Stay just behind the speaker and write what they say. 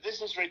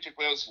this is Richard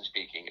Wilson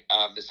speaking.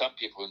 Some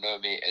people know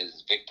me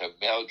as Victor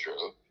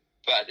Meldrew,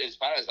 but as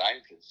far as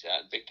I'm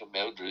concerned, Victor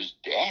Meldrew's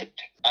dead.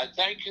 And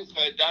thank you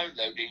for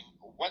downloading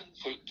One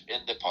Foot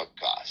in the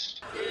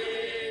Podcast.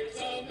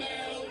 Victor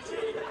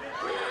Meldrew,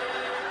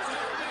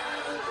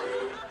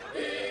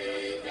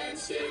 he can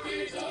stick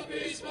it up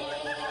his bum.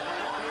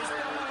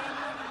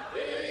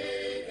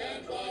 He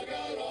can plug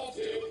out off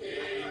to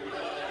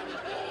England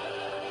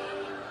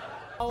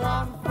come.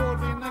 One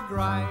foot in the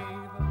grave.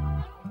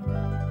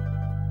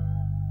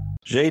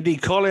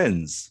 JD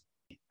Collins.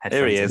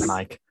 There he is.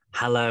 Mike.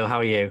 Hello, how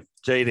are you?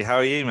 JD, how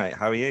are you, mate?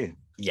 How are you?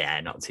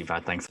 Yeah, not too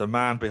bad, thanks. The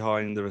man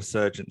behind the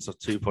resurgence of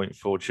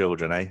 2.4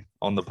 children,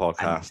 on the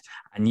podcast.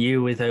 And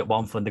you with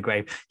One Foot in the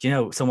Grave. Do you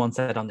know, someone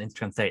said on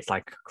Instagram today, it's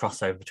like a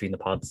crossover between the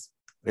pods.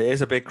 It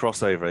is a big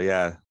crossover,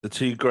 yeah. The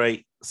two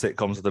great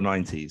sitcoms of the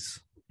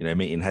 90s,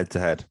 meeting head to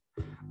head.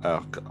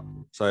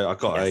 So I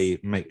got a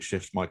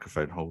makeshift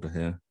microphone holder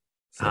here.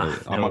 So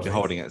I might be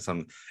holding it.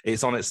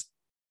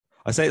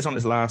 I say it's on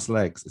its last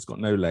legs. It's got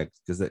no legs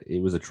because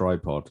it was a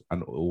tripod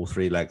and all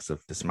three legs have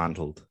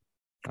dismantled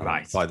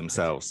by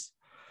themselves.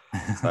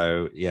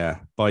 So, yeah,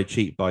 buy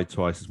cheap, buy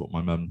twice is what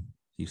my mum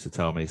used to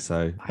tell me.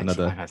 So like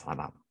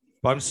that.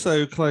 But I'm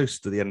so close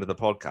to the end of the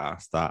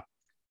podcast that,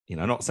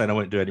 I'm not saying I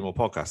won't do any more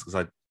podcasts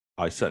because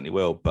I certainly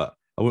will, but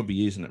I won't be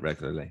using it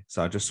regularly.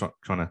 So I'm just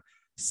trying to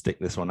stick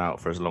this one out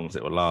for as long as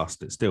it will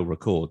last. It still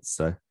records.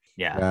 So,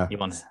 yeah.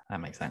 That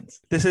makes sense.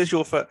 This is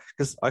your first,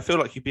 because I feel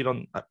like you've been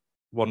on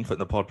One Foot in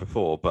the Pod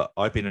before, but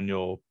I've been on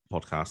your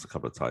podcast a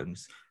couple of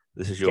times.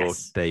 This is your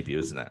debut,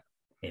 isn't it?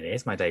 It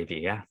is my debut,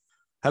 yeah.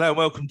 Hello and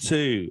welcome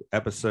to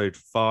episode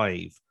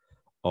 5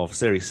 of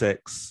series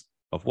 6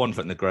 of One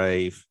Foot in the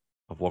Grave,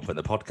 of One Foot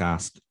in the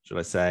Podcast, should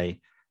I say.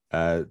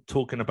 The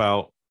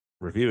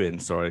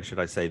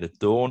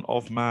Dawn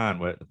of Man.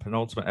 We're at the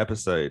penultimate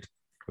episode.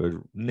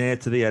 We're near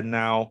to the end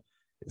now.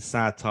 It's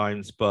sad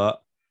times,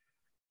 but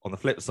on the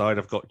flip side,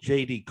 I've got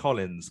JD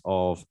Collins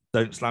of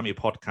Don't Slam Your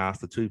Podcast,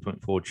 the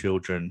 2.4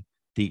 Children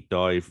Deep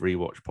Dive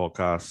Rewatch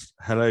Podcast.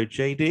 Hello,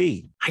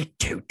 JD. I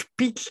don't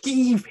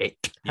believe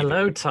it.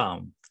 Hello,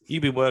 Tom.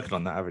 You've been working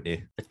on that, haven't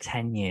you? For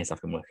 10 years, I've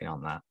been working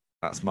on that.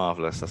 That's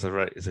marvellous.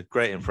 It's a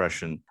great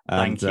impression.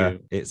 Thank you.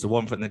 It's a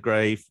One Foot in the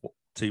Grave,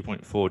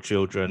 2.4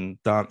 Children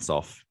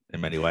dance-off in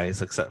many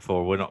ways, except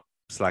for we're not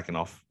slagging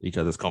off each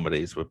other's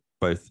comedies. We're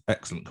both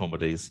excellent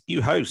comedies.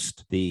 You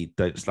host the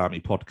Don't Slam Me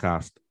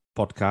podcast.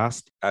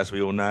 As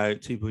we all know,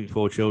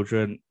 2.4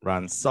 Children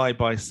ran side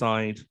by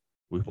side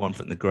with One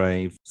Foot in the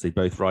Grave. See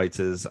both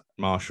writers,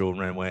 Marshall and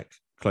Renwick,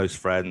 close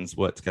friends,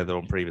 worked together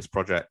on previous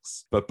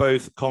projects. But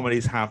both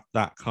comedies have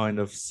that kind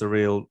of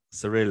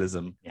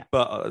surrealism,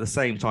 but at the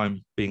same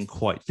time being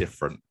quite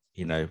different.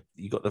 You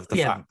got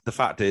the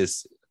fact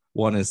is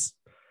one is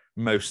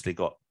mostly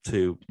got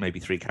 2, maybe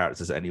 3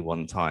 characters at any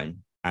one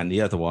time, and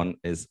the other one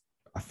is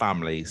a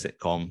family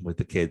sitcom with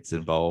the kids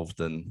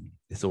involved, and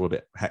it's all a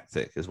bit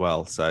hectic as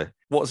well. So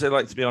what's it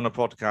like to be on a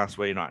podcast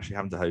where you're not actually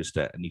having to host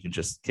it and you can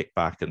just kick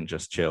back and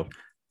just chill?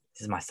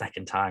 This is my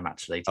second time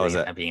actually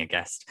being a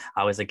guest.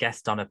 I was a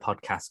guest on a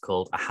podcast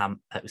called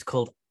it was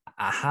called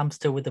A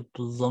Hamster with a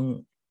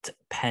Blunt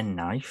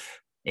Penknife.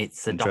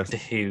 It's a Doctor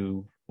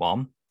Who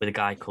one with a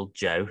guy called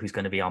Joe who's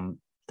going to be on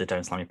the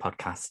Don't Slam Me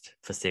podcast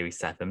for series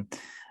 7.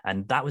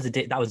 And that was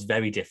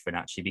very different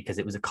actually, because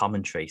it was a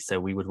commentary. So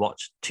we would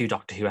watch 2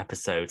 Doctor Who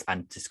episodes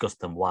and discuss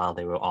them while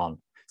they were on.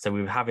 So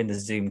we were having the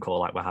Zoom call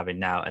like we're having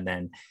now, and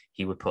then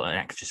he would put an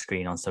extra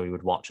screen on, so we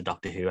would watch a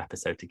Doctor Who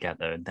episode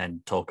together and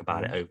then talk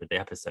about it over the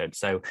episode.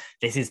 So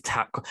this is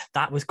that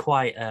was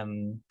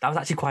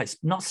actually quite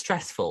not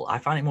stressful. I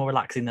found it more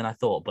relaxing than I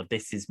thought, but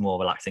this is more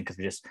relaxing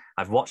because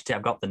I've watched it,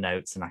 I've got the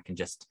notes, and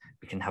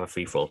we can have a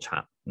free-for-all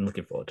chat. I'm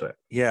looking forward to it.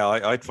 Yeah,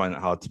 I'd find it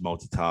hard to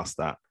multitask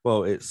that.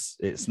 Well,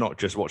 it's not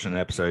just watching an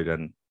episode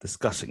and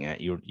discussing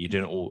it. You're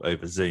doing it all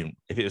over Zoom.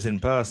 If it was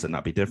in person,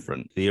 that'd be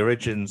different. The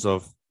origins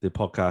of the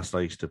podcast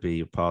I used to be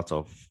a part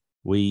of,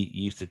 we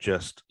used to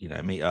just,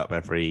 meet up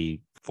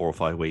every 4 or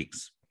 5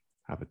 weeks,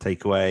 have a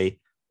takeaway,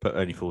 put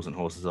Only Fools and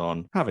Horses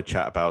on, have a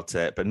chat about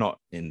it, but not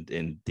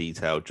in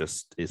detail,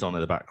 just it's on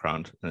in the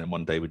background. And then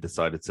one day we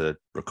decided to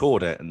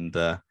record it and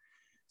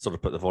sort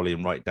of put the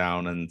volume right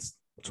down and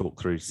talk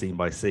through scene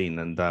by scene.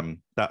 And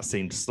that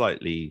seemed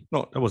it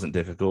wasn't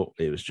difficult.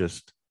 It was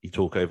just you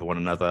talk over one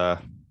another.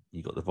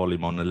 You got the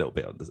volume on a little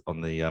bit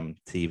on the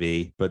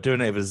TV, but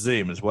doing it over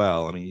Zoom as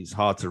well. I mean, it's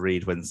hard to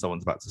read when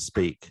someone's about to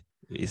speak.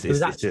 It's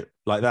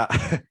like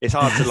that. It's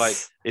hard to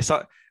It's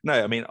like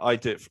no. I mean, I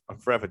do it. I'm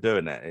forever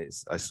doing it.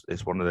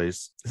 It's one of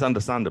those. It's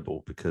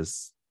understandable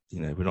because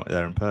we're not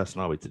there in person,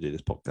 are we, to do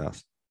this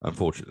podcast?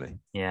 Unfortunately.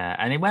 Yeah,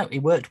 and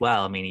it worked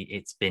well. I mean,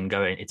 it's been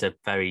going. It's a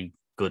very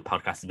good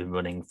podcast. It's been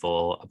running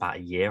for about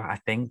a year, I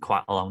think,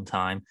 quite a long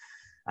time,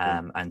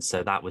 and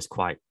so that was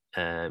quite.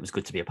 It was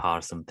good to be a part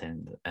of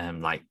something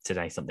like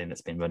today, something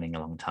that's been running a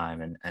long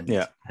time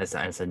and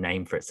has a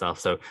name for itself.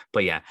 So,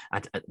 but yeah,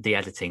 the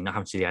editing, not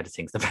having to do the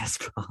editing is the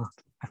best part.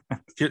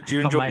 Do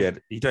you enjoy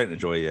it? You don't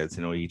enjoy the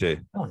editing, or you do?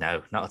 Oh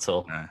no, not at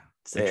all. No.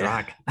 It's a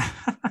drag.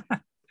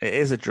 It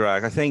is a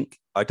drag. I think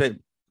I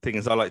don't thing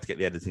is, I like to get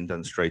the editing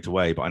done straight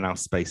away, but I now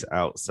space it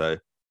out. So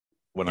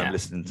when I'm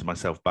listening to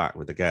myself back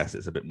with the guests,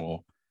 it's a bit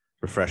more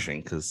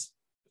refreshing because,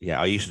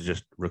 I used to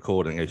just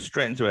record and go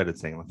straight into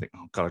editing. And I think,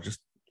 oh God,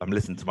 I'm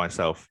listening to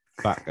myself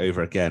back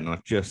over again, and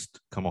I've just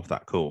come off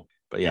that call.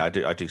 But I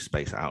do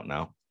space it out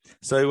now.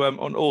 So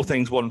on all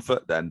things One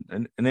Foot then,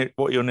 and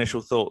what are your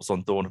initial thoughts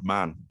on Dawn of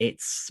Man?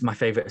 It's my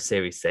favourite of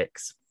Series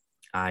 6.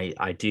 I've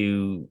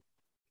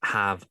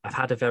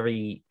had a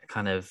very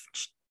kind of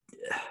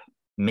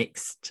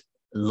mixed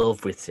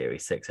love with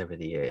Series 6 over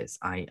the years.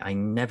 I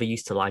never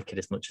used to like it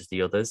as much as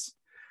the others,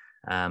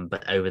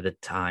 but over the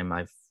time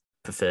I've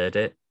preferred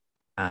it.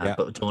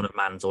 But Dawn of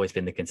Man's always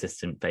been the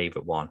consistent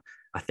favourite one.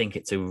 I think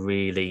it's a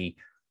really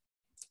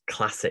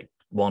classic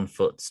One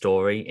Foot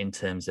story in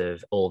terms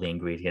of all the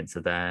ingredients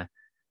are there.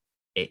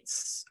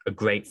 It's a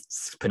great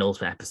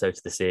penultimate episode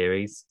to the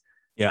series.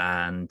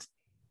 And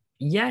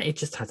it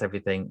just has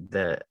everything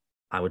that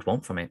I would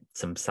want from it.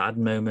 Some sad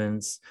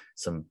moments,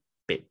 some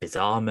bit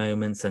bizarre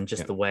moments, and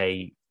just the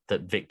way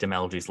that Victor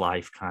Meldrew's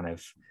life kind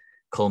of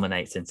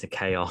culminates into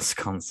chaos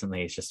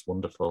constantly is just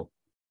wonderful.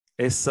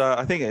 It's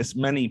I think it's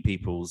many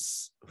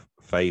people's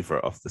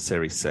favorite of the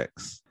Series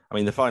 6. I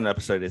mean, the final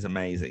episode is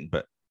amazing,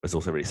 but it's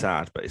also really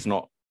sad. But it's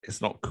not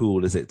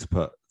cool, is it, to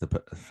put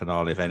the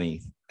finale of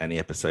any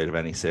episode of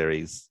any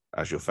series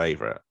as your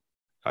favorite?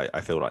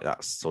 I feel like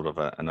that's sort of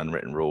an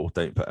unwritten rule.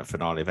 Don't put a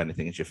finale of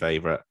anything as your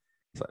favorite.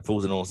 It's like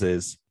Fools and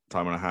Horses,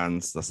 Time on Our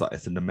Hands.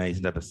 It's an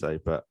amazing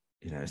episode, but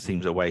it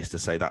seems a waste to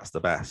say that's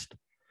the best.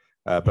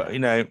 But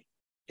in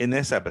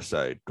this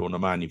episode, Dawn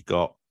of Man, you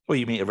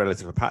meet a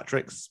relative of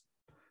Patrick's,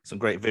 some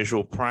great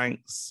visual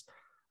pranks.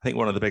 I think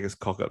one of the biggest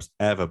cock-ups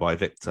ever by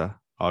Victor,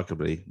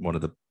 arguably one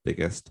of the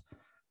biggest.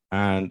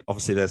 And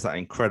obviously there's that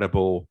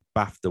incredible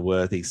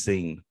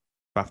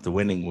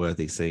BAFTA-winning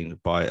worthy scene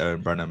by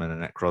Owen Brenneman and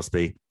Annette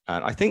Crosby.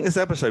 And I think this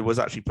episode was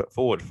actually put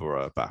forward for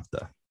a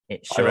BAFTA.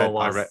 It sure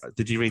was.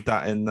 Did you read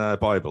that in the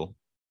Bible?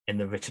 In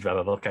the Richard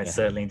Webber book, I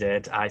certainly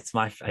did. It's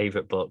my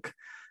favourite book,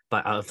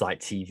 but out of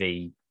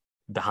TV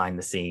behind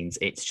the scenes,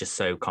 it's just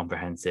so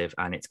comprehensive,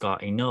 and it's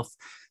got enough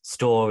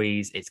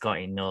stories, it's got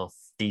enough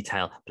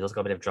detail, but it's also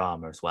got a bit of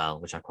drama as well,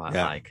 which I quite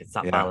like. It's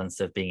that balance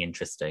of being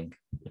interesting,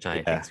 which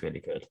I think is really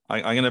good.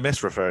 I'm going to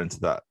miss referring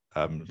to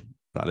that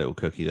little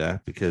cookie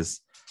there, because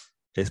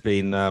it's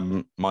been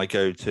my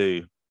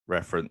go-to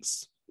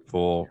reference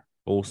for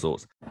all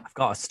sorts. I've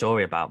got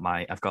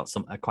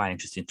a quite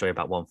interesting story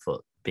about One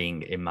Foot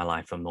being in my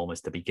life from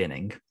almost the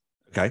beginning.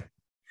 Okay.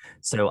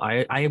 So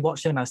I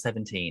watched it when I was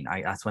 17.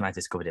 That's when I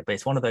discovered it. But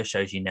it's one of those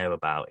shows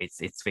about.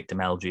 It's Victor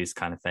Meldrew's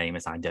kind of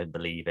famous. I Don't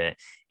Believe It.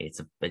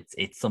 It's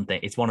something.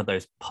 It's one of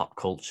those pop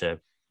culture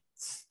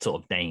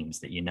sort of names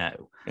that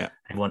Yeah.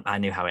 I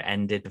knew how it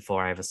ended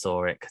before I ever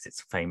saw it because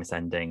it's a famous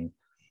ending.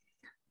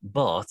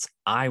 But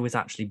I was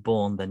actually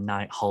born the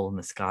night Hole in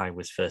the Sky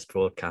was first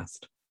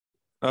broadcast.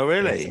 Oh,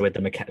 really? With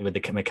the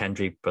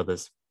McKendry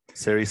brothers.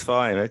 Series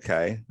 5.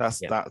 Okay, that's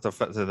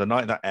the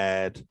night that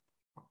aired.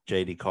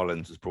 J.D.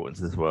 Collins was brought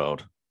into this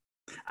world.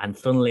 And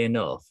funnily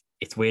enough,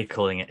 it's weird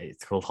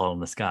it's called Hole in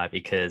the Sky,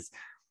 because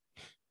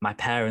my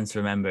parents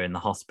remember in the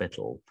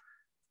hospital,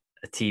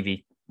 a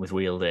TV was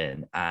wheeled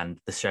in and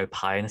the show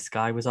Pie in the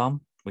Sky was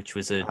on, which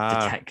was a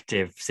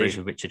detective series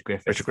with Richard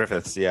Griffiths. Richard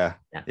Griffiths, yeah.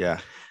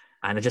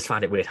 And I just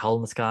find it weird. Hole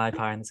in the Sky,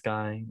 Pie in the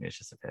Sky. It's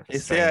just a bit of a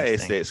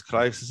strange thing. It's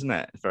close, isn't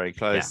it? It's very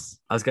close.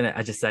 Yeah.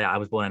 I just say I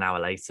was born an hour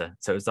later.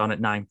 So it was on at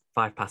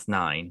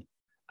 9:05,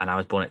 and I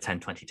was born at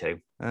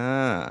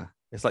 10:22.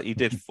 It's like you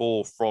did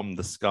fall from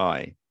the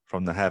sky,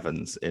 from the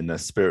heavens in a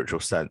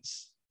spiritual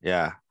sense.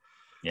 Yeah.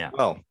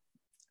 Well,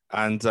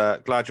 and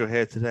glad you're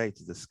here today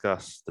to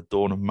discuss The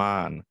Dawn of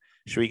Man.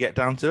 Should we get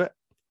down to it?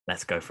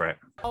 Let's go for it.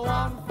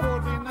 One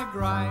foot in the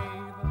grave.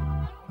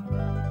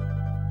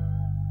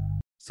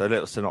 So a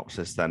little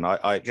synopsis then.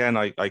 I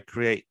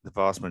create the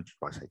vast majority.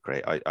 I say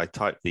create. I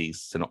type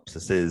these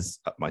synopsises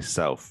up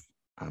myself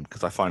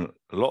because I find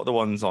a lot of the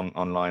ones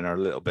online are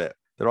a little bit.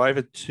 They're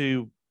either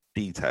too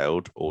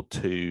detailed or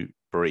too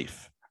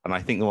brief. And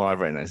I think the one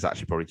I've written is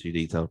actually probably too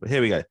detailed. But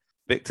here we go.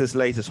 Victor's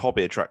latest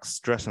hobby attracts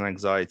stress and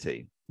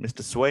anxiety.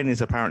 Mr. Swain is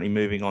apparently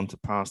moving on to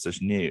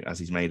pastures new as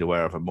he's made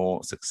aware of a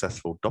more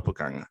successful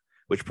doppelganger,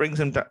 which brings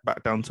him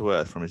back down to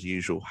earth from his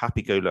usual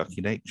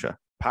happy-go-lucky nature.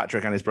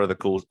 Patrick and his brother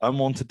cause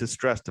unwanted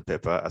distress to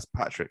Pippa as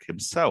Patrick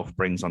himself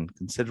brings on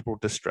considerable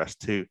distress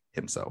to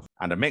himself.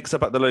 And a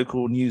mix-up at the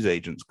local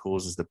newsagents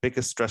causes the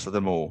biggest stress of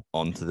them all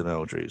onto the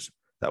Meldrews.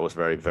 That was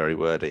very, very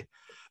wordy.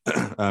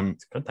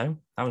 It's good though.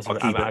 That was I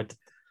like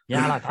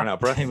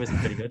that. It was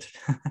pretty good.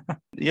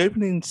 The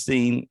opening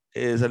scene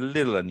is a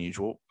little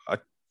unusual. I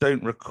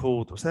don't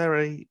recall. Was there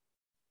a?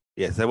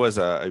 Yes, there was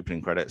a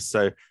opening credits.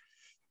 So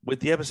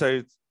with the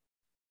episode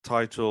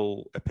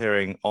title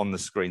appearing on the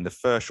screen, the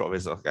first shot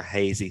is like a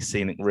hazy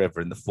scenic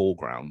river in the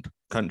foreground,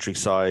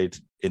 countryside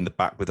in the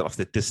back with off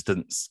the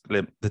distance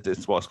glimpse.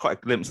 It's quite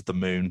a glimpse of the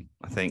moon.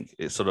 I think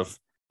it's sort of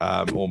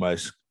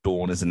almost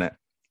dawn, isn't it?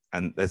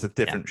 And there's a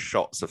different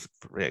shots of,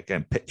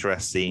 again,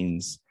 picturesque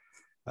scenes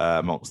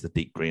amongst the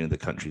deep green of the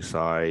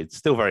countryside.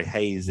 Still very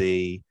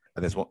hazy. And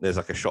And there's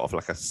like a shot of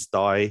like a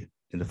sty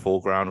in the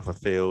foreground of a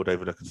field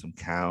overlooking some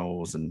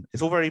cows, and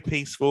it's all very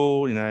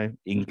peaceful,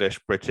 English,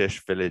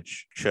 British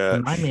village church.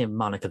 Remind me of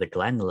Monica the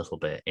Glen a little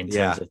bit in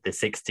terms of the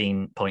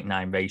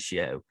 16.9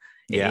 ratio.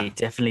 It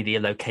definitely the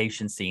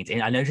location scenes.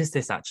 I noticed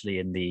this actually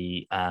in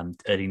the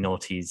early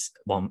noughties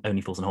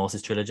Only Fools and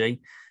Horses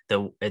trilogy.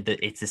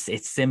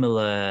 It's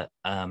similar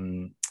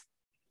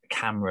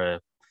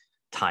camera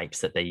types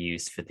that they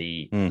use for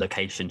the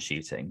location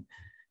shooting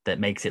that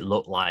makes it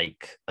look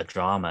like a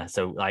drama.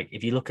 So like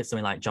if you look at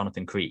something like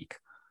Jonathan Creek,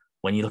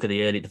 when you look at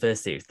the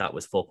first series, that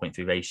was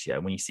 4.3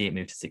 ratio. When you see it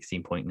move to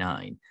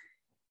 16.9,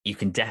 you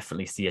can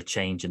definitely see a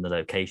change in the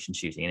location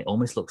shooting. And it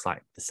almost looks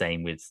like the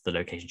same with the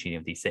location shooting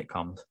of these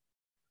sitcoms.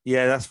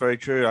 Yeah, that's very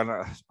true. And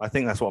I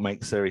think that's what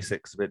makes Series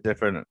 6 a bit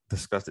different.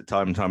 Discussed it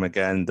time and time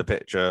again. The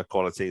picture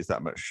quality is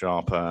that much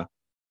sharper,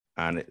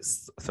 and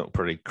it's sort of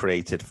pretty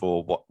created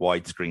for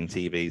widescreen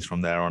TVs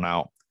from there on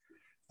out.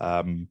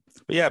 But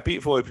yeah,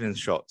 beautiful opening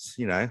shots.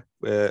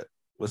 We're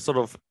sort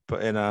of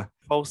put in a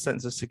false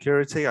sense of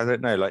security. I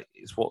don't know, like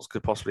it's what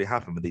could possibly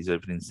happen with these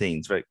opening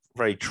scenes. Very,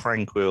 very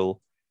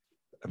tranquil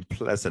and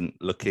pleasant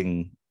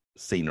looking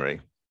scenery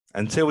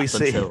until we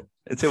see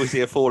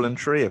a fallen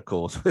tree, of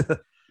course.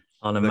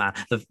 On a man,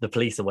 the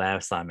police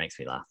aware sign makes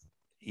me laugh.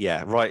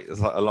 Yeah, right,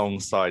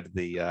 alongside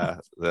the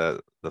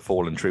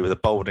fallen tree with a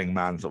balding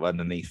man sort of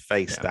underneath,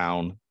 face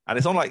down, and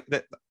it's on like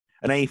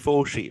an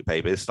A4 sheet of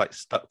paper. It's like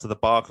stuck to the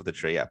bark of the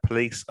tree. Yeah,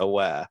 police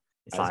aware.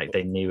 It's like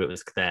they knew it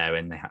was there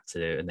and they had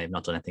to, and they've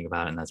not done anything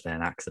about it, and there's been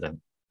an accident.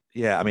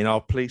 Yeah, I mean, are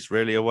police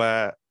really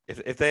aware?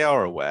 If they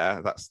are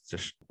aware, that's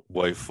just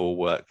woeful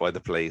work by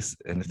the police.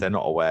 And if they're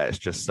not aware, it's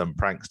just some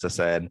prankster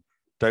saying,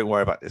 "Don't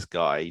worry about this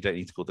guy. You don't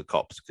need to call the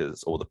cops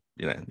or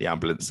the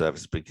ambulance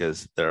service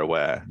because they're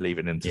aware,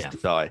 leaving him just to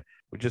die."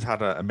 We just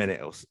had a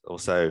minute or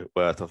so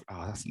worth of,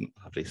 "Oh, that's a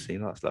lovely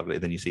scene. That's lovely."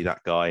 And then you see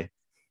that guy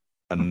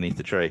underneath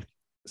the tree.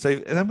 So,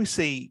 and then we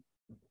see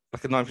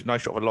like a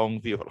nice shot of a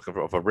long view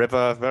of a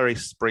river, very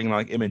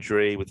spring-like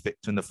imagery with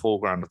Victor in the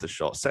foreground of the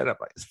shot, setting up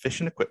like his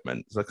fishing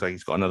equipment. It looks like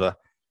he's got another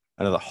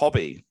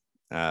hobby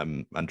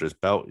under his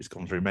belt. He's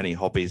gone through many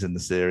hobbies in the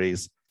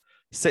series.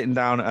 Sitting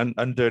down and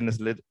undoing this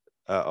lid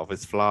of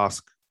his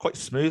flask quite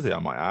smoothly, I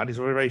might add. He's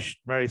very,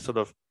 very sort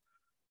of,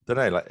 I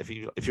don't know, like if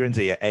you're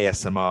into your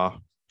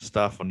ASMR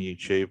stuff on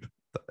YouTube,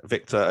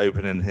 Victor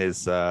opening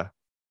his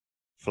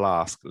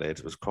flask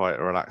lid was quite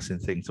a relaxing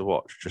thing to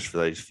watch just for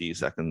those few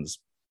seconds.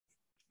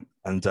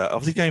 And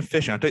obviously going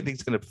fishing, I don't think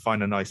he's going to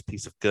find a nice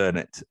piece of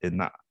gurnet in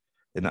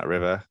that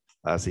river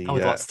as he.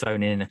 Lots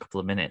thrown in a couple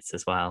of minutes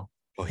as well.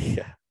 Oh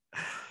yeah,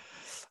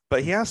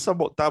 but he has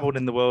somewhat dabbled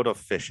in the world of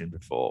fishing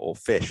before, or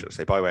fish, let's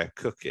say, by way of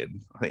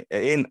cooking. I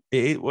think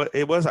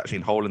it was actually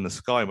in Hole in the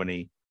Sky when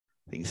he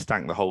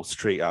stank the whole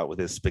street out with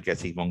his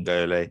spaghetti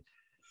vongole.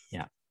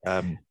 Yeah.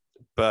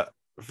 But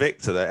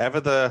Victor,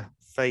 the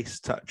face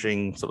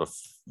touching sort of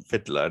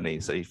fiddler, and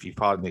if you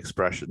pardon the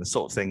expression, the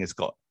sort of thing has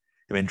got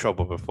him in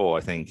trouble before,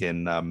 I think,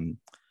 in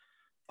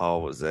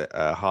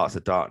Hearts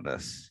of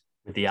Darkness,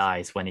 with the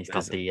eyes, when he's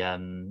got the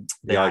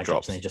eye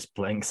drops and he just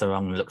blinks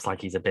around and looks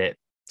like he's a bit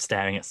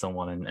staring at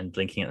someone and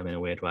blinking at them in a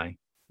weird way.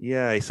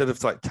 Yeah, he's sort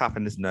of like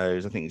tapping his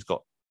nose. I think he's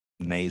got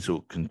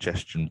nasal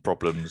congestion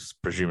problems,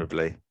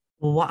 presumably.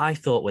 Well, what I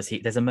thought was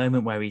there's a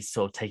moment where he's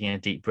sort of taking a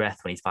deep breath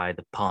when he's by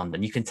the pond,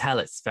 and you can tell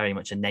it's very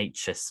much a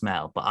nature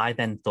smell. But I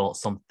then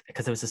thought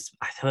because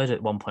I heard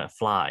at one point a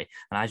fly,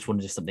 and I just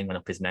wondered if something went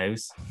up his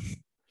nose.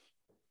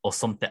 Or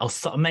something,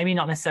 or maybe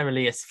not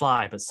necessarily a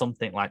fly, but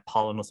something like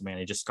pollen or something, and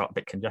he just got a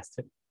bit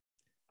congested.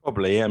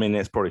 Probably. I mean,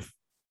 it's probably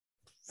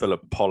full of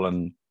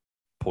pollen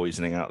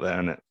poisoning out there,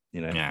 and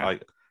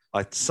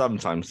I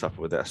sometimes suffer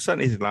with it.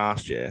 Certainly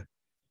last year,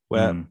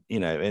 where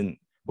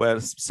where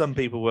some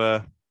people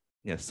were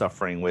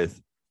suffering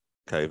with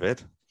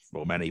COVID,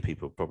 or many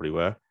people probably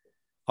were.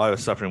 I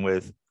was suffering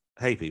with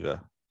hay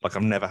fever, like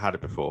I've never had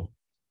it before.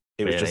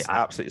 It was just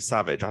absolutely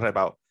savage. I had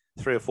about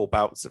 3 or 4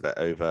 bouts of it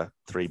over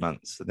 3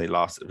 months, and it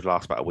would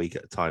last about a week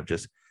at a time,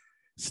 just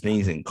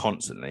sneezing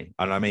constantly.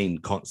 And I mean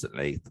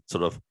constantly,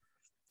 sort of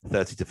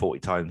 30 to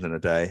 40 times in a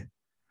day.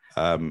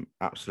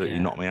 Absolutely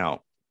knocked me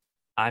out.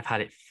 I've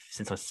had it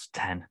since I was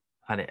 10.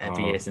 I had it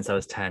every year since I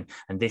was 10.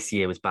 And this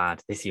year was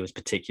bad. This year was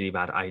particularly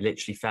bad. I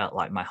literally felt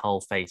like my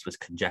whole face was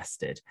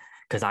congested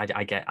because I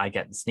get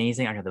the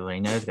sneezing, I get the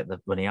runny nose, I get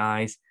the runny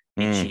eyes,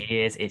 itchy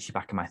ears, itchy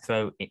back of my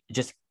throat. It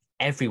just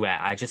everywhere.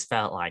 I just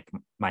felt like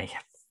my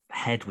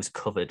head was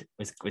covered,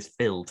 was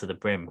filled to the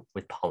brim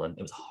with pollen.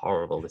 It was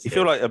horrible. You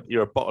feel like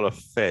you're a bottle of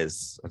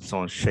fizz and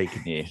someone's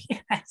shaking you.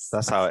 Yes,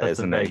 that's how it is.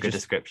 A very good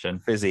description.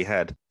 Fizzy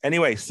head.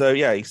 Anyway, so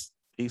yeah, he's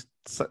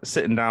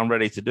sitting down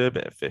ready to do a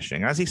bit of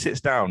fishing. As he sits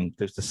down,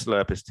 goes to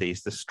slurp his tea.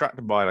 He's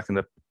distracted by like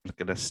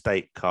an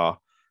estate car.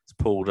 It's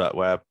pulled up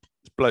where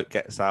this bloke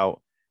gets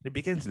out and he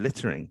begins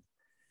littering.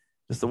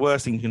 It's the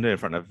worst thing you can do in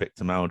front of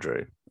Victor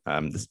Meldrew.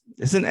 This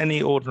isn't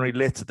any ordinary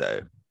litter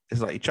though.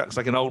 It's like he chucks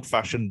like an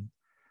old-fashioned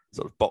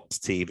sort of box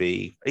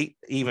TV,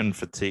 even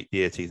for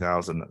year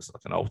 2000, that's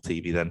like an old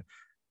TV then.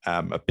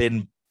 A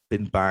bin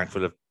bag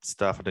full of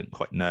stuff I didn't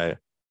quite know.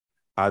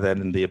 And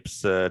then the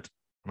absurd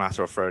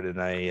matter of throwing in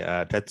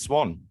a dead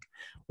swan.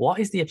 What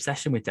is the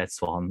obsession with dead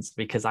swans?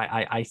 Because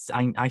I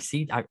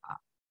see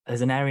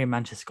there's an area in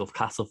Manchester called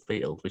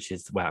Castlefield, which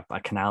is where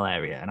a canal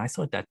area, and I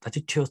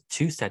did two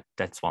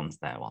dead swans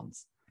there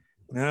once.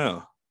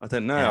 No, I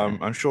don't know. Yeah.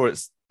 I'm sure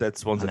it's dead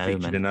swans are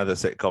featured in other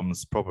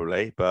sitcoms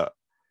probably, but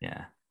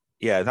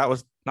yeah, that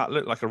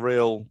looked like a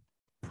real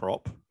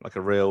prop, like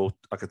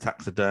a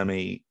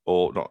taxidermy,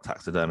 or not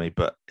taxidermy,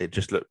 but it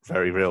just looked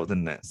very real,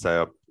 didn't it?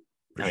 So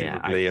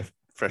presumably a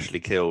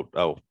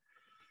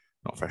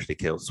not freshly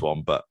killed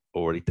swan, but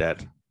already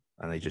dead,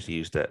 and they just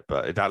used it.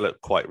 But that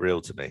looked quite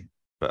real to me.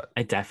 But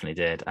it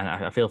definitely did, and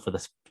I feel for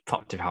the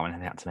prop department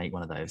they had to make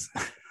one of those.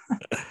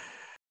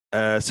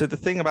 So the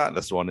thing about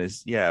this one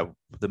is,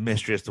 the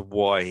mystery as to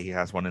why he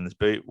has one in his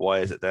boot. Why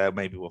is it there?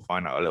 Maybe we'll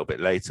find out a little bit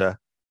later.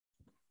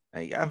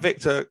 And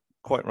Victor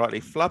quite rightly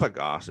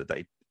flabbergasted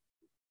that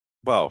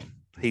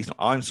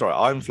I'm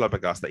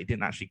flabbergasted that he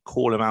didn't actually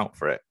call him out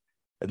for it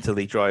until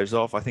he drives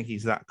off. I think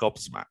he's that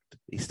gobsmacked.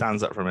 He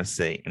stands up from his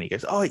seat and he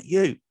goes, "Oh,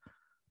 you!"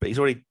 But he's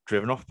already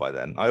driven off by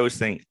then. I always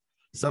think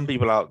some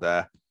people out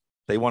there,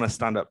 they want to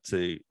stand up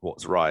to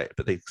what's right,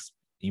 but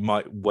you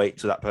might wait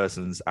till that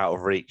person's out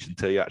of reach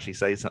until you actually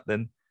say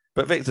something.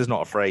 But Victor's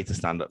not afraid to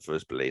stand up for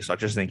his beliefs. I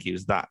just think he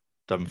was that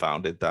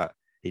dumbfounded that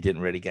he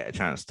didn't really get a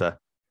chance to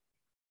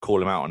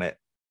call him out on it,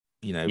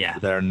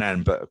 there and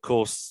then. But of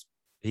course,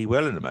 he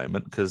will in a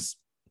moment because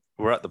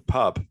we're at the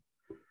pub,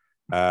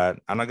 and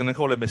I'm going to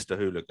call him Mr.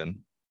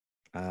 Hooligan.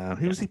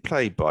 Who was he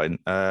played by?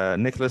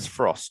 Nicholas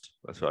Frost.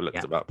 That's what I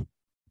looked him up.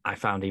 I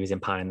found he was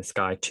in Pie in the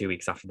Sky 2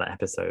 weeks after that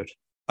episode.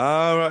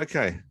 Oh, right,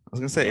 okay. I was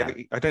going to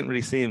say, I don't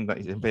really see him that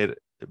he's appeared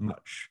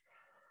much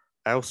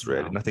else,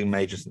 really. No. Nothing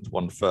major since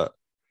One Foot.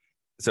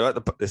 So at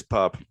this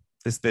pub,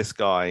 this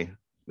guy,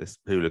 this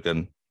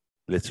hooligan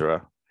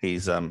litterer,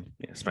 he's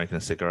smoking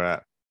a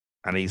cigarette,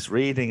 and he's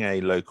reading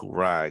a local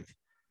rag,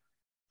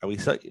 and we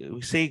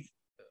see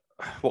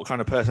what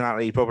kind of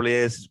personality he probably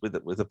is with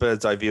a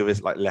bird's eye view of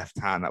his left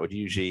hand. That would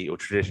usually or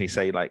traditionally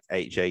say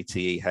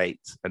HATE, hate,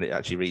 and it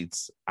actually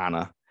reads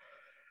Anna.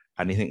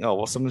 And you think, oh,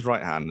 what's someone's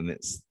right hand? And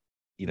it's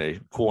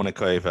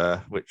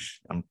Kournikova,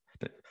 which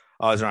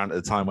I was around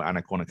at the time where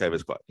Anna Kournikova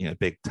is quite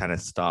big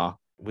tennis star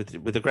with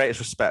the greatest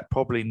respect,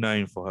 probably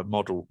known for her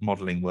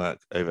modeling work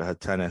over her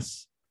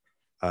tennis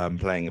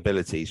playing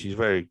ability. She's a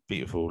very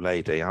beautiful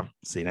lady. I haven't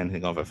seen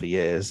anything of her for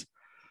years,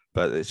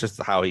 but it's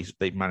just how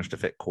they've managed to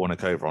fit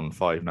Kournikova on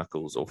 5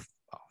 knuckles or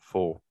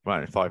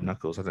 5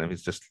 knuckles. I don't know if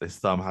it's just his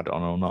thumb had it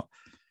on or not.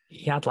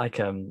 He had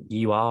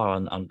UR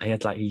on. He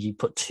had you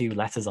put 2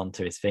 letters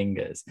onto his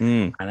fingers,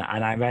 and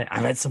I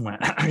read somewhere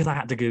because I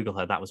had to Google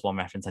her. That was one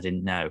reference I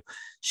didn't know.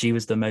 She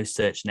was the most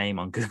searched name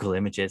on Google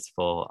Images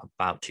for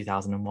about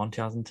 2001,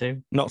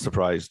 2002. Not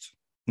surprised.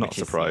 Not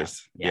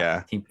surprised.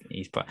 Yeah. She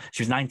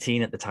was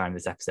 19 at the time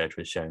this episode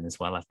was shown as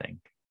well, I think.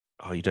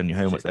 Oh, you done your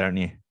homework there, haven't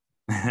you?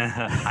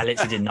 I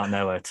literally did not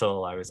know her at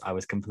all. I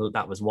was complete.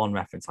 That was one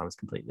reference I was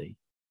completely.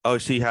 Oh,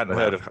 so you hadn't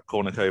heard of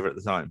Kournikova at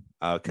the time?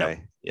 Okay,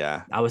 no.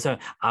 Yeah. I was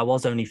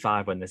only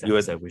 5 when this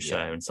episode was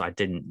shown, so I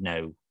didn't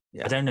know.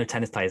 Yeah. I don't know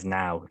tennis players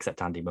now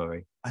except Andy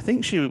Murray. I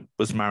think she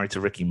was married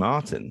to Ricky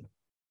Martin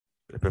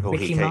before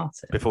he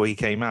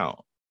came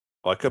out.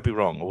 Oh, I could be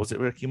wrong. Or was it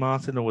Ricky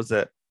Martin or was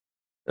it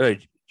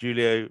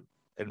Enrique?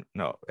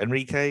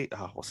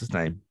 Oh, what's his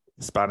name?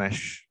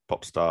 Spanish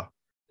pop star.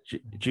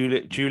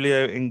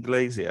 Julio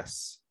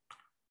Iglesias.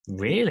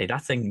 Really?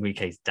 That's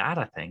Enrique's dad,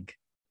 I think.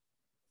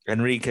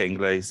 Enrique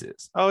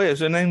Iglesias. Oh, yeah, it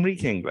was an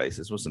Enrique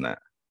Iglesias, wasn't it?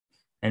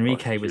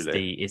 Enrique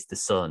is the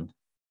son.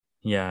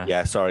 Yeah.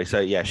 Yeah, sorry. So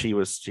yeah, she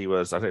was. I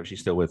don't know if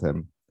she's still with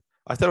him.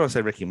 I thought I would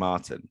say Ricky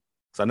Martin.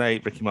 So I know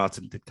Ricky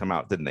Martin did come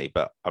out, didn't he?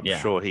 But I'm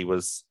sure he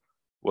was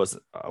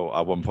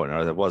at one point or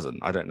other wasn't.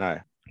 I don't know.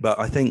 But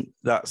I think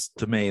that's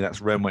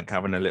Renwick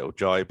having a little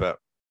jibe at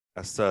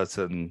a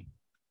certain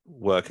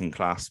working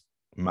class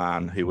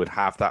man who would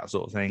have that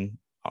sort of thing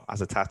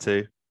as a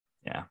tattoo.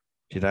 Yeah.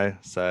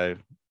 So,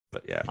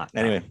 but yeah.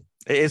 Anyway,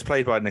 it is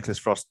played by Nicholas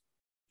Frost.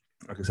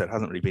 Like I said,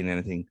 hasn't really been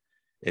anything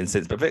in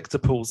since. But Victor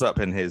pulls up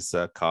in his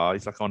car.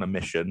 He's on a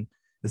mission.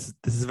 This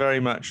is very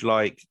much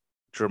like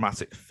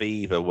Dramatic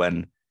Fever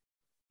when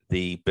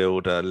the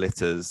builder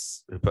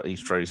litters, he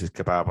throws his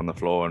kebab on the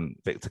floor and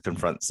Victor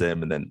confronts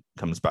him and then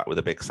comes back with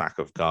a big sack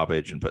of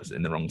garbage and puts it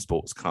in the wrong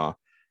sports car.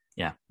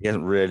 Yeah. He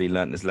hasn't really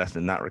learned his lesson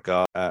in that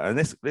regard. And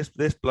this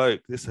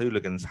bloke, this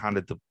hooligan's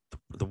handed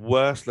the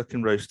worst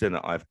looking roast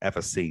dinner I've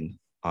ever seen.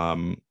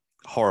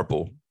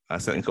 Horrible.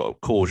 Something's got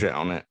a courgette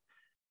on it,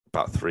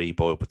 about 3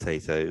 boiled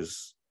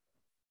potatoes,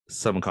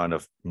 some kind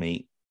of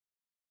meat.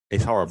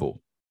 It's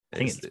horrible. I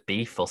think it's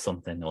beef or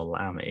something, or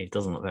lamb. It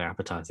doesn't look very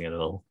appetizing at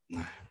all.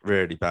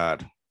 Really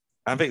bad.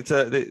 And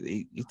Victor,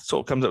 he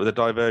sort of comes up with a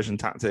diversion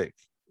tactic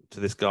to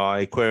this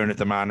guy, querying if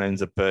the man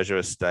owns a Berger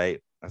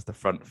estate, as the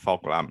front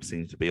fog lamp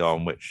seems to be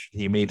on, which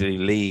he immediately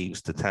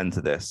leaves to tend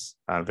to this.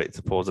 And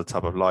Victor pours a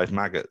tub of live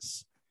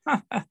maggots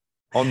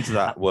onto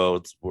that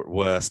world's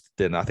worst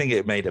dinner. I think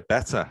it made it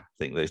better. I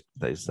think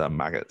those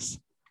maggots.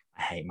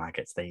 I hate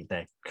maggots.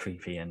 They're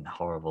creepy and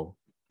horrible.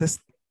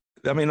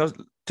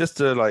 Just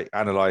to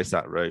analyze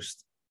that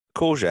roast,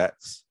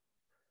 courgettes,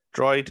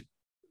 dried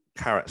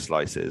carrot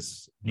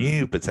slices,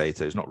 new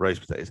potatoes, not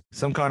roast potatoes,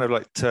 some kind of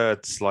like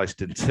turd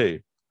sliced in two.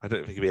 I don't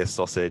know if it could be a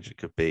sausage, it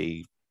could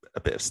be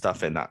a bit of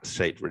stuff in that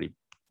shaped really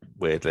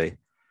weirdly.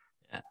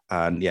 Yeah.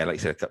 And yeah, like you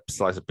said, a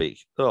slice of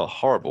beef. Oh,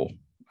 horrible.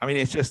 I mean,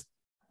 it's just,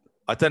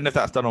 I don't know if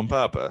that's done on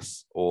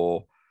purpose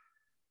or,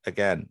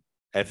 again,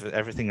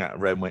 everything that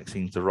Renwick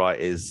seems to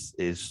write is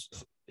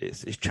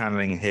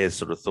channeling his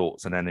sort of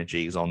thoughts and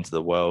energies onto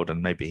the world,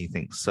 and maybe he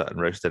thinks certain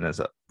roast dinners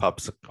at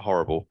pubs are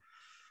horrible.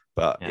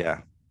 But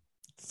yeah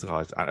so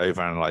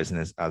overanalyzing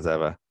this as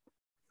ever.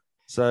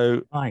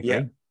 So I agree.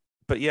 Yeah,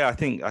 but yeah, I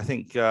think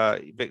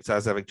Victor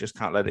Azevedo just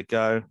can't let it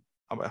go.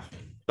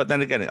 But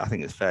then again, I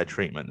think it's fair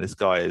treatment. This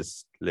guy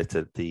has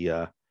littered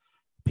the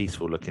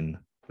peaceful-looking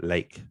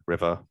lake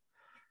river,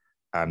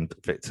 and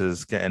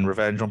Victor's getting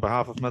revenge on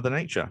behalf of Mother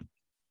Nature.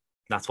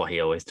 That's what he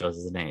always does,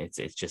 isn't it?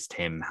 It's just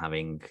him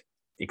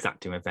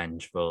exacting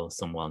revenge for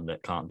someone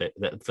that can't do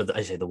that. For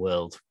the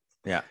world,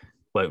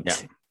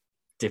 won't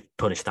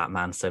punish that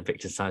man, so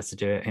Victor decides to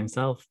do it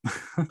himself.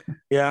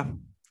 Yeah,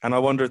 and I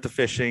wonder if the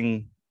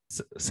fishing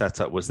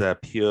setup was there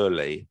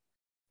purely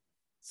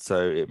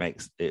so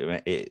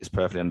it's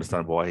perfectly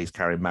understandable why he's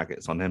carrying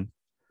maggots on him.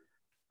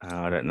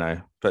 I don't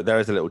know, but there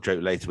is a little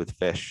joke later with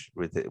fish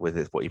with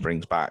what he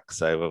brings back,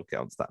 so we'll get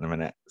onto that in a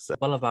minute. So,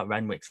 what about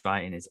Renwick's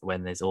writing is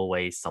when there's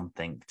always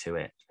something to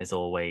it. There's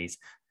always,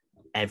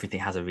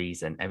 everything has a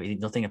reason.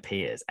 Nothing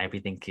appears.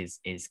 Everything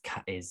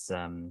is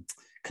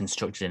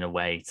constructed in a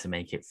way to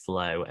make it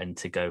flow and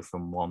to go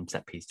from one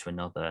set piece to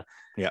another.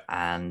 Yeah.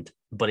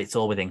 But it's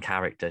all within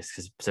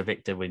characters, so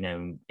Victor, we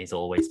know, is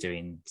always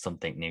doing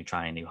something new,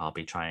 trying a new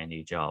hobby, trying a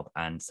new job,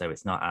 and so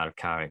it's not out of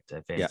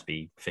character for him to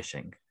be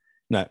fishing.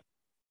 No.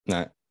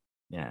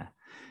 Yeah.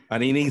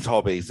 And he needs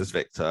hobbies as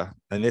Victor,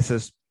 and this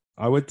is,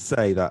 I would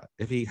say that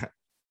if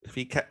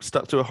he kept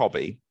stuck to a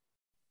hobby,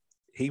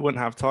 he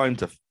wouldn't have time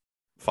to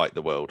fight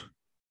the world.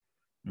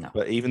 No.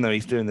 But even though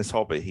he's doing this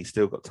hobby, he's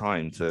still got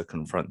time to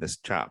confront this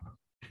chap,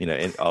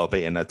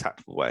 albeit in a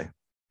tactful way.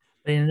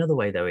 But in another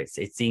way, though, it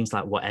seems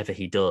like whatever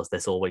he does,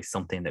 there's always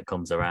something that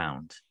comes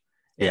around.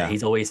 Yeah.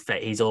 He's always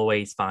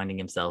finding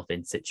himself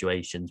in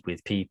situations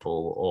with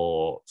people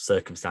or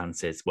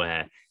circumstances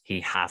where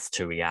he has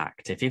to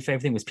react. If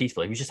everything was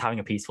peaceful, if he was just having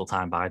a peaceful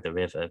time by the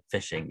river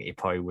fishing, it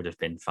probably would have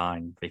been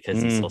fine, because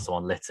he saw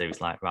someone litter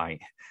who's like, right,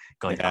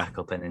 got back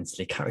up and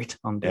instantly carried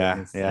on doing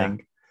his thing.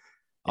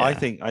 Yeah. I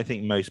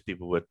think most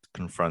people would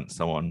confront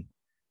someone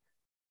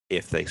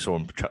if they saw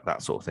him chuck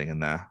that sort of thing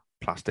in their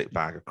plastic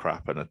bag of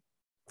crap. And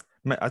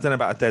I don't know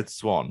about a dead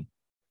swan,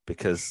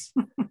 because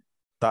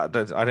I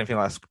don't feel like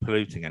that's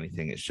polluting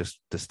anything. It's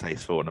just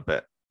distasteful and a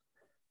bit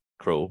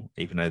cruel,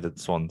 even though the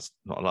swan's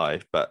not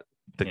alive. But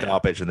the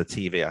garbage and the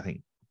TV, I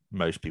think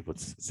most people would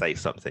say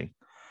something.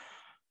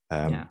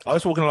 I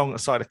was walking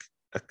alongside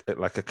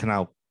a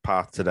canal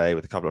path today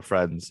with a couple of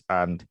friends,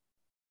 and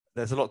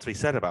there's a lot to be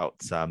said about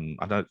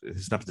I don't.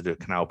 There's nothing to do with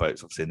canal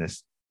boats, obviously, in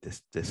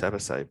this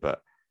episode, but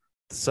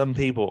some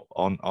people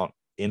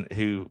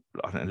who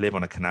live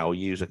on a canal or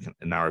use a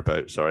narrow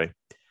boat. Sorry,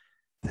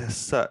 they're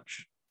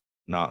such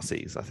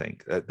Nazis. I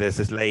think there's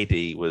this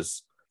lady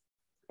was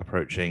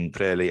approaching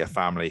clearly a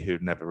family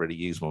who'd never really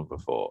used one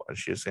before, and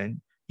she was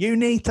saying, "You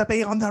need to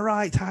be on the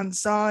right hand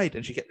side,"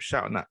 and she kept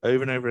shouting that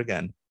over and over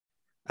again.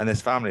 And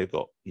this family have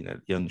got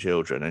young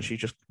children, and she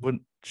just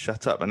wouldn't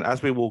shut up. And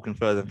as we were walking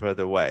further and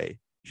further away,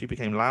 she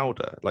became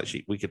louder. Like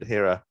we could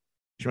hear her.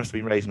 She must have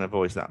been raising her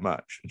voice that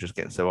much and just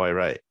getting so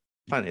irate.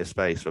 Plenty of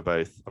space for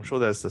both. I'm sure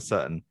there's a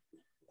certain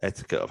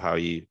etiquette of how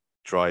you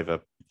drive a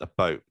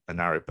boat, a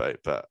narrow boat,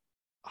 but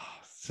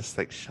it's just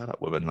like, shut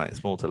up, woman. Like,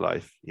 it's more to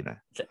life,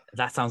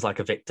 That sounds like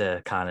a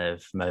Victor kind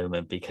of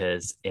moment,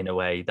 because in a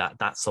way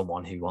that's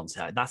someone who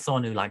that's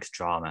someone who likes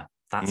drama.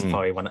 That's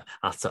probably one.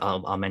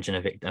 I'll mention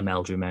a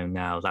Meldrew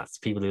now. That's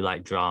people who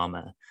like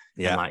drama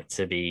and like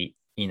to be,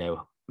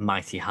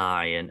 mighty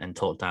high and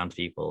talk down to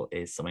people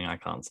is something I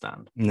can't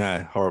stand.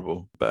 No,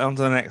 horrible. But on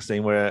to the next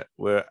thing.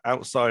 We're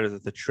outside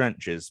of the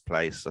trenches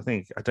place.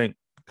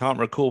 Can't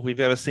recall if we've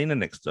ever seen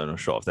an external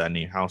shot of their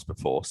new house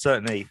before.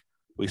 Certainly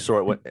we saw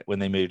it when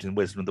they moved in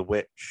Wisdom of the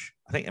Witch.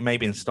 I think it may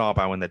be in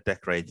Starbound when they're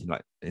decorating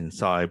like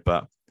inside,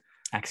 but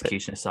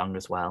Executioner Song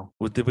as well.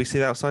 Did we see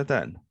the outside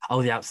then?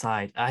 Oh, the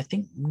outside. I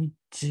think we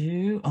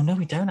do. Oh no,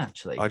 we don't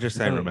actually. I just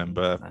don't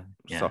remember.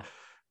 So,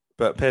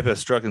 but Pippa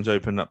struggles to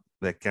open up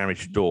their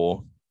garage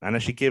door, and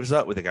as she gives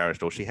up with the garage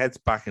door, she heads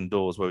back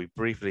indoors, where we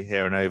briefly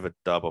hear an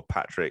overdub of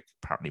Patrick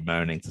apparently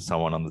moaning to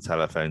someone on the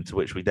telephone, to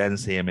which we then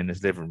see him in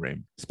his living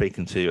room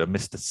speaking to a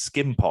Mr.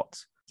 Skimpot.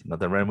 It's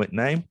another Renwick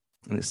name.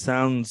 And it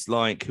sounds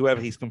like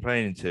whoever he's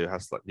complaining to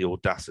has like the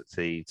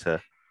audacity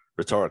to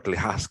rhetorically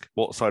ask,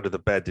 what side of the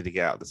bed did he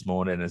get out this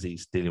morning, as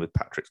he's dealing with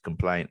Patrick's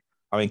complaint.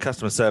 I mean,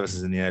 customer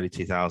services in the early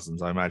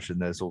 2000s, I imagine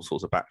there's all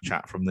sorts of back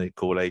chat from the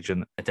call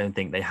agent. I don't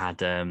think they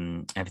had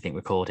everything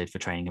recorded for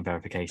training and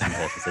verification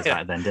purposes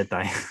back then, did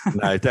they?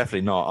 No,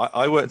 definitely not.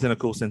 I worked in a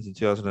call centre in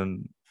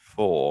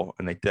 2004,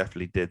 and they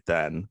definitely did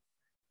then,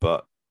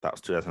 but that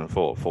was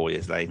 2004, 4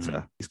 years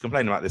later. He's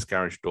complaining about this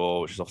garage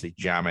door, which is obviously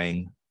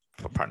jamming.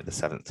 apparently the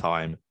 7th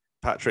time.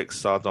 Patrick's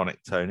sardonic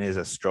tone is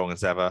as strong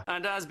as ever.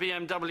 And as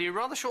BMW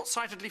rather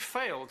short-sightedly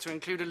failed to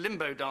include a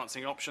limbo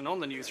dancing option on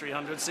the new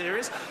 300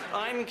 series,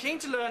 I'm keen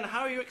to learn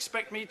how you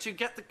expect me to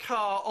get the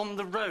car on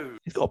the road.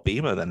 He's got a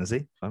Beamer then, is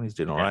he? Oh, he's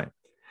doing all right.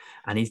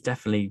 And he's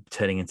definitely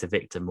turning into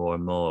Victor more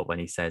and more when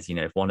he says, you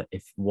know,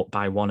 if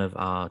by one of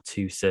our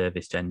 2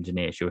 serviced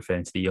engineers, you're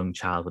referring to the young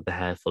child with the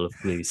hair full of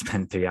glue,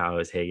 spent 3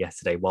 hours here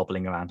yesterday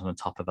wobbling around on the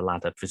top of a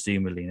ladder,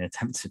 presumably in an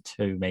attempt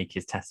to make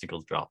his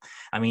testicles drop.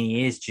 I mean,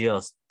 he is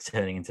just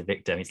turning into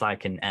Victor. It's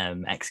like an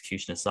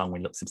Executioner song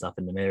when he looks himself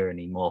in the mirror and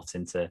he morphs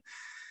into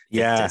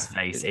Victor's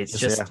face. It's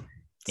just,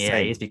 he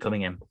is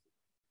becoming him.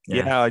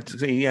 Yeah,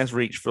 he has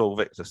reached full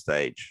Victor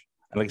stage.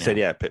 And like I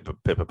said,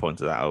 Pippa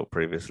pointed that out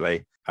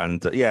previously.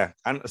 And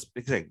and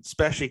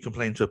especially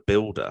complaining to a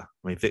builder.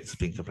 I mean, Victor's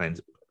been complaining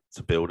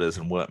to builders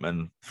and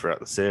workmen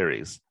throughout the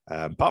series,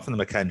 apart from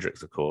the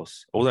McKendricks, of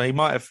course. Although he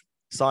might have,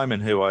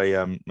 Simon, who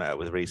I met up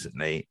with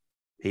recently,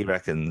 he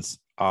reckons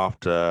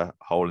after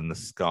Hole in the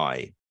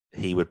Sky,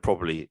 he would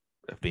probably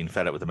have been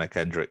fed up with the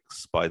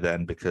McKendricks by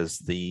then because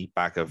the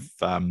bag of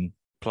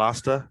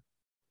plaster.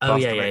 Oh,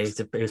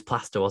 it was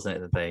plaster, wasn't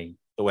it, that they...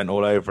 It went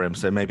all over him,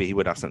 so maybe he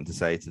would have something to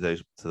say to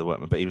the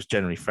workmen. But he was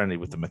generally friendly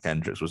with the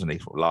McKendricks, wasn't he?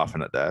 Sort of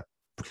laughing at their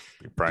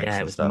pranks. Yeah,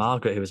 it was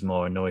Margaret who was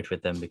more annoyed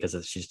with them because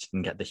she just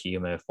didn't get the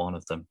humour of one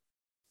of them.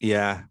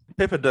 Yeah,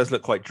 Pippa does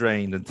look quite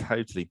drained and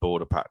totally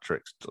bored of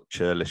Patrick's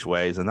churlish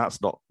ways, and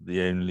that's not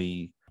the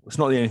only. It's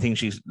not the only thing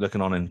she's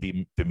looking on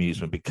in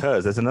bemusement,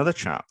 because there's another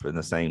chap in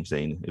the same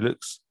scene who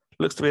looks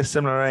to be a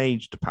similar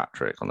age to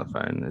Patrick on the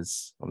phone,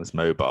 is on this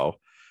mobile.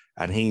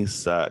 And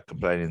he's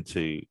complaining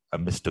to a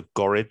Mr.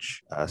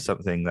 Gorridge,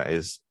 something that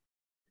is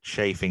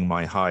chafing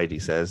my hide, he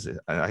says.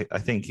 And I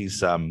think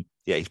he's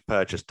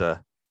purchased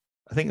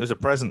I think it was a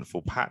present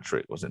for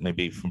Patrick, was it?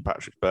 Maybe from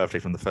Patrick's birthday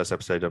from the first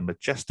episode of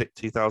Majestic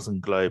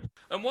 2000 Globe.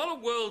 And while a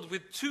world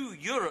with 2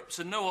 Europes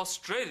and no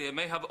Australia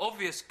may have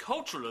obvious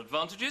cultural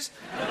advantages,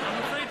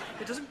 I'm afraid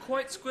it doesn't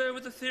quite square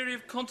with the theory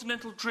of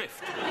continental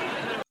drift.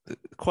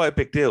 Quite a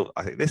big deal.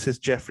 I think this is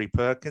Geoffrey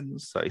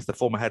Perkins. So he's the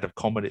former head of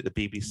comedy at the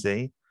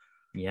BBC.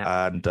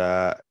 Yeah. And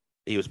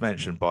he was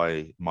mentioned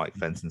by Mike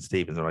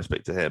Fenton-Stevens when I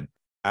spoke to him.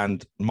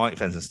 And Mike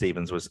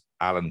Fenton-Stevens was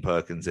Alan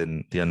Perkins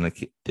in the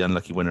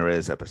Unlucky Winner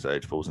Is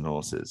episode, Fools and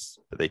Horses.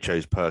 But they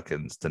chose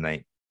Perkins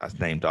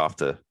named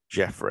after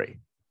Geoffrey,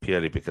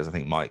 purely because I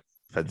think Mike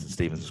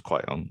Fenton-Stevens was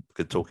quite on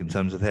good talking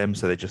terms with him.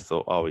 So they just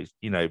thought, oh,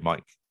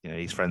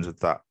 he's friends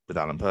with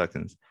Alan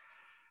Perkins.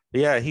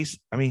 But yeah,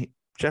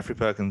 Geoffrey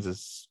Perkins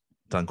has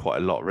done quite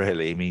a lot,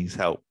 really. I mean, he's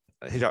helped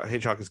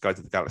Hitchhiker's Guide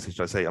to the Galaxy,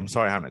 should I say? I'm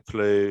Sorry, I Haven't a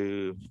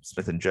Clue,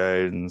 Smith and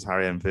Jones,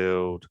 Harry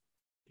Enfield,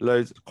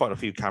 quite a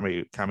few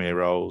cameo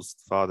roles,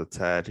 Father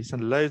Ted. He's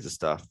done loads of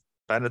stuff.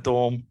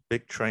 Benidorm,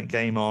 Big Train,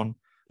 Game On,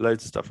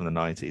 loads of stuff from the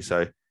 90s.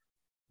 So I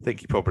think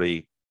he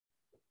probably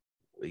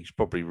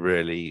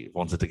really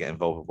wanted to get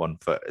involved with One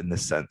Foot in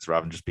this sense,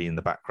 rather than just be in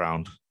the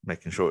background,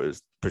 making sure it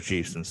was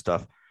produced and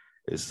stuff.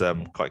 It's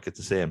quite good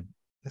to see him.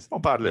 It's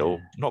not bad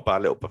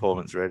little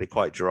performance, really,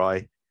 quite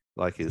dry.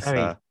 Like his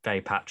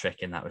very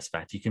Patrick in that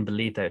respect. You can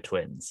believe they're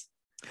twins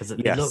because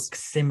they look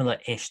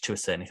similar-ish to a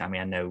certain extent. I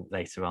mean, I know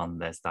later on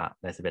there's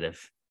a bit of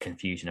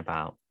confusion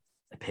about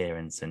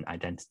appearance and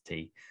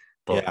identity,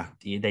 but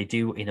they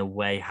do in a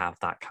way have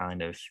that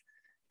kind of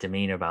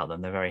demeanor about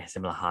them. They're very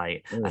similar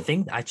height. Ooh. I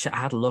think I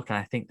had a look, and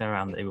I think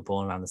they were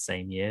born around the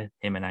same year.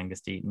 Him and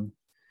Angus Deaton.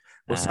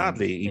 Well,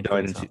 sadly, he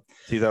died in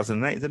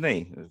 2008, didn't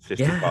he?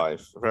 55.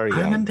 Yeah. Very young.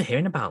 I remember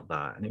hearing about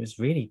that, and it was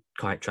really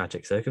quite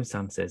tragic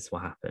circumstances.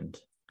 What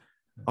happened?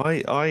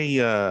 I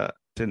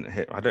don't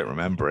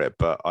remember it,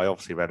 but I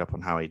obviously read up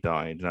on how he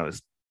died. And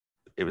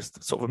it was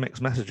sort of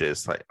mixed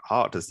messages, like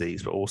heart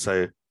disease, but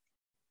also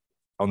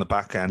on the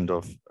back end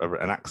of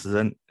an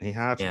accident he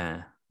had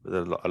with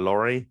a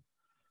lorry.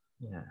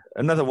 Yeah.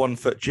 Another One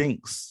Foot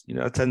jinx.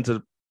 I tend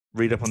to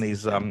read up on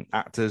these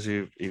actors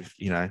who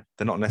they're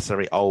not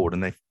necessarily old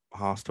and they've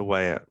passed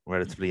away at a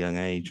relatively young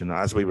age. And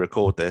as we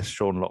record this,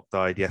 Sean Lock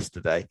died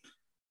yesterday.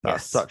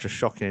 That's such a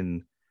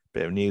shocking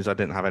bit of news. I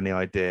didn't have any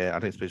idea. I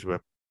don't suppose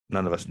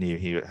none of us knew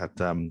he had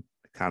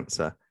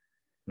cancer.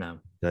 No.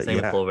 Same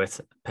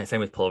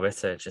with Paul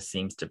Ritter. It just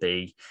seems to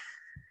be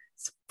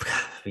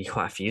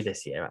quite a few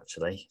this year,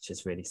 actually, which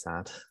is really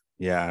sad.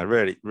 Yeah,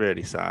 really,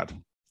 really sad.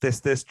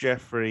 This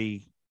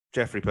Geoffrey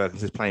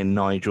Perkins is playing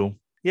Nigel.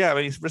 Yeah, I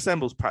mean, he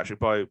resembles Patrick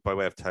by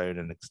way of tone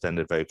and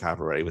extended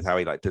vocabulary with how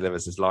he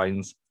delivers his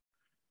lines.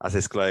 As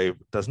this globe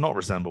does not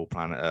resemble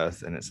planet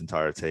Earth in its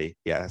entirety.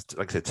 Yeah,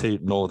 like I said, 2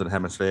 northern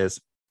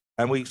hemispheres.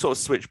 And we sort of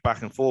switch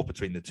back and forth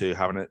between the two,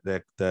 having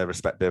their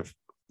respective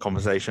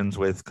conversations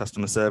with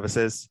customer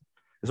services.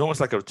 It's almost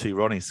like a Two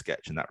Ronnie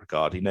sketch in that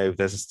regard.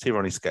 There's a Two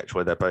Ronnie sketch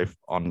where they're both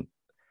on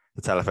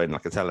the telephone,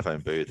 like a telephone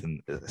booth,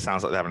 and it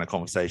sounds like they're having a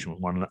conversation with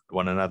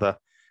one another,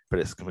 but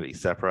it's completely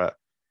separate.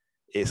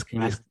 It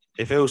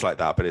feels like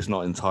that, but it's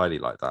not entirely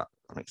like that.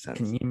 That makes sense.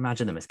 Can you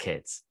imagine them as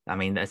kids? I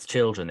mean, as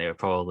children, they were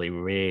probably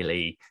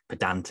really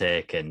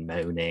pedantic and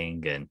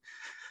moaning and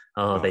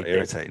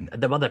irritating.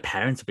 What their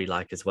parents would be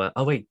like as well.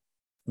 Oh wait,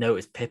 No,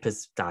 it's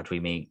Pippa's dad we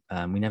meet.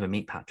 We never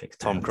meet Patrick's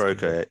Tom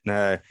parents. Croker.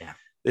 No. Yeah.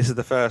 This is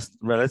the first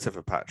relative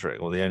of Patrick,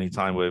 or the only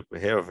time we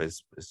hear of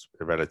his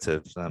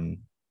relatives.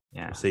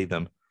 Yeah. See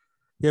them.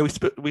 Yeah,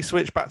 we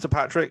switched back to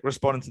Patrick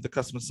responding to the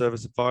customer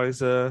service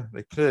advisor.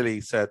 They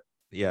clearly said,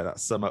 yeah, that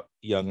some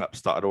young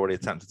upstart had already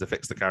attempted to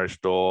fix the carriage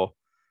door,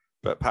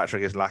 but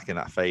Patrick is lacking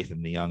that faith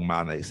in the young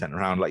man that he sent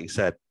around, like you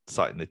said,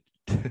 citing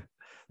the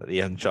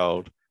young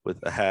child with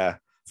the hair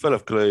full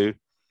of glue,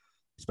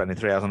 spending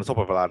 3 hours on the top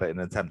of a ladder in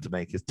an attempt to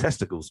make his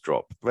testicles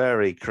drop.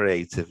 Very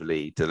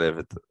creatively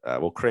delivered,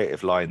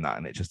 creative line that,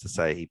 and it just to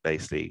say he's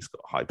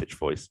got a high-pitched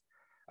voice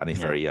and he's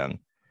very young.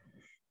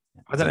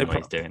 I don't know what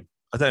he's doing.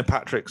 I don't know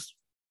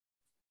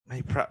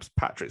perhaps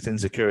Patrick's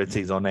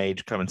insecurities on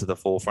age coming to the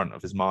forefront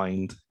of his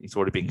mind. He's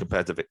already been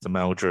compared to Victor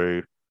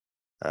Meldrew.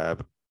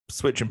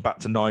 Switching back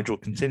to Nigel,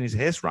 continues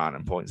his rant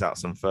and points out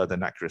some further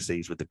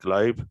inaccuracies with the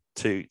globe.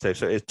 So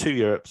it's 2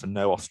 Europes and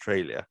no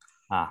Australia.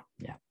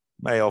 Yeah.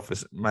 May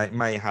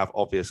have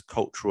obvious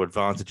cultural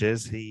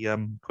advantages. He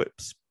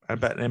quips and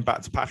betting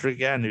back to Patrick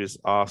again, who's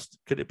asked,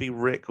 could it be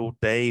Rick or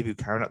Dave who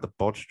carried out the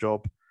bodge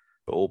job?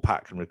 But all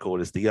Pat can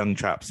record is the young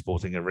chap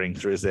sporting a ring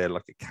through his ear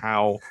like a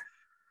cow,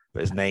 but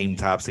his name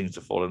tab seems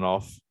to have fallen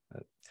off.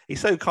 He's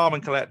so calm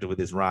and collected with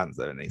his rants,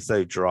 though, and he's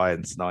so dry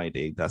and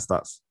snidey.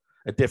 That's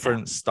a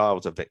different style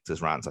to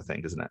Victor's rants, I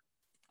think, isn't it?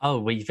 Oh,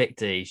 with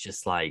Victor, he's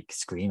just like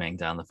screaming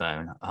down the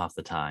phone half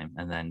the time.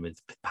 And then with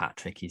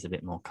Patrick, he's a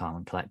bit more calm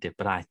and collected.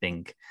 But I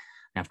think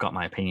I've got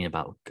my opinion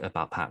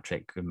about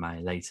Patrick in my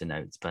later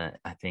notes, but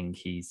I think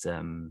he's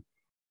in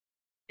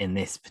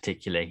this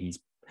particular, he's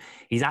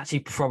actually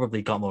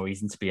probably got more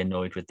reason to be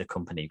annoyed with the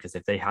company, because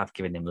if they have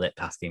given him lip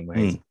asking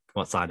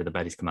what side of the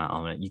bed he's come out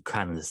on, you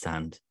can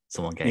understand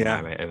someone getting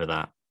irate over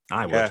that.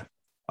 I would. Yeah.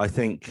 I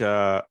think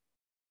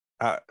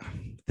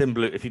Thin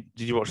Blue. Did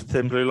you watch the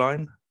Thin Blue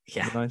Line?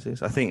 Yeah. In the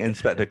 90s? I think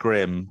Inspector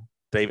Grimm.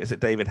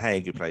 David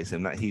Haig who plays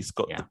him? That he's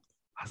got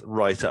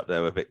right up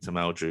there with Victor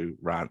Meldrew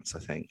rants. I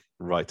think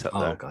right up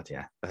there. Oh God,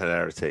 yeah. The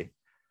hilarity.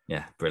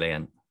 Yeah,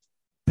 brilliant.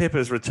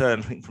 Pippa's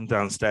returned, I think, from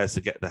downstairs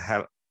to get the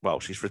hell. Well,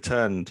 she's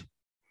returned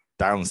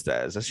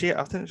downstairs. I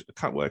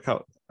can't work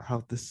out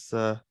how this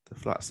the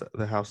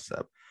house set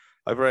up.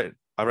 I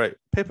wrote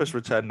Pippa's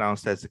returned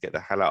downstairs to get the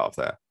hell out of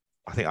there.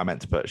 I think I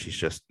meant to put she's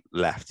just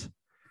left.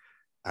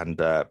 And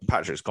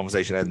Patrick's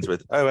conversation ends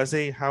with, "Oh, has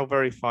he? How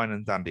very fine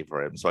and dandy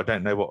for him." So I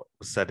don't know what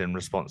was said in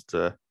response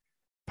to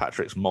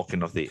Patrick's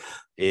mocking of the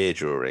ear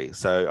jewelry.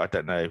 So I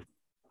don't know.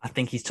 I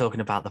think he's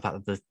talking about the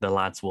fact that the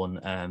lads won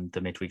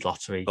the midweek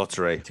lottery to go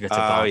to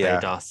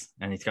Barbados,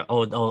 and he's got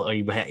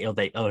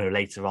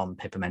later on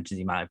Pippa mentions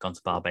he might have gone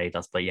to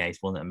Barbados, but yeah,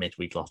 he's won a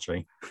midweek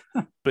lottery.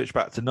 Switch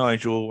back to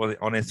Nigel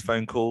on his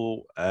phone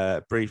call.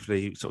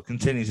 Briefly, sort of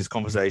continues his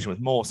conversation with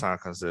more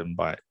sarcasm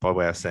by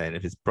way of saying,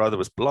 if his brother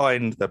was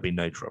blind, there'd be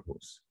no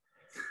troubles.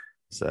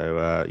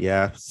 So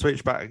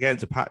switch back again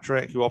to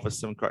Patrick, who offers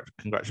some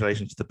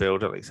congratulations to the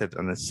builder, like I said,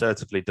 and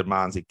assertively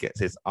demands he gets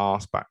his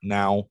arse back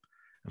now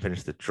and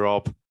finish the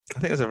job. I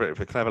think it's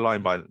a clever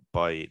line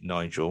by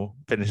Nigel.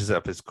 Finishes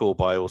up his call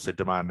by also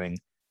demanding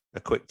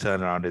a quick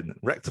turnaround in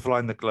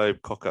rectifying the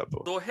globe cock-up.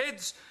 Your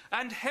heads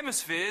and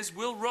hemispheres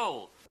will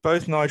roll.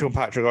 Both Nigel and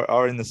Patrick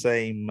are in the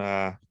same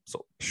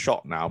sort of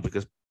shot now,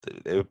 because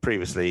they were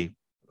previously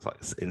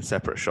in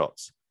separate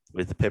shots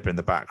with the Pippa in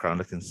the background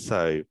looking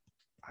so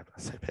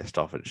pissed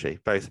off, isn't she?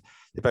 They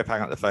both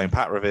hang up the phone.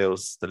 Pat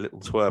reveals the little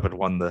twerp had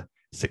won the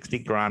 60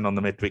 grand on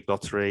the midweek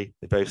lottery.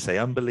 They both say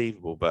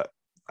unbelievable, but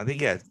I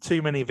think,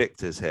 too many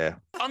victors here.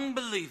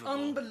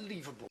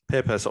 Unbelievable.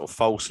 Pippa sort of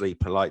falsely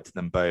polite to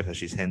them both as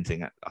she's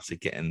hinting at actually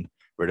getting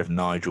rid of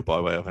Nigel by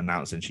way of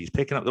announcing she's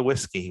picking up the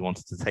whiskey he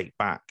wanted to take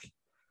back.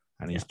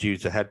 And he's due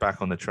to head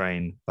back on the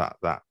train that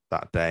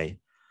day.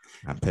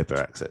 And Pippa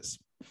exits.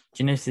 Do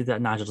you notice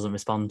that Nigel doesn't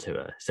respond to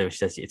her? So she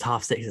says, it's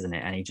 6:30, isn't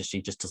it? And he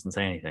just doesn't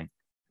say anything.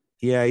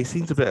 Yeah, he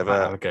seems a bit of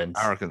an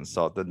arrogant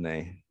sod, doesn't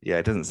he? Yeah,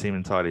 it doesn't seem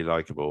entirely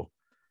likable.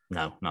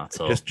 No, not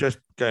at all. Just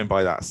going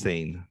by that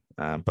scene.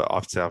 But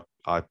obviously,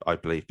 I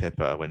believe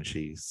Pippa when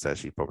she says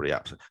she probably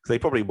because they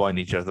probably wind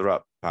each other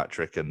up,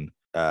 Patrick and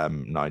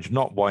Nigel.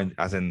 Not wind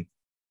as in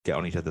get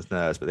on each other's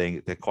nerves, but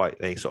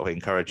they sort of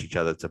encourage each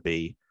other to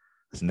be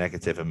as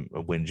negative and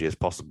whingy as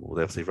possible.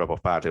 They obviously rub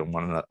off badly on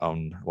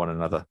one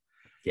another.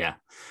 Yeah,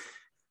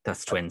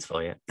 that's twins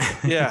for you.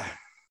 Yeah,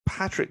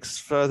 Patrick's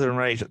further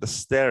enraged at the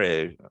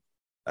stereo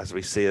as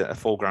we see a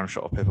foreground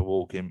shot of Pippa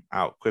walking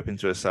out, quipping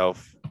to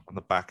herself on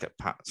the back at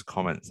Pat's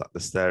comments that the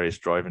stereo is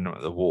driving them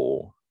at the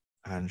wall.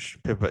 And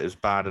Pippa is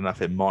bad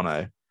enough in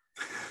mono.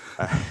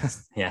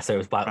 So it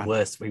was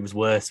worse. It was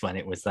worse when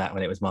it was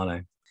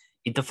mono.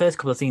 The first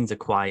couple of scenes are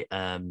quite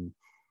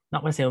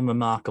not want to say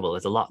unremarkable.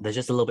 There's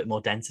just a little bit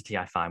more density,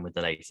 I find, with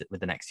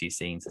the next few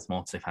scenes. There's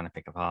more to kind of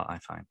pick apart, I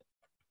find.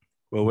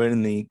 Well, we're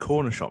in the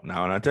corner shop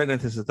now, and I don't know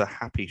if this is the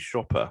happy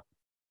shopper,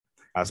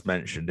 as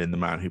mentioned in The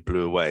Man Who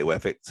Blew Away, where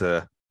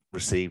Victor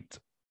received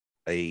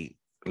a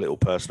little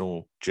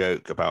personal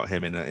joke about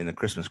him in a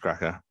Christmas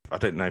cracker. I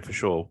don't know for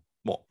sure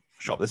what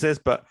shop this is,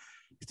 but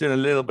he's doing a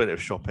little bit of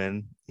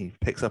shopping. he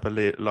picks up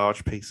a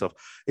large piece of.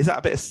 Is that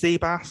a bit of sea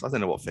bass? I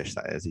don't know what fish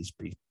that is. He's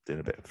doing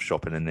a bit of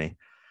shopping, isn't he?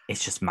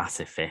 It's just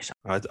massive fish.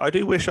 I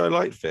do wish I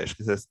liked fish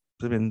because there's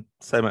been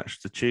so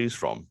much to choose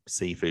from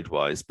seafood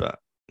wise, but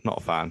not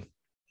a fan.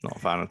 Not a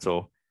fan at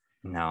all.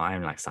 No, I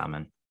only like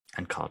salmon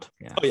and cod.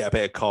 Yeah. Oh yeah, a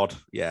bit of cod.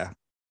 Yeah,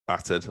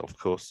 battered, of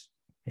course.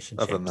 Fish and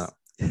Other chips.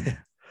 than that.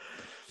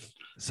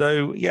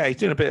 So yeah, he's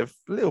doing a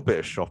little bit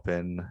of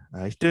shopping.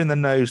 He's doing the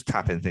nose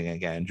tapping thing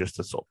again, just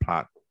to sort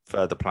of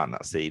further plant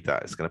that seed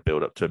that is going to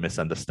build up to a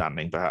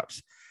misunderstanding,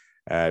 perhaps.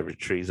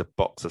 Retrieves a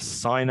box of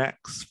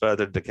Sinex,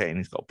 further indicating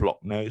he's got a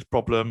blocked nose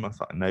problem. I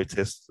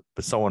noticed,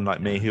 but someone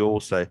like me who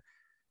also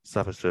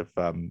suffers with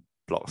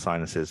blocked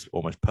sinuses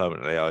almost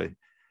permanently,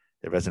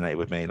 it resonated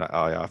with me. Like,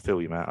 oh yeah, I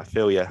feel you, man. I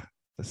feel you.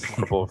 It's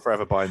horrible.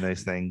 Forever buying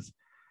those things.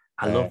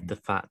 I love the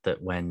fact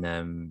that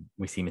when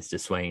we see Mr.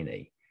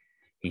 Swaney,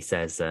 he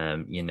says,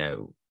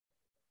 there's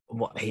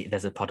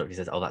a product. He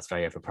says, "Oh, that's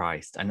very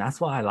overpriced," and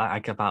that's what I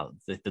like about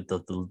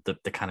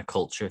the kind of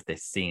culture of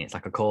this scene. It's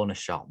like a corner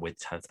shop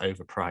which has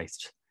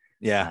overpriced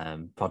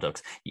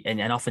products,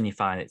 and often you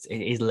find it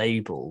is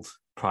labelled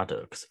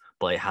products,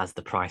 but it has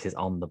the prices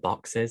on the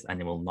boxes, and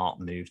it will not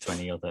move to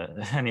any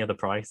other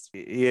price.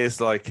 He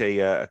is like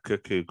a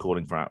cuckoo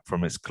calling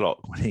from his clock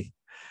when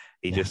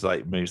he just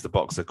like moves the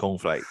box of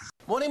cornflakes.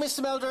 Morning,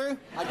 Mr. Meldrew.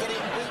 I'd get it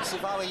in boots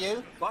if I were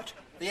you. What?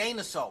 The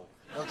anusol.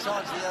 They'll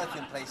charge the earth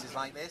in places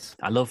like this.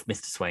 I love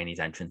Mr. Swaney's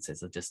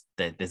entrances. He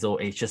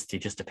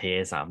just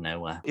appears out of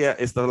nowhere. Yeah,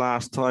 it's the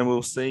last time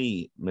we'll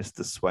see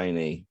Mr.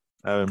 Swaney.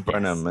 Owen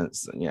Brenham.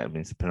 It's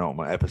the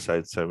penultimate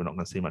episode, so we're not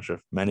going to see much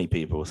of many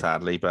people,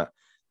 sadly. But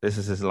this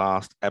is his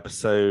last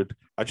episode.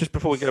 Just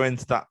before we go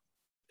into that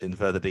in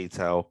further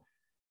detail,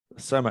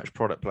 so much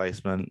product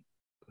placement.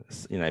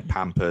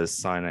 Pampers,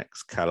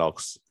 Sinex,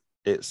 Kellogg's.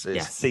 It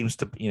seems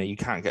to, you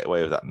can't get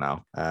away with that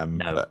now.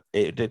 No. But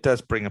it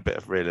does bring a bit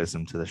of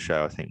realism to the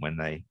show, I think, when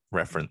they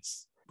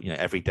reference,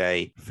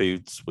 everyday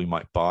foods we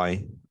might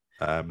buy.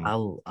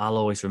 I'll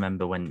always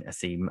remember when I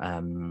see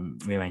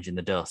Rearranging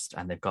the Dust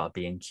and they've got a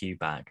B&Q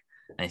bag.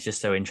 And it's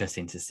just so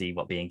interesting to see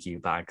what B&Q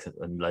bags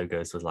and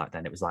logos was like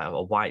then. It was like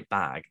a white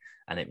bag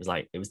and it was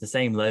the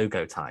same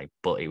logo type,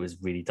 but it was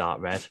really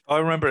dark red. I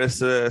remember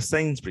it's a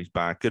Sainsbury's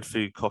bag. Good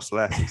food costs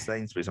less at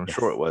Sainsbury's. I'm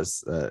sure it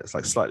was. It's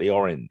like slightly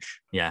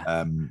orange. Yeah.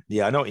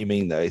 I know what you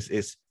mean though.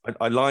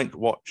 I like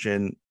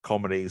watching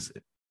comedies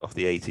of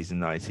the 80s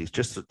and 90s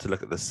just to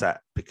look at the set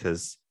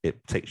because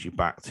it takes you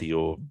back to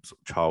your sort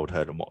of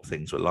childhood and what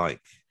things were like.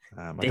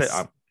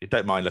 I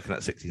don't mind looking at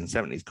 60s and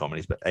 70s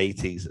comedies, but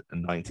 80s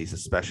and 90s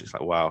especially, it's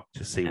like, wow,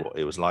 to see what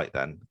it was like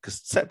then. Because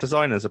set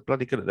designers are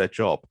bloody good at their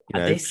job.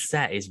 This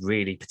set is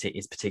really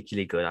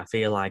particularly good. I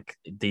feel like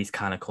these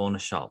kind of corner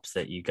shops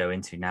that you go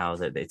into now,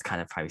 that it's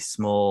kind of very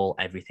small,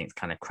 everything's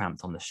kind of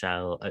cramped on the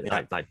shelf,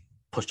 like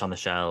pushed on the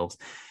shelves,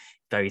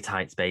 very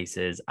tight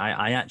spaces.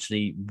 I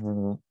actually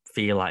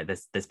feel like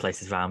there's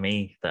places around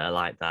me that are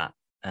like that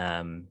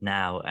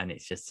now, and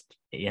it's just,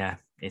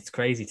 it's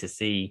crazy to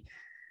see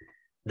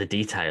the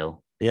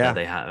detail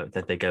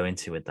that they go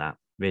into with that.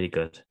 Really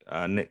good.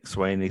 Nick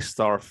Swaney,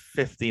 star of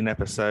 15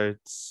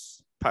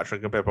 episodes.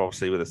 Patrick and Pip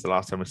obviously with us the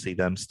last time we see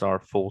them, star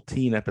of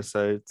 14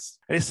 episodes.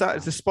 And it's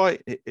sad,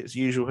 despite its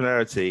usual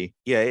hilarity,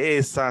 it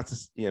is sad to,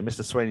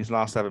 Mr. Swaney's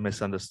last ever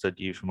misunderstood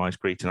you from Ice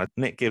Greeting.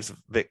 Nick gives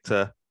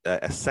Victor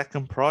a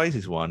second prize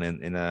he's won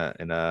in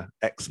a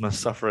eczema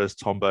sufferer's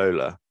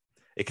tombola.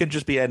 It could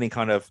just be any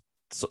kind of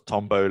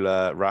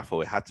tombola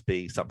raffle. It had to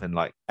be something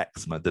like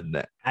eczema, didn't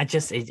it? I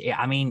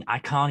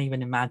can't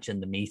even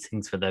imagine the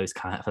meetings for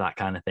that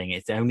kind of thing.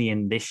 It's only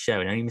in this show,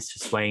 and only Mr.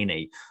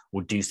 Swaney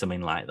would do something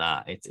like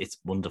that. It's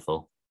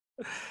wonderful.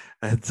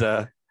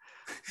 And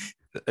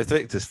it's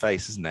Victor's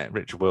face, isn't it?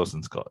 Richard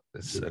Wilson's got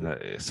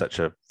such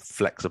a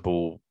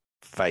flexible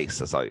face.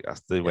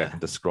 That's the way I can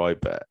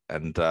describe it.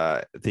 And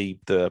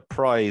the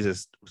prize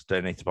was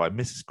donated by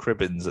Mrs.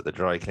 Cribbins at the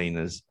dry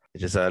cleaners.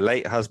 It is her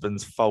late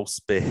husband's false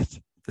beard.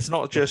 It's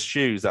not just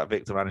shoes that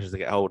Victor manages to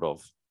get hold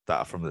of that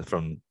are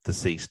from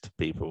deceased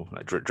people,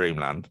 like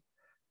Dreamland.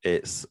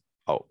 It's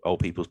old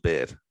people's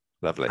beard.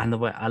 Lovely. And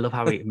I love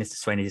how Mr.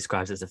 Swaney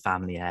describes it as a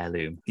family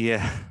heirloom.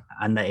 Yeah.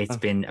 And that it's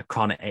been a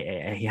chronic.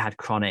 He had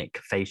chronic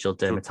facial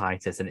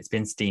dermatitis, and it's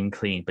been steam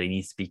cleaned, but he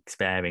needs to be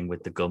sparing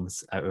with the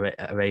gums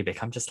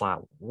Arabic. I'm just like,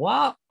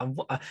 what?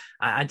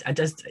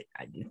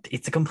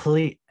 It's a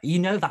complete.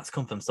 That's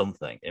come from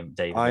something,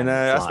 David. I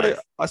know.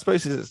 I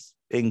suppose it's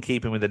in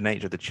keeping with the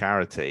nature of the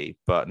charity,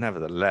 but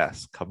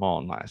nevertheless, come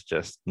on, that's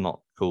just not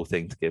a cool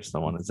thing to give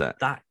someone, is it?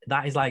 That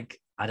is like,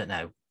 I don't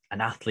know,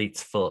 an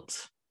athlete's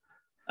foot.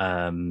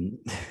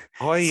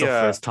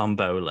 Sufferer's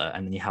tombola,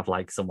 and then you have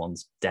like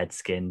someone's dead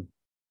skin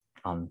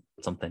on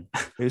something.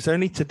 It was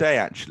only today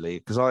actually,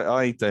 because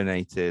I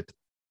donated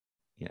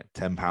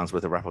 £10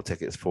 worth of raffle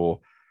tickets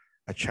for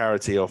a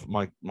charity of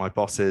my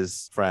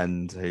boss's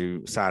friend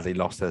who sadly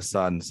lost her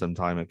son some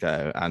time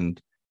ago, and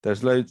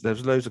there's loads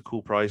of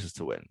cool prizes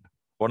to win.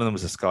 One of them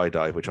was a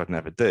skydive, which I'd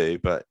never do,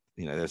 but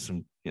there's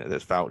some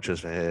there's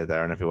vouchers for here,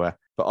 there, and everywhere.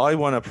 But I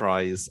won a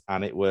prize,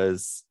 and it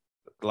was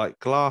like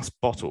glass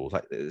bottles,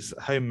 like it's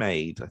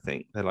homemade. I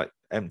think they're like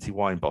empty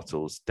wine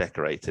bottles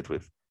decorated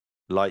with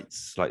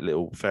lights, like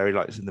little fairy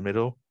lights in the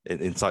middle,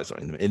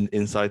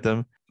 inside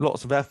them.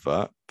 Lots of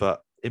effort,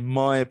 but in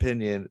my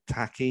opinion,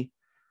 tacky.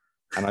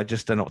 And I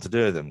just don't know what to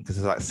do with them because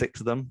there's like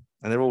 6 of them,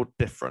 and they're all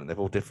different. They've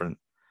all different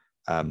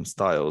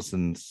styles,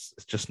 and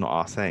it's just not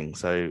our thing.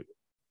 So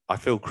I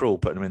feel cruel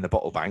putting them in the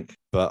bottle bank,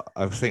 but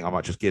I think I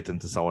might just give them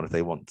to someone if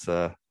they want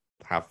to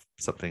have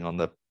something on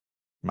the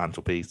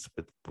mantelpiece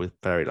with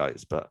fairy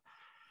lights. But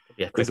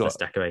yeah, Christmas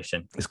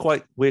decoration.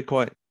 We've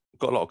got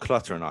a lot of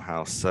clutter in our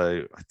house,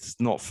 so it's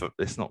not for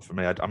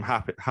me. I'm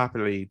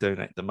happily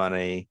donate the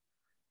money,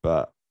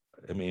 but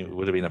I mean, it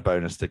would have been a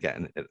bonus to get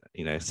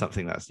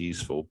something that's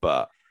useful,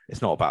 but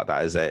it's not about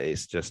that, is it?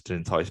 It's just to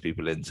entice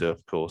people into,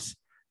 of course,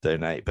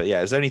 donate. But yeah,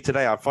 it was only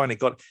today I finally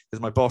got,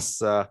 because my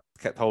boss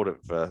kept hold of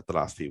it for the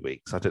last few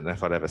weeks. I didn't know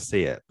if I'd ever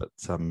see it, but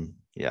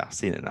yeah, I've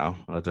seen it now.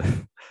 I don't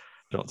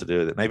know what to do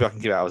with it. Maybe I can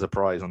give it out as a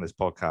prize on this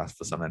podcast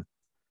for something.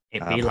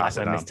 It'd be like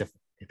when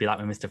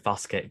Mr.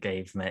 Foskett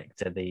gave Mick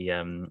to the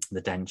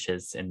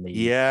dentures in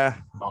the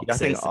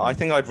boxes. I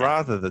think I'd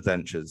rather the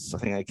dentures. I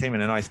think it came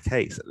in a nice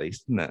case at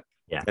least, didn't it?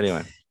 Yeah.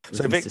 Anyway,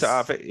 so Victor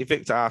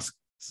asks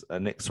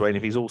Nick Swain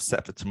if he's all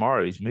set for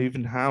tomorrow. He's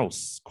moving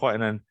house. Quite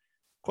an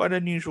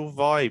unusual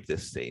vibe,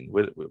 this scene.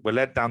 We're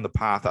led down the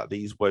path that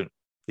these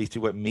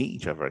two won't meet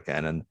each other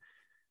again, and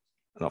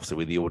obviously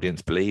with the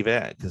audience believe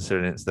it,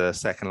 considering it's the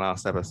second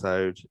last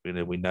episode.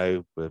 We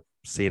know we're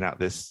seeing out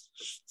this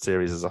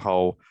series as a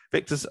whole.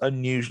 Victor's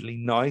unusually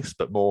nice,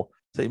 but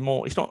he's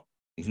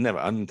never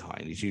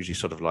unkind. He's usually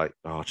sort of like,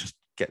 oh, just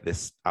get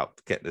this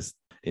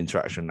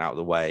interaction out of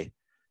the way.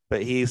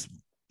 But he's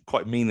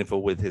quite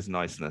meaningful with his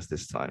niceness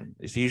this time.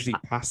 He's usually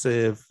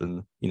passive,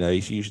 and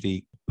he's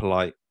usually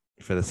polite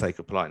for the sake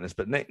of politeness.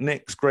 But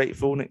Nick's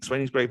grateful. Nick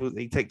Swain's grateful.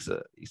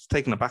 He's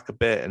taken aback a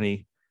bit, and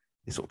he's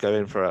sort of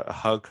going for a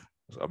hug,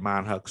 a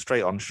man hug,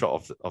 straight on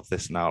shot of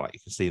this now. Like you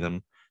can see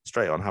them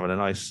straight on having a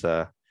nice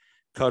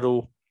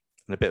cuddle,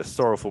 and a bit of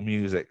sorrowful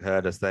music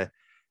heard as they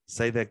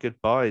say their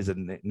goodbyes,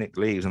 and Nick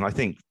leaves. And I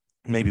think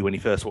maybe when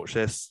you first watch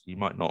this, you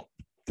might not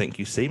think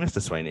you see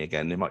Mr. Swaney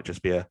again. It might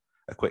just be a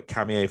quick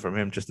cameo from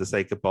him just to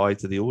say goodbye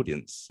to the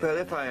audience. Well,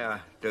 if I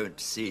don't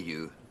see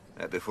you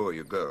before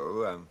you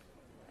go,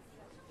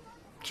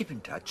 keep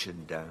in touch,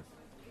 and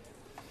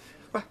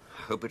I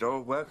hope it all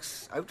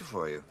works out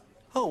for you.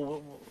 Oh,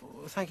 well,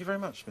 thank you very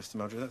much, Mr.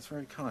 Meldrew. That's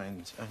very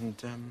kind. And,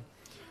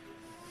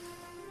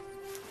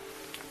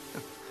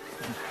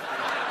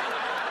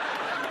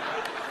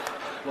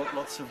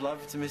 lots of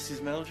love to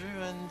Mrs.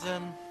 Meldrew,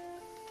 and,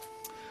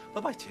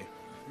 bye-bye to you.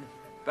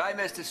 Bye,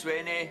 Mr.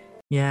 Swaney.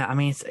 Yeah, I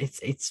mean,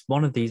 it's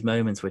one of these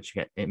moments which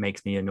it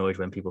makes me annoyed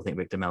when people think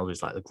Victor Meldrew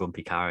is like the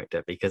grumpy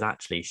character, because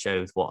actually he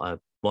shows what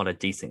a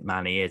decent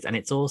man he is. And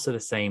it's also the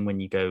same when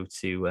you go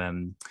to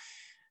when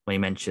he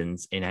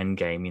mentions in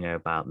Endgame,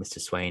 about Mr.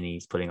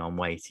 Swaney's putting on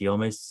weight.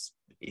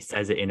 He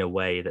says it in a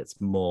way that's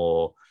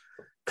more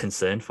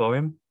concerned for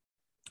him.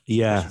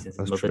 Yeah, his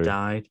mother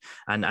died,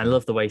 and I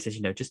love the way he says,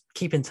 just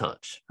keep in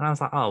touch. And I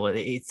was like, oh, well,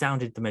 it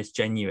sounded the most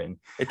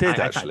genuine. It did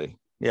actually.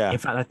 Yeah. In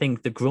fact, I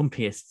think the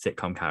grumpiest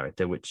sitcom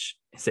character, which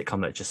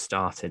sitcom that just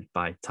started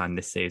by the time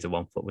this series of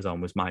One Foot was on,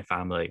 was My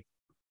Family.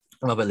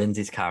 Robert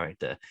Lindsay's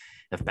character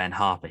of Ben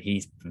Harper,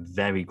 he's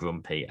very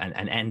grumpy.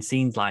 And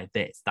scenes like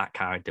this, that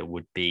character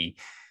would be,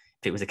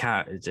 if it was a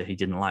character he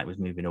didn't like was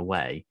moving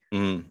away,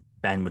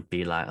 Ben would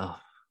be like, oh,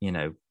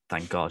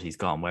 thank God he's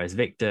gone. Whereas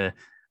Victor,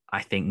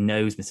 I think,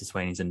 knows Mr.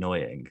 Swaney's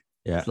annoying.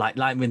 Yeah. Like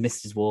with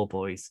Mrs.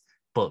 Warboys,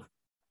 but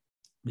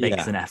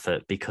makes an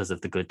effort because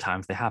of the good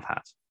times they have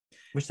had.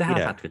 Which they have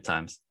had good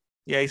times.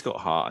 Yeah, he's got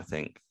heart, I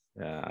think.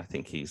 I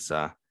think he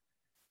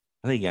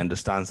he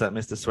understands that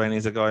Mr. Swaney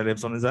is a guy who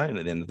lives on his own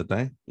at the end of the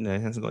day. He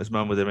hasn't got his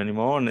mum with him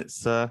anymore, and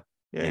it's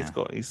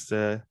he's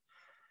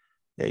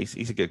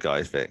a good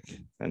guy, Vic.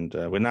 And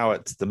we're now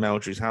at the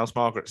Meldrew's house.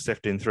 Margaret's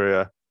sifting through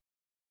a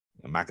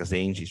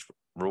magazine. She's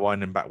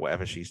rewinding back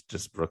whatever she's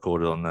just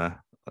recorded in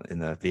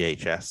the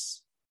VHS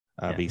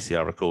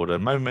VCR recorder.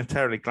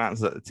 Momentarily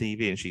glances at the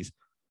TV, and she's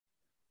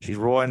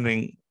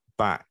rewinding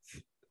back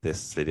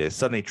this video,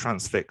 suddenly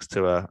transfixed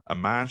to a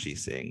man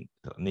she's seeing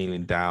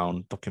kneeling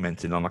down,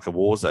 documenting on like a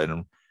war zone,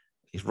 and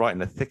he's right in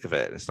the thick of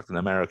it. It's like an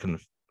American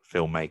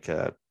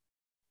filmmaker,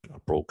 a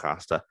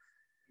broadcaster.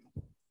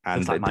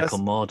 And looks like Michael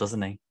Moore,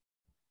 doesn't he?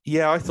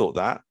 Yeah, I thought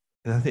that.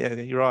 Yeah,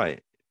 you're right.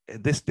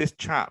 This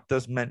chap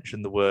does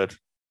mention the word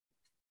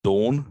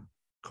dawn,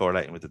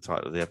 correlating with the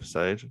title of the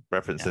episode,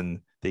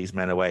 referencing these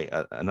men await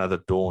another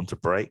dawn to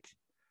break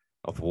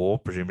of war,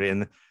 presumably.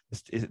 And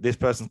this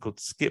person's called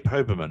Skip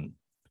Hoberman,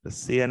 the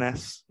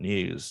CNS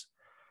News.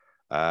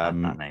 That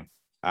name.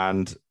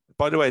 And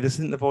by the way, this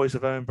isn't the voice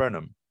of Owen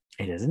Brenham.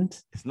 It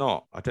isn't? It's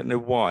not. I don't know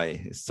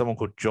why. It's someone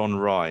called John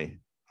Rye.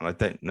 And I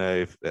don't know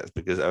if that's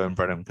because Owen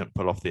Brenham can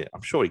pull off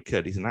I'm sure he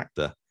could. He's an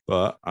actor.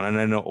 And I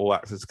know not all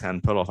actors can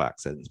pull off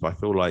accents, but I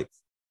feel like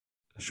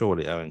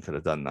surely Owen could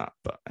have done that.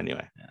 But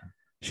anyway,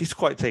 she's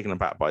quite taken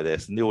aback by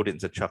this, and the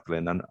audience are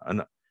chuckling. And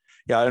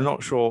I'm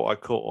not sure I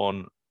caught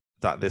on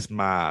that this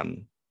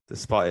man,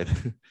 despite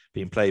it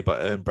being played by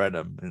Owen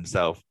Brennan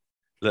himself,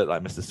 looked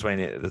like Mr. Swain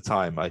at the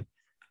time.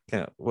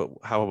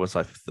 How was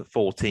I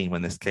 14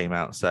 when this came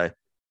out? So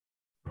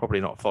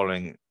probably not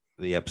following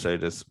the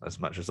episode as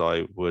much as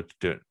I would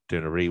doing a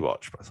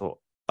rewatch. But I thought,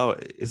 oh,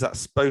 is that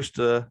supposed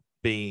to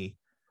be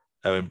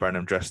Owen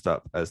Brennan dressed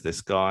up as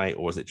this guy,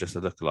 or is it just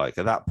a lookalike?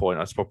 At that point,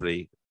 I was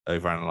probably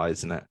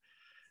overanalyzing it.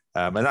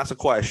 And that's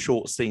quite a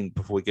short scene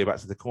before we go back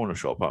to the corner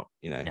shop. But,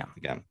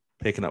 again,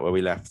 picking up where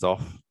we left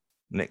off,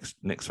 Nick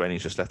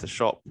Swaney's just left the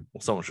shop,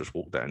 or someone's just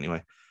walked out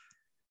anyway.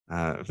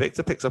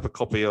 Victor picks up a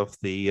copy of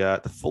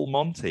the Full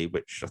Monty,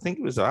 which I think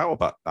it was out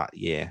about that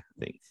year.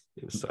 I think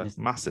it was a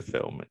massive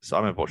film. So I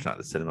remember watching that at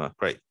the cinema.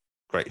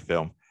 Great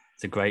film.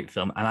 It's a great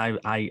film, and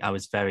I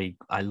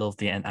love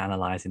the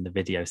analysing the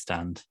video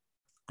stand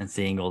and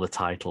seeing all the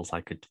titles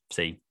I could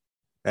see.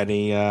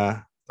 Any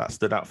that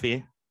stood out for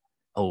you?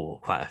 Oh,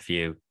 quite a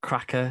few.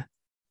 Cracker,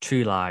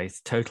 True Lies,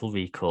 Total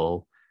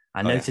Recall.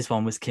 I noticed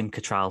one was Kim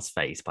Cattrall's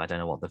face, but I don't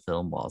know what the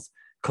film was.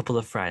 Couple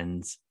of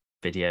Friends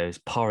videos,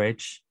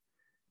 Porridge,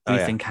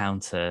 Brief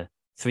Encounter,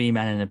 Three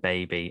Men and a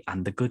Baby,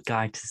 and The Good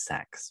Guide to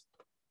Sex.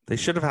 They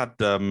should have had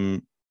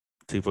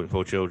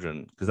 2.4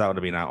 Children, because that would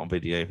have been out on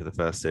video for the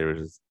first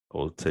series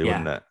or two,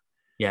 wouldn't it?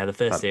 Yeah, the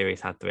first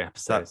series had 3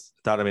 episodes.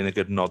 That would have been a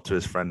good nod to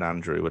his friend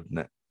Andrew, wouldn't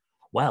it?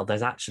 Well,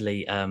 there's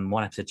actually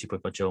one episode,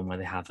 2.4 Children, where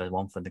they have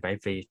one from the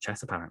Grave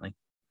VHS, apparently.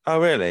 Oh,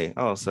 really?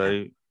 Oh,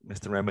 so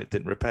Mr. Renwick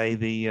didn't repay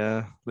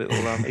the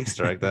little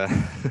Easter egg there.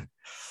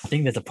 I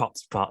think there's a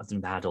props part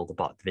and they had all the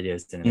bot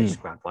videos in and they just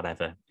grab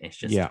whatever. It's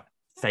just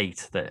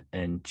fate that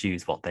and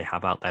choose what they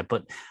have out there.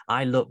 But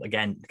I look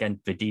again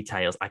the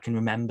details. I can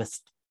remember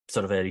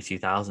sort of early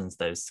 2000s,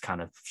 those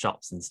kind of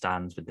shops and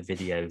stands with the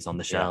videos on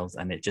the shelves,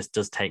 and it just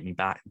does take me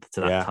back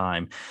to that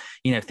time.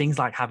 Things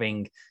like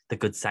having the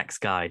Good Sex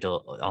Guide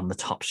on the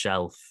top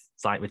shelf.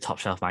 It's like with top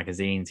shelf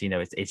magazines.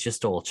 It's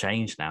just all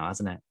changed now,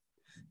 hasn't it?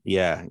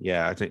 Yeah.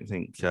 I don't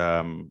think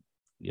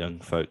young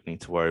folk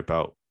need to worry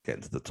about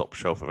getting to the top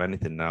shelf of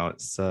anything now.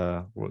 It's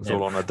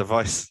all on a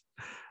device.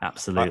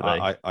 Absolutely.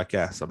 I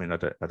guess. I mean, I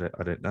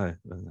don't know.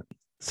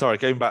 Sorry,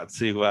 going back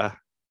to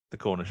the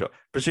corner shop.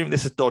 Presume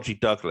this is Dodgy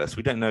Douglas.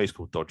 We don't know he's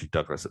called Dodgy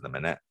Douglas at the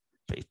minute,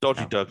 but he's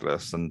Dodgy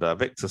Douglas, and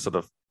Victor sort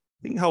of,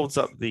 I think, holds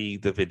up the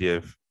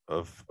video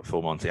of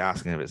Full Monty,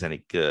 asking if it's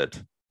any good.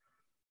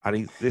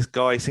 And this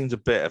guy seems a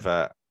bit of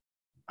a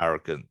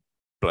arrogant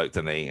bloke,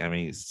 doesn't he? I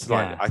mean, it's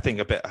like I think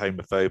a bit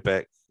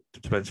homophobic.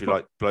 Depends if you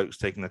like blokes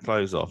taking their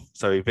clothes off.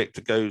 So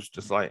Victor goes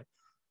just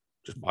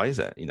buys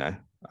it,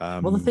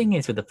 Well, the thing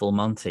is with the Full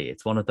Monty,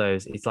 it's one of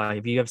those. It's like,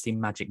 have you ever seen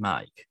Magic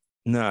Mike?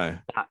 No.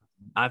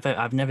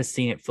 I've never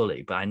seen it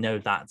fully, but I know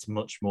that's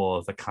much more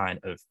of a kind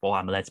of, well,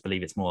 I'm led to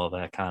believe it's more of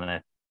a kind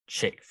of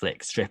chick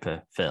flick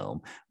stripper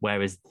film,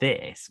 whereas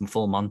this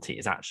Full Monty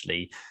is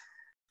actually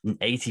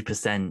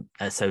 80%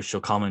 a social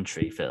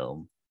commentary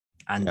film,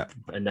 and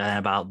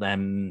about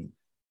them.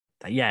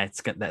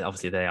 It's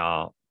obviously they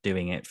are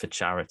doing it for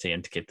charity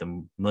and to give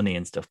them money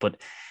and stuff, but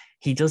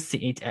he does see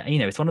it.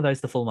 It's one of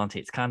those, the Full Monty.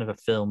 It's kind of a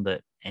film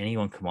that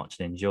anyone can watch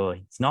and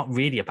enjoy. It's not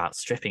really about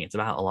stripping; it's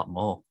about a lot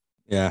more.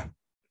 Yeah,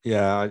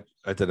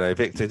 I don't know.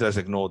 Victor does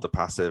ignore the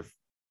passive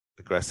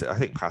aggressive. I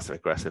think passive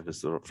aggressive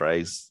is the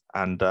phrase,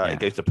 and he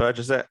goes to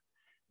purchase it.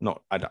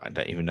 I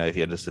don't even know if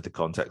he understood the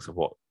context of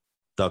what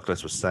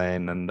Douglas was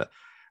saying. And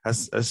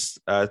as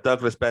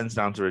Douglas bends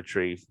down to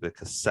retrieve the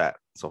cassette,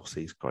 it's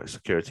obviously he's quite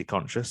security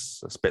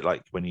conscious. It's a bit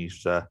like when you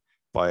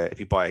if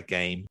you buy a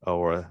game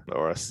or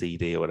a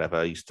CD or whatever,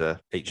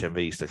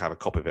 HMV used to have a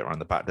copy of it around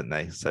the back, didn't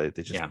they? So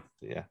they just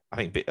I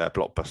think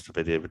Blockbuster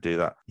Video would do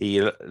that.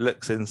 Victor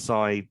looks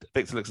inside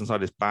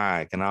his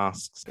bag and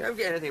asks, "Can I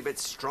get anything a bit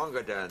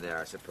stronger down there,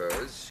 I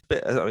suppose?"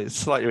 It's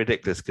slightly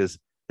ridiculous because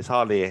it's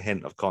hardly a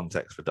hint of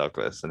context for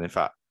Douglas, and in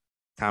fact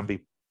can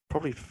be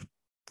probably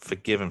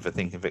forgiven for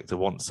thinking Victor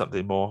wants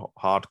something more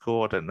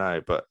hardcore. I don't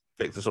know, but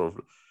Victor sort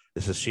of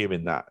is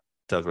assuming that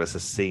Douglas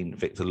has seen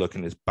Victor look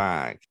in his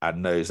bag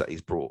and knows that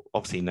he's brought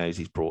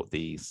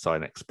the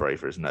Sinex spray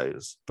for his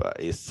nose,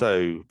 but he's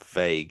so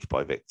vague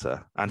by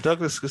Victor. And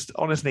Douglas just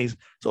honestly is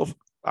sort of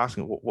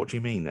asking, what do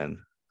you mean then?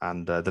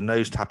 And the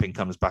nose tapping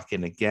comes back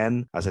in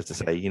again, as if to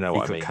say, you know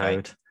what I mean?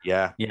 Code.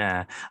 Yeah.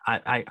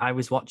 I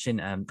was watching.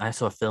 I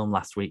saw a film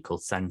last week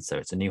called Censor.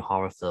 It's a new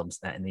horror film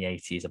set in the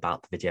 80s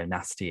about the video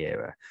nasty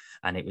era,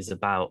 and it was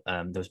about.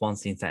 There was one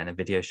scene set in a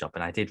video shop,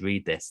 and I did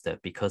read this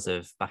that because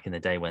of back in the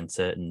day when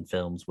certain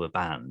films were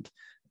banned,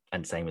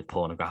 and same with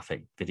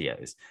pornographic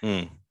videos,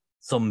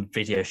 some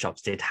video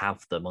shops did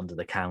have them under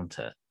the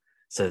counter.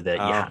 So that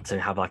you had to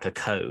have like a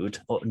code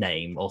or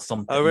name or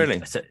something. Oh, really?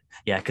 So,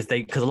 because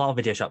a lot of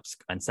video shops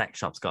and sex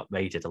shops got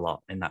raided a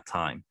lot in that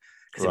time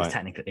because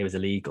it was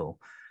illegal.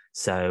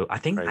 So I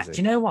think, do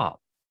you know what?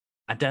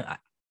 I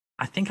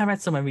think I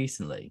read somewhere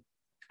recently,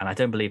 and I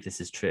don't believe this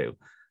is true.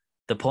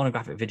 The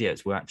pornographic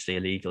videos were actually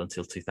illegal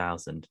until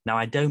 2000. Now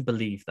I don't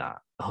believe that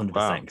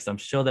 100% because I'm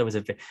sure there was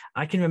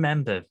I can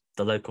remember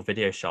the local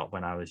video shop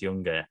when I was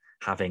younger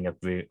having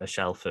a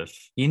shelf of.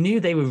 You knew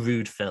they were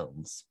rude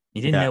films.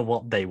 You didn't know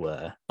what they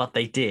were, but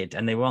they did,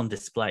 and they were on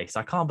display. So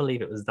I can't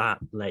believe it was that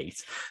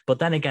late. But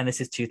then again,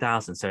 this is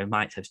 2000, so it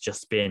might have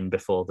just been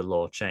before the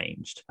law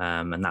changed.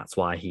 And that's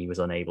why he was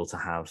unable to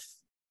have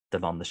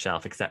them on the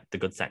shelf, except the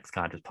Good Sex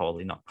Guide was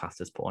probably not classed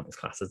as porn. It's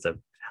classed as a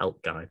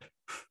help guide.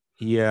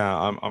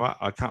 Yeah,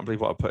 I can't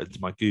believe what I put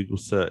into my Google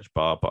search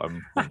bar, but I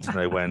want to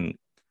know when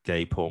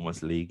gay porn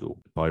was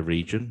legal by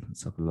region.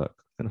 Let's have a look.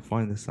 I'm going to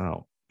find this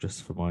out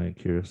just for my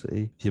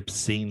curiosity. The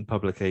Obscene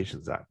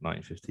Publications Act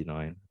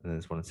 1959, and then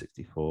there's one in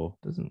 64.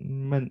 Doesn't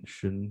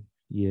mention.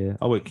 Yeah,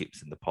 I won't keep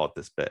this in the pod.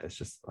 This bit.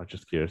 I'm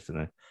just curious to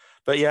know.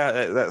 But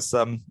yeah, that's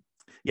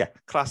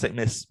classic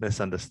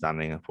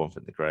misunderstanding of One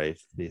Foot in the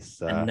Grave.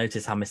 This and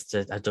notice how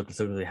Mr.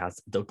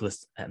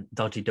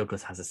 Dodgy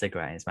Douglas has a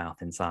cigarette in his mouth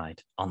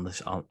inside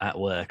at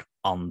work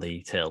on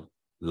the till.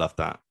 Love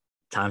that.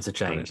 Times have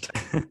changed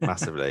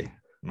massively.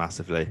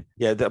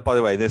 Yeah. By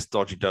the way, this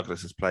Dodgy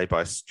Douglas is played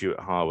by Stuart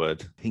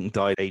Harwood. I think he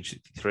died age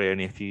 63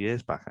 only a few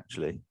years back,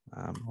 actually.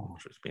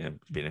 It's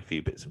been a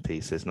few bits and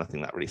pieces.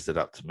 Nothing that really stood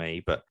up to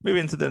me. But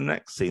moving to the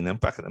next scene, then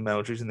back at the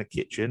Meldrews in the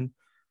kitchen.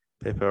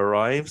 Pippa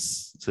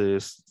arrives to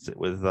sit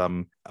with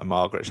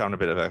Margaret. She's having a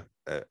bit of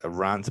a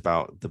rant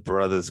about the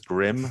Brothers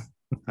Grimm,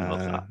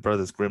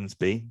 Brothers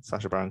Grimsby,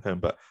 Sacha Baron Cohen,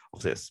 but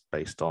obviously it's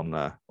based on.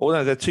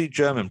 They're two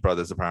German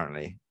brothers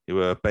apparently who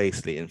were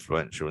basically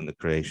influential in the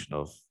creation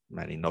of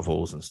many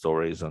novels and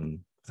stories and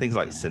things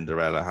like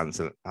Cinderella,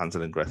 Hansel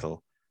and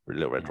Gretel,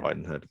 Little Red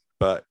Riding Hood.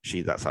 But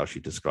that's how she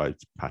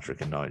described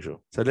Patrick and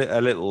Nigel. So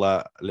a little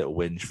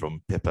whinge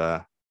from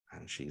Pippa,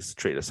 and she's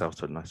treated herself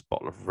to a nice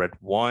bottle of red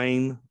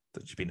wine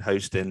that she's been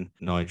hosting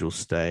Nigel's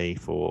stay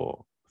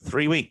for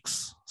 3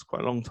 weeks. It's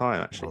quite a long time,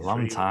 actually. A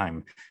long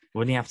time.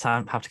 Wouldn't he have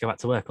to go back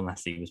to work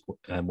unless he was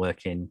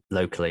working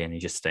locally and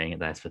he's just staying at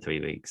theirs for 3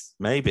 weeks?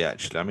 Maybe,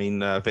 actually. I mean,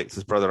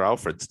 Victor's brother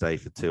Alfred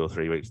stayed for 2 or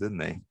 3 weeks,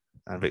 didn't he?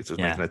 And Victor was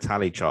making a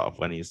tally chart of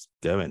when he's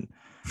going.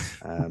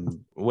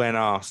 When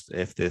asked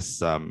if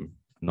this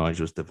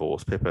Nigel's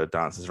divorce, Pippa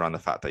dances around the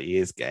fact that he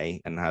is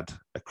gay and had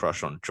a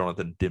crush on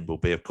Jonathan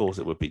Dimbleby. Of course,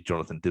 it would be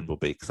Jonathan Dimbleby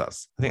because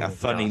that's, I think, a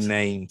funny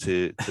name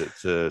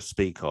to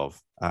speak of.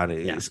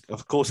 And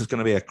of course, it's going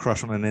to be a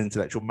crush on an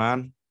intellectual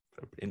man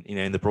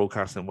in the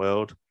broadcasting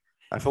world.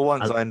 And for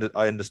once,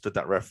 I understood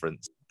that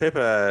reference.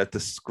 Pippa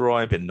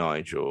describing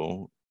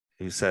Nigel,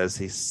 who says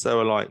he's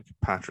so alike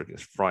Patrick,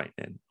 it's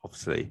frightening.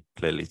 Obviously,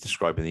 clearly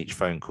describing each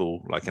phone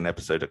call like an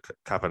episode of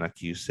Kavanagh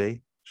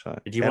QC.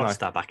 Did you watch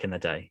that back in the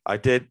day? I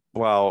did.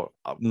 Well,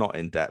 not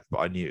in depth, but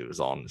I knew it was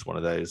on. It's one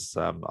of those.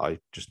 I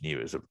just knew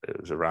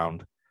it was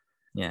around.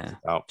 Yeah,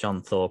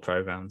 John Thor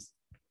programs.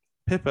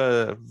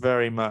 Pippa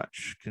very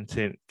much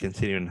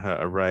continuing her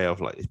array of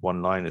like these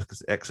one-liners because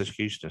the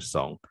Executioner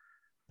song.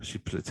 She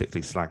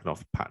particularly slagging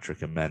off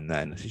Patrick and men.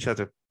 Then she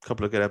had a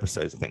couple of good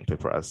episodes. I think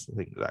Pippa has. I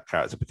think that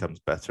character becomes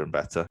better and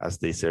better as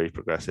the series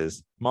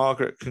progresses.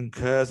 Margaret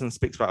concurs and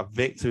speaks about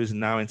Victor, who's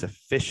now into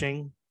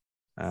fishing.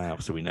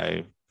 So we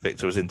know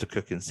Victor was into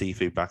cooking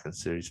seafood back in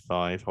series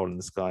 5, Hole in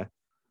the Sky.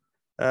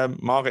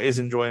 Margaret is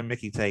enjoying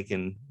Mickey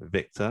taking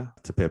Victor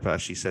to Pippa.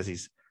 She says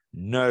he's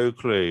no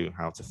clue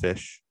how to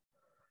fish.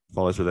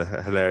 Follows with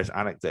a hilarious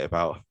anecdote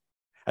about,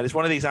 and it's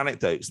one of these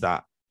anecdotes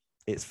that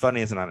it's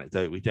funny as an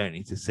anecdote. We don't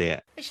need to see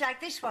it. It's like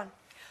this one.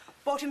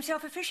 Bought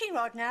himself a fishing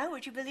rod now,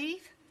 would you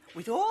believe?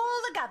 With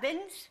all the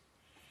gubbins.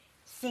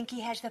 Think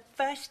he has the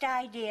first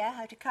idea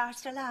how to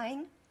cast a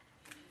line?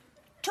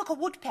 Took a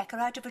woodpecker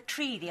out of a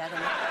tree the other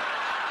night.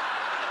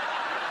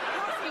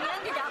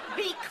 Ended up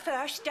beak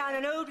first down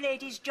an old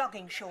lady's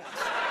jogging shorts.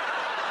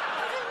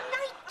 What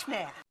a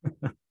nightmare.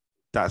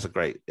 That's a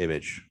great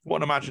image. What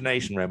an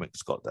imagination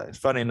Renwick's got there. It's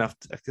funny enough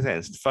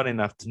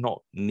to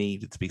not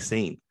need it to be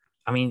seen.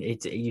 I mean,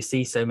 you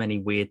see so many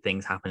weird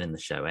things happen in the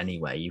show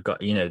anyway. You've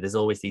got, there's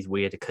always these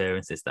weird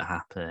occurrences that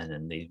happen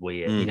and these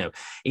weird,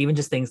 even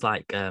just things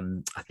like,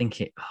 I think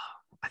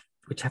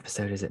which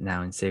episode is it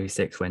now in series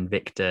 6 when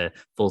Victor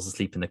falls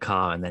asleep in the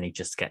car and then he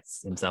just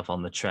gets himself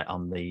on the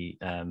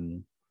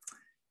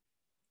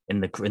in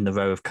the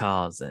row of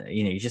cars,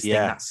 you just think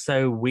that's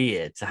so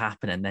weird to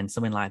happen, and then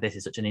something like this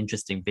is such an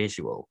interesting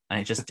visual,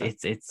 and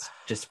it's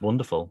just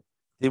wonderful.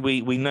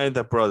 We know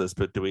they're brothers,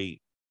 but did we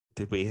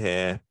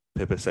hear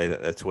Pippa say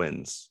that they're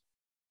twins?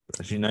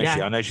 As you know,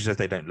 I know she says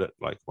they don't look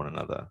like one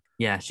another.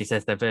 Yeah, she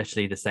says they're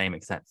virtually the same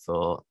except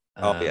for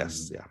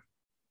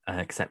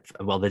except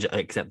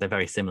they're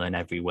very similar in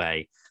every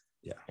way.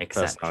 Yeah,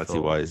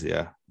 personality-wise,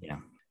 yeah.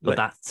 But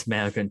that's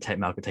Margaret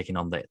taking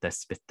on their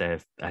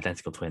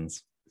identical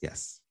twins.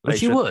 Yes.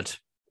 Which you would.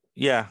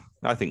 Yeah,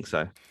 I think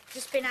so.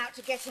 Just been out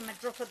to get him a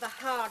drop of the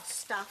hard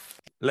stuff.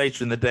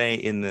 Later in the day,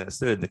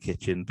 still in the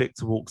kitchen,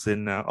 Victor walks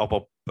in now.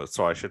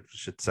 I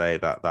should say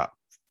that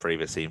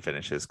previous scene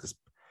finishes because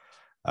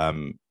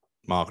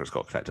Margaret's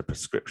got to collect a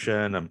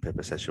prescription and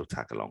Pippa says she'll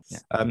tag along.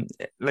 Yeah.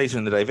 Later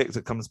in the day,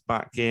 Victor comes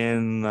back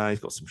in. He's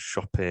got some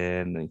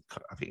shopping.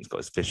 I think he's got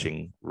his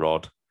fishing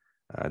rod.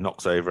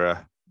 Knocks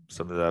over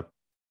some of the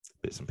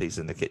bits and pieces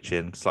in the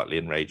kitchen, slightly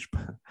enraged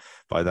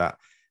by that.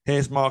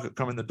 Here's Margaret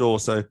coming in the door,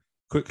 so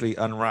quickly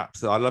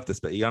unwraps. I love this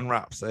bit. He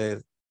unwraps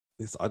the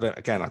I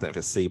don't know if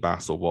it's sea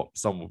bass or what.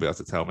 Someone will be able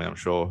to tell me, I'm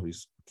sure,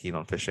 who's keen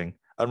on fishing.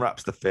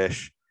 Unwraps the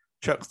fish,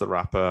 chucks the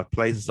wrapper,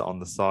 places it on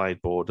the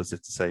sideboard as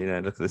if to say,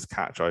 look at this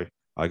catch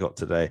I got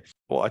today.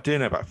 What I do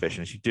know about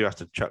fishing is you do have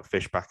to chuck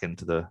fish back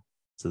into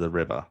the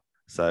river.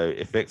 So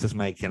if Victor's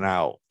making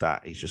out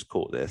that he's just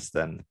caught this,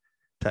 then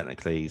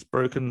technically he's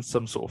broken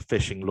some sort of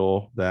fishing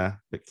law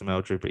there, Victor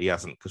Meldrew, but he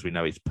hasn't, because we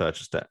know he's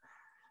purchased it.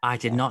 I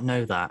did not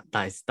know that.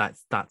 That's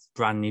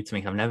brand new to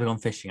me. I've never gone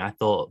fishing. I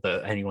thought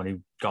that anyone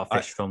who got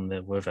fish from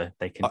the river,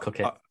 they can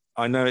cook it.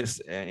 I know it's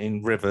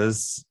in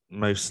rivers,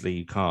 mostly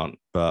you can't,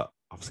 but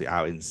obviously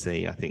out in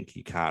sea, I think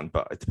you can,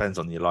 but it depends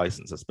on your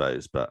license, I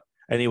suppose. But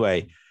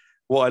anyway,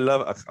 what I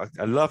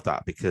love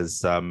that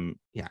because,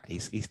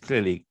 he's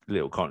clearly a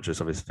little conscious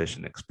of his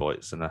fishing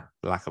exploits and a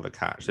lack of a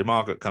catch. So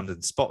Margaret comes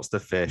and spots the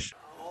fish.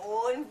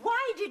 Oh, and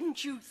why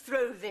didn't you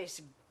throw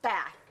this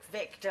back,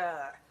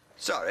 Victor?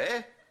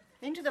 Sorry?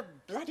 Into the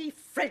bloody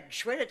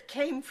fridge where it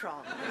came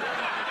from.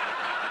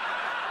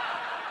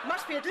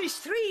 Must be at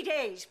least 3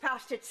 days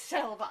past its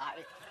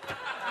sell-by.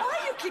 Why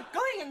you keep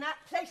going in that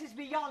place is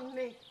beyond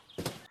me.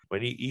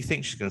 When you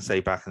think she's going to say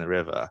back in the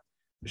river,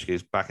 she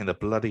goes back in the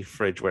bloody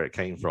fridge where it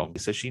came from.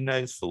 So she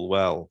knows full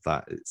well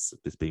that it's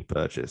being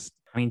purchased.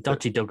 I mean,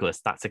 Dodgy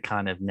Douglas, that's a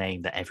kind of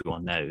name that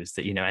everyone knows,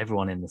 that,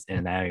 everyone in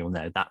an area will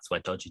know that's where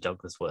Dodgy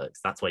Douglas works.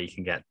 That's where you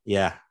can get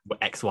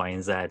X, Y,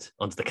 and Z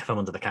from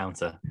under the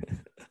counter.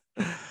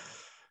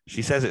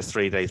 She says it's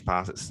 3 days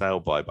past its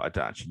sell-by, but I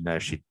don't actually know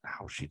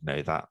how she'd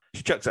know that.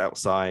 She chucks it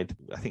outside.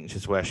 I think this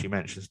is where she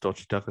mentions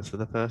Dodgy Douglas for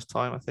the first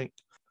time, I think.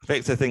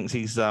 Victor thinks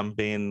he's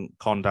being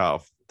conned out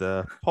of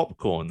the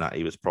popcorn that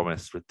he was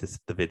promised with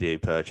the video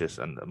purchase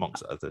and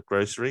amongst other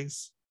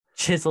groceries.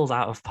 Chiseled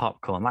out of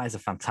popcorn. That is a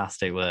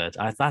fantastic word.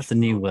 That's a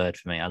new word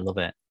for me. I love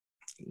it.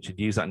 You should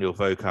use that in your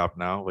vocab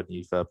now when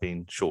you've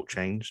been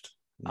shortchanged.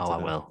 I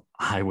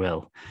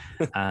will.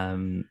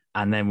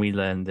 And then we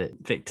learned that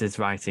Victor's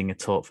writing a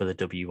talk for the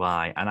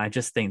WI. And I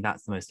just think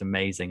that's the most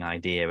amazing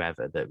idea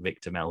ever, that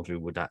Victor Meldrew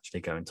would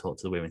actually go and talk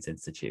to the Women's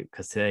Institute.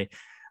 Because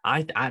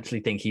I actually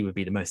think he would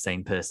be the most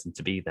sane person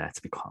to be there,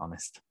 to be quite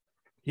honest.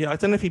 Yeah, I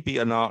don't know if he'd be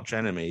an arch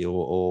enemy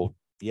or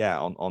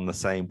on the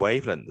same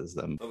wavelength as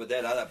them. Over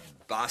there, that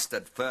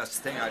bastard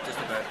first thing, I just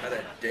about had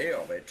a day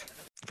of it.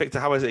 Victor,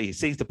 how is it? He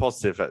sees the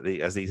positive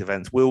as these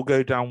events will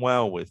go down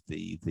well with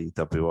the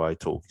WI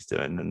talk he's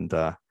doing.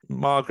 And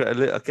Margaret,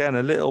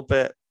 a little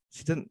bit,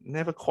 she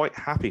never quite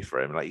happy for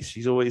him. Like,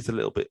 she's always a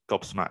little bit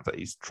gobsmacked that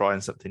he's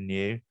trying something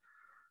new.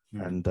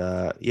 Yeah. And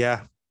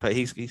but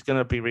he's going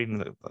to be reading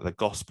the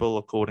Gospel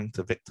according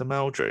to Victor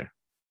Meldrew.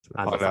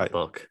 I love that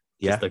book.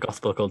 Yeah, the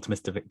Gospel according to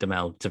Mr.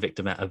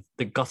 Victor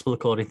the Gospel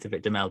according to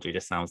Victor Meldrew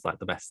just sounds like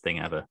the best thing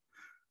ever.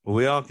 Well,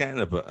 we are getting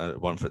a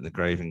One Foot in the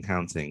Grave and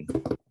Counting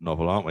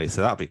novel, aren't we?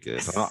 So that'd be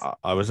good. Yes.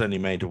 I was only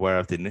made aware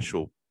of the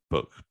initial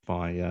book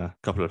by a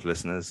couple of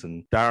listeners,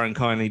 and Darren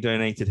kindly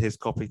donated his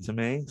copy to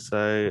me.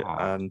 So,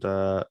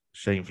 and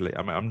shamefully,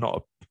 I mean, I'm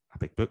not a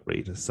big book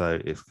reader, so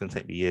it's going to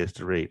take me years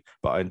to read,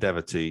 but I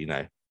endeavor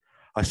to,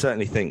 I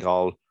certainly think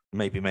I'll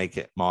maybe make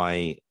it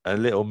a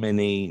little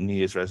mini New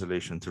Year's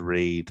resolution to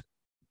read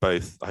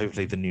both,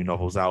 hopefully the new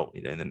novels out,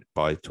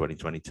 by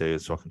 2022,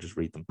 so I can just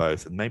read them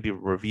both and maybe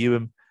review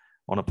them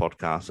on a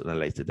podcast at a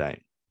later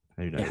date.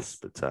 Who knows? Yes.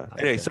 But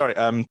anyway,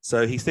 sorry.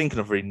 So he's thinking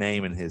of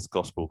renaming his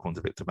Gospel according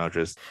to Victor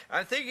Meldrew.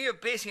 I'm thinking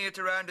of basing it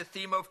around a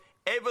theme of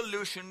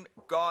evolution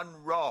gone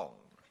wrong.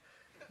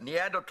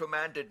 Neanderthal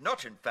man did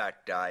not, in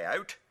fact, die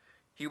out.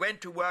 He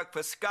went to work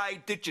for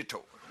Sky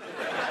Digital.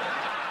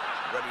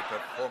 Bloody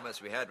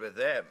performance we had with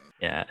them.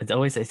 Yeah, it's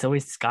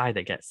always Sky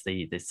that gets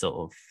this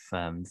sort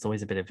of. It's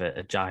always a bit of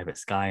a jibe at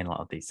Sky in a lot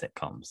of these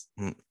sitcoms.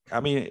 I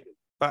mean,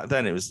 back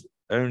then it was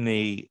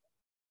only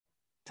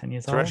 10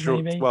 years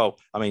old, maybe? Well,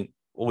 I mean,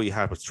 all you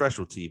had was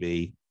terrestrial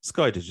TV,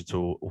 Sky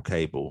Digital, or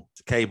cable.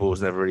 Cable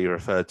was never really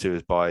referred to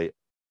as by,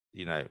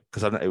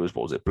 because I know it was,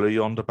 what was it, Blue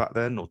Yonder back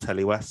then, or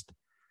Telewest?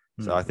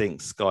 So I think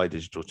Sky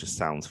Digital just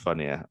sounds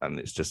funnier, and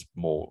it's just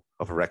more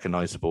of a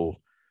recognisable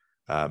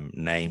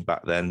name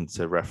back then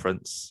to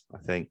reference. I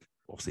think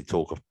obviously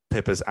talk of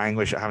Pippa's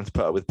anguish at having to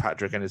put up with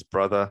Patrick and his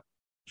brother.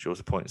 She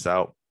also points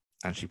out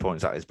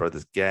his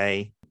brother's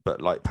gay,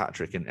 but like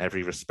Patrick in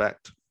every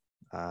respect.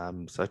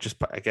 So just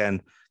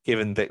again,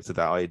 giving Victor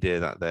that idea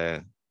that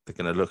they're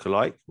going to look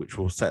alike, which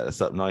will set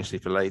us up nicely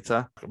for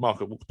later.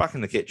 Margaret walks back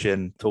in the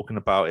kitchen talking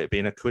about it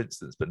being a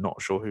coincidence, but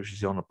not sure who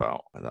she's on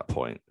about at that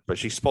point. But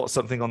she spots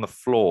something on the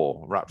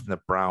floor wrapped in a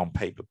brown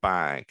paper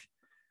bag,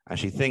 and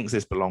she thinks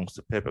this belongs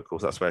to Pippa. Of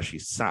course, that's where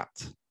she's sat.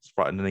 It's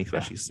right underneath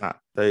where she's sat.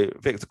 So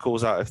Victor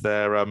calls out if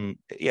they're,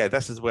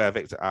 this is where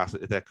Victor asks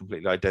if they're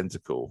completely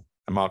identical.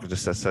 And Margaret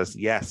just says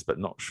yes, but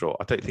not sure.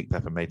 I don't think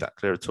Pippa made that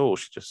clear at all.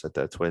 She just said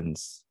they're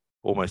twins,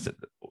 almost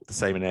the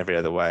same in every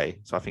other way.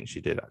 So I think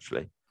she did,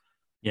 actually.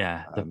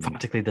 Yeah,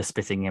 practically the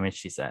spitting image,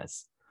 she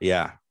says.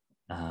 Yeah.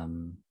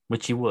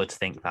 Which you would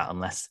think that,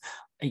 unless,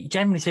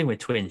 generally speaking with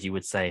twins, you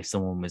would say if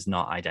someone was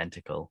not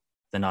identical,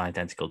 they're not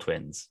identical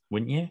twins,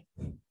 wouldn't you?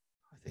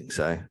 I think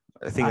so.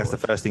 I think that's the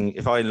first thing.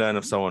 If I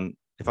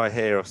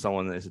hear of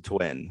someone that is a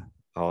twin,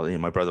 oh,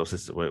 my brother or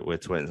sister, we're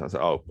twins. I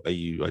said, oh, are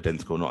you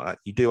identical or not?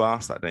 You do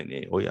ask that, don't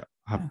you? Oh, yeah.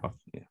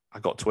 I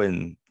got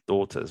twin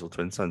daughters or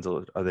twin sons.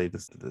 Or are they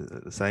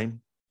the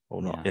same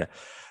or not?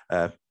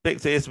 Yeah.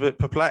 Victor is a bit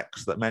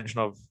perplexed that mention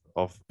of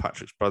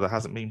Patrick's brother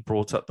hasn't been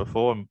brought up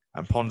before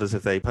and ponders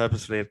if they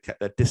purposefully have kept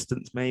their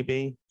distance,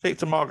 maybe.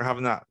 Victor and Margaret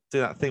having do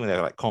that thing where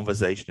they're like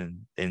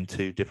conversation in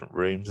two different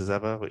rooms as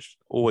ever, which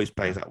always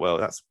plays out well.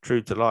 That's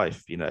true to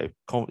life,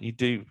 you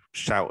do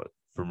shout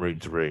from room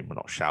to room, well,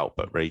 not shout,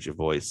 but raise your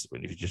voice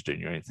if you're just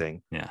doing your own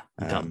thing. Yeah,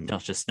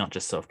 not just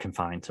sort of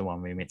confined to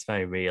one room. It's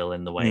very real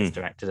in the way it's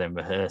directed and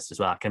rehearsed as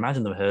well. I can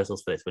imagine the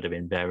rehearsals for this would have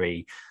been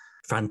very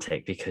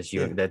frantic because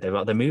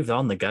they move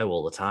on the go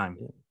all the time.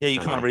 Yeah,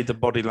 you can't read the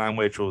body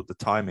language, or the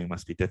timing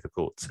must be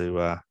difficult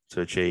to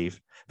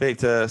achieve.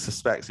 Victor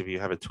suspects if you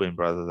have a twin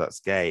brother that's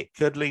gay, it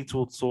could lead to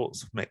all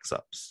sorts of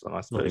mix-ups. And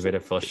I suppose a bit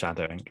of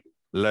foreshadowing.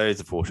 Loads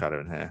of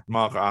foreshadowing here.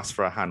 Margaret asks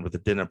for a hand with the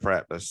dinner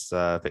prep as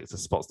Victor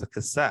spots the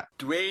cassette.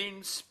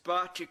 Dwayne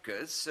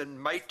Spartacus and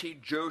Mighty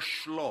Joe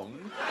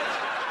Schlong.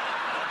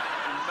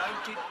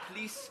 Mounted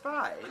Police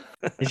 5.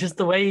 It's just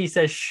the way he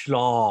says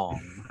schlong.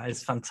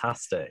 It's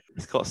fantastic.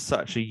 He's got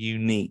such a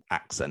unique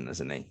accent,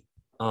 hasn't he?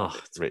 Oh,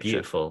 it's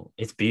beautiful.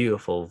 It's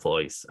beautiful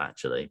voice,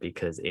 actually,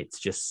 because it's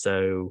just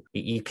so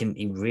he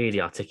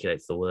really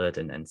articulates the word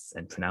and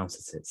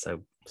pronounces it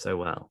so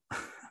well.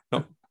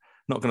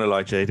 Not gonna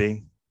lie,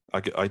 JD.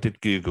 I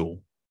did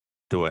Google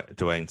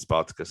Dwayne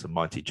Spartacus and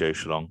Mighty Joe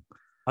Schlong.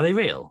 Are they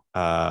real?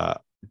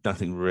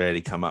 Nothing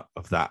really come up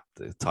of that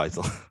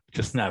title.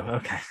 Just no,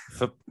 okay.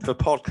 For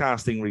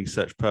podcasting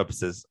research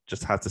purposes,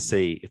 just had to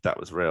see if that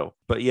was real.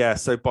 But yeah,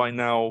 so by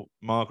now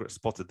Margaret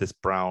spotted this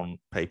brown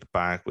paper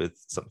bag with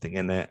something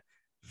in it.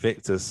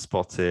 Victor's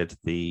spotted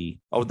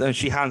then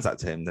she hands that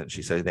to him, then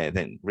she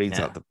then reads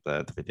out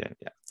the video.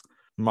 Yeah.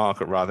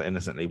 Margaret rather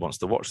innocently wants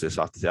to watch this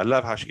after tea. I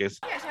love how she goes,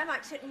 yes, I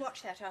might sit and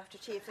watch that after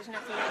tea if there's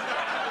nothing in it.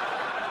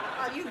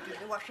 While you do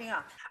the washing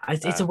up.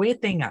 It's a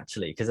weird thing,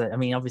 actually, because, I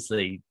mean,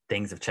 obviously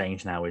things have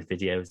changed now with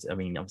videos. I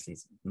mean, obviously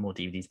it's more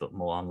DVDs, but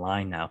more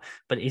online now.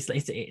 But it's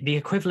the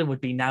equivalent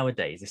would be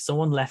nowadays, if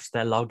someone left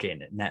their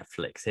login at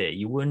Netflix here,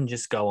 you wouldn't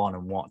just go on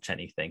and watch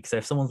anything. So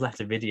if someone's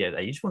left a video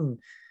there, you just wouldn't,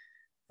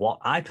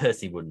 I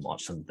personally wouldn't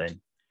watch something.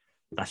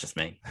 That's just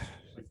me.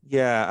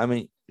 Yeah, I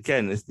mean,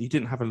 again, you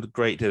didn't have a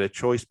great deal of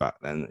choice back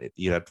then.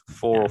 You had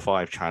 4 or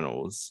 5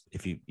 channels.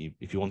 If you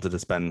wanted to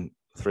spend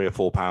 £3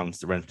 or £4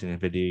 to renting a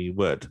video, you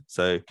would.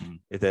 So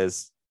if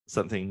there's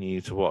something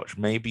new to watch,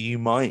 maybe you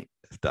might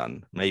have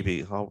done.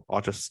 Maybe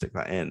I'll just stick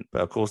that in.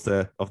 But of course,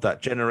 they're of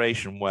that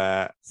generation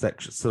where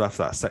stuff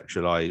that's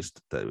sexualized,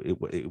 that it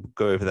would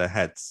go over their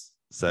heads.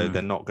 So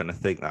they're not going to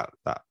think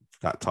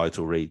that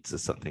title reads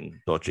as something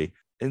dodgy.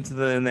 Into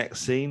the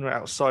next scene, we're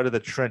outside of the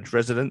Trench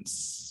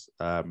residence.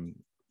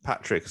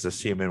 Patrick is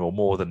assuming, or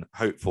more than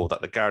hopeful,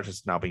 that the garage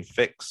has now been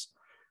fixed.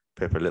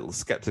 Pippa a little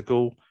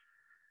skeptical,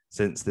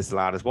 since this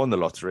lad has won the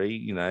lottery.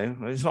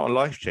 It's not a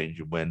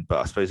life-changing win, but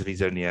I suppose if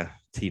he's only a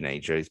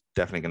teenager, he's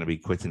definitely going to be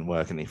quitting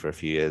work, isn't he, for a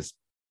few years.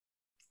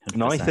 100%.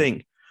 And I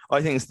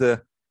think it's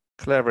the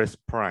cleverest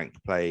prank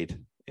played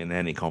in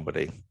any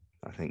comedy.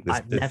 I think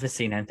I've never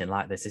seen anything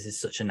like this. This is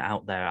such an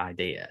out there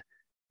idea.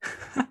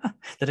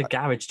 That a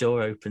garage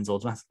door opens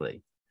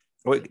automatically.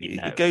 Well,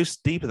 it goes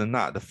deeper than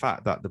that. The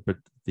fact that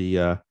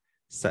the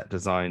set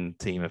design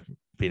team have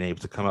been able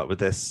to come up with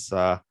this,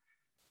 they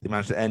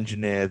managed to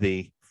engineer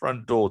the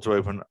front door to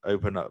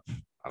open up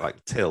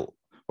like tilt,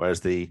 whereas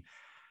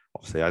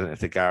obviously I don't know if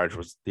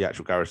the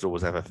actual garage door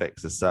was ever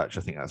fixed as such.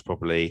 I think that's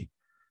probably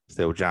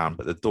still jammed,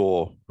 but the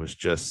door was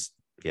just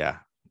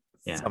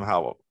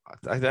somehow,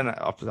 I don't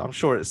know. I'm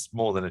sure it's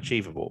more than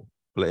achievable.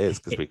 Well, it is,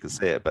 because we can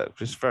see it, but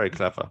just very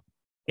clever.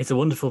 It's a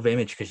wonderful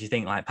image, because you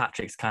think like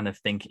Patrick's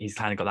he's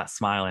kind of got that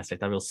smile and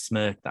that real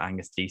smirk that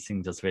Angus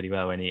Deasing does really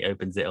well when he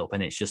opens it up,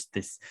 and it's just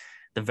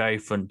the very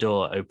front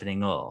door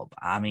opening up.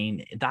 I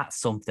mean,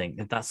 that's something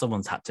that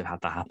someone's had to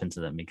have that happen to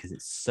them, because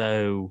it's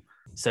so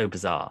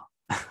bizarre.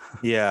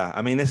 Yeah,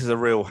 I mean, this is a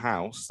real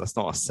house. That's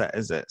not a set,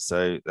 is it?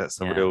 So that's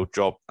a real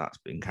job that's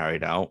been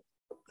carried out.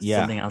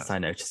 Yeah. Something else I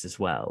noticed as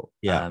well.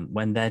 Yeah.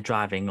 When they're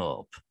driving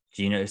up,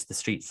 do you notice the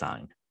street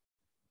sign?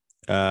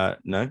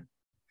 No.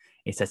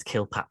 It says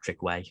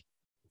Kilpatrick Way.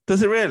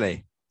 Does it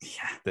really?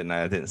 Yeah.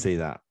 I didn't see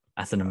that.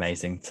 That's an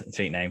amazing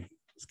street name.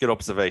 It's good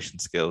observation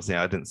skills.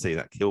 Yeah, I didn't see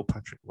that.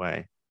 Kilpatrick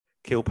Way.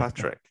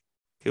 Kilpatrick.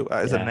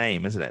 That is a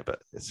name, isn't it? But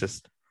it's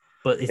just...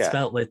 But it's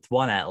spelled with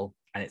one L,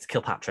 and it's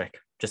Kilpatrick.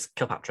 Just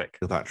Kilpatrick.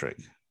 Kilpatrick.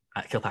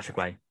 At Kilpatrick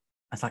Way.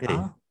 I was like,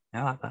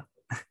 I like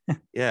that.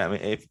 Yeah, I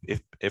mean,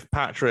 if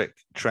Patrick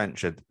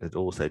Trench had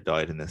also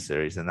died in this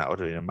series, then that would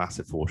have been a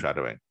massive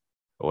foreshadowing,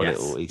 or a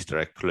little Easter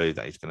egg clue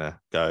that he's going to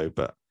go.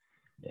 But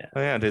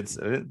I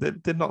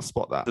did not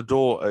spot that. The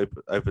door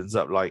opens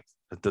up like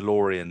a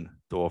DeLorean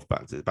door of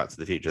Back to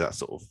the Future. That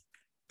sort of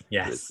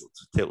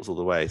tilts all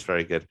the way. It's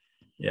very good.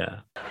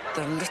 Yeah.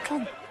 The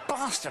little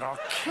bastard! I'll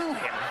kill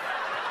him.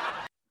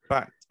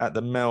 Back at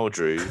the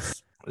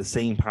Meldrews, the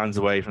scene pans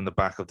away from the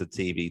back of the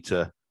TV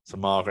to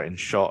Margaret in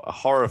shot, a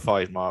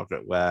horrified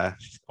Margaret, where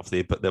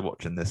obviously they're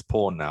watching this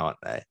porn now, aren't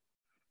they?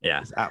 Yeah.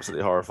 He's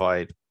absolutely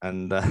horrified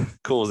and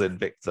calls in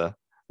Victor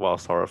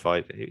whilst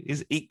horrified.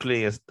 He's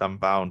equally as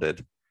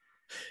dumbfounded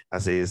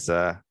as he's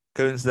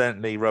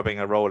coincidentally rubbing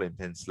a rolling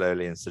pin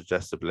slowly and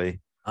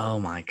suggestively. Oh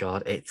my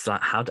God. It's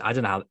like, I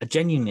don't know how,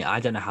 genuinely, I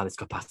don't know how this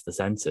got past the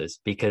censors,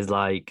 because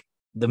like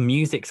the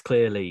music's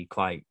clearly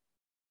quite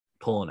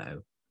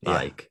porno,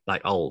 like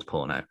old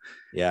porno.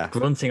 Yeah.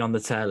 Grunting on the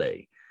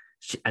telly.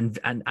 And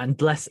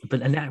bless,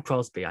 but Annette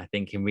Crosby, I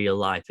think in real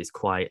life is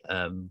quite,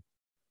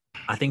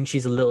 I think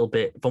she's a little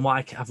bit, from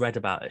what I've read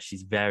about her,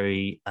 she's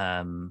very,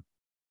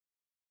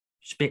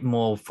 she's a bit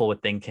more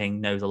forward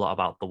thinking, knows a lot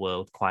about the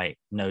world,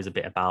 knows a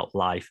bit about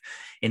life.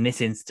 In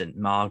this instant,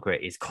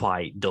 Margaret is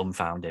quite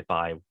dumbfounded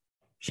by,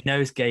 she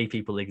knows gay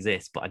people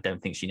exist, but I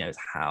don't think she knows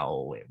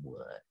how it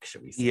works,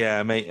 shall we say.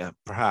 Yeah, mate,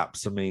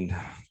 perhaps. I mean,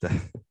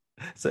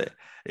 so it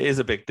is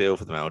a big deal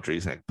for the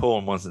Meldrews. Like,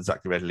 porn wasn't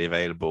exactly readily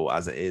available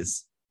as it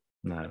is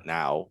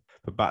now.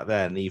 But back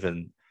then,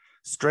 even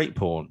straight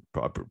porn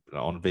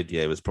on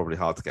video was probably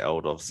hard to get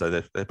hold of. So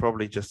they're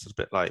probably just a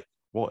bit like,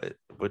 what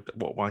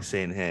am I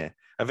seeing here?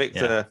 And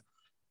Victor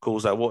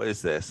calls out, "What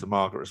is this?" And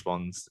Margaret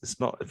responds, "It's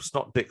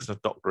not Dixon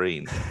of Dock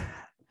Green."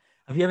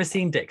 Have you ever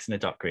seen Dixon of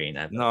Dock Green,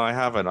 Evan? No, I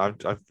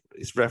haven't.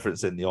 It's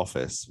referenced in The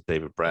Office,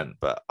 David Brent,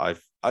 but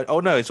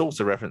it's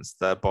also referenced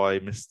there by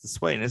Mr.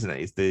 Swain, isn't it?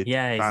 He's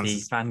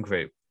the fan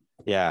group.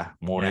 Yeah,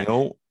 morning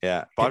all.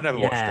 Yeah, but I've never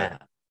watched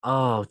it.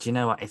 Oh, do you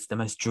know what? It's the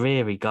most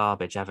dreary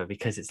garbage ever,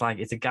 because it's like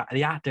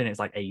the actor in it's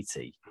like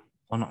 80,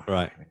 or not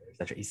right?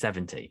 He's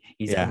 70.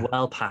 He's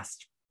well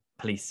past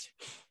police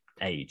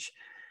age,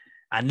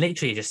 and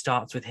literally it just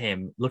starts with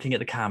him looking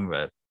at the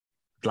camera,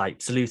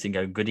 like saluting,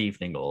 going "Good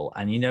evening, all."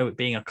 And it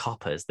being a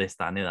copper's this,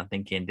 that, and the other. I'm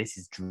thinking this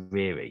is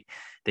dreary.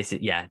 This is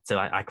So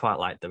I quite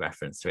like the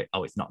reference to it.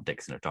 Oh, it's not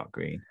Dixon of Dock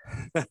Green.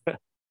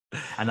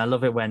 And I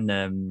love it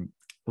when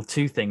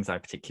two things I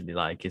particularly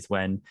like is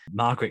when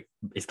Margaret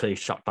is clearly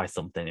shocked by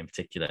something in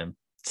particular and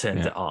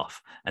turns it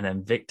off, and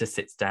then Victor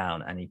sits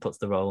down and he puts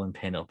the rolling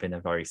pin up in a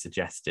very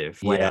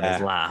suggestive way on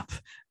his lap.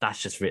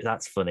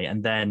 That's funny.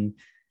 And then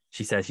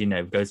she says,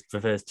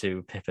 refers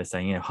to Pippa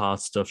saying, hard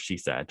stuff, she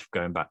said,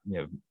 going back,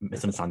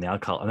 misunderstand the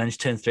alcohol. And then she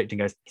turns to Victor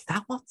and goes, "Is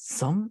that what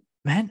some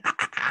men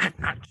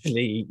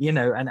actually,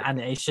 and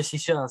it's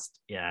just,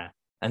 yeah.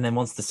 And then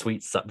wants the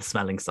sweet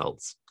smelling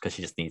salts, because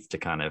she just needs to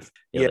kind of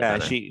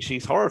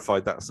she's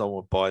horrified that someone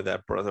would buy their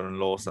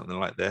brother-in-law something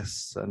like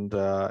this, and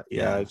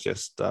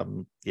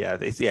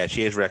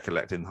she is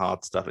recollecting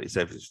hard stuff. Like you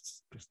said,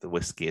 it's the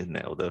whiskey, isn't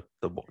it, or the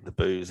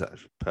booze that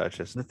she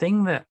purchased. The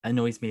thing that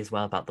annoys me as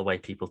well about the way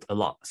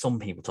some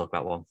people talk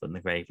about One Foot in the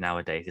Grave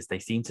nowadays is they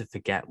seem to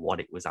forget what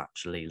it was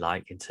actually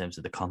like in terms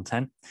of the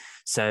content.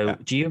 So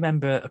do you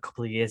remember a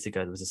couple of years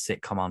ago there was a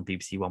sitcom on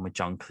BBC One with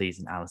John Cleese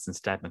and Alison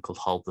Steadman called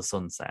Hold the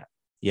Sunset?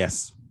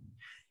 Yes.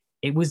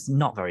 It was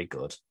not very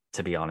good,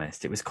 to be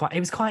honest. It was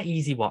quite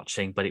easy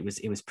watching, but it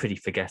was pretty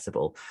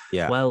forgettable.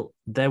 Yeah. Well,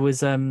 there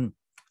was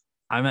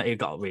I remember it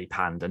got really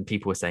panned, and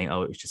people were saying,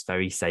 "Oh, it was just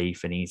very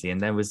safe and easy."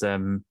 And there was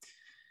a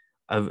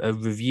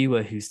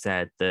reviewer who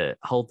said that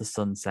Hold the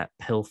Sunset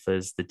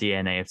pilfers the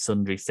DNA of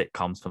sundry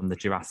sitcoms from the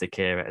Jurassic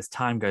era. As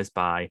time goes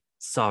by,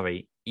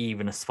 sorry,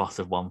 even a spot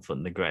of One Foot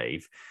in the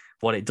Grave.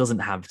 What it doesn't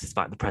have,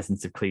 despite the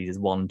presence of Cleese, is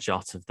one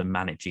jot of the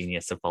manic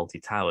genius of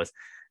Fawlty Towers.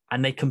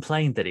 And they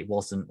complained that it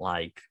wasn't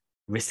like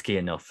risky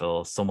enough,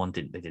 or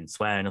they didn't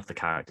swear enough, the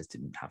characters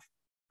didn't have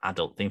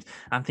adult themes.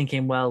 I'm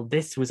thinking, well,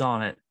 this was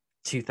on at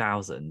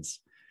 2000s,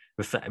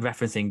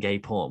 referencing gay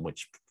porn,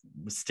 which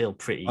was still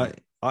pretty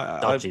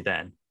dodgy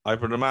then. I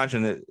would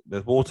imagine that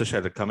the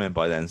Watershed had come in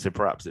by then, so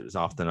perhaps it was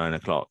after 9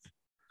 o'clock.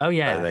 Oh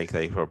yeah,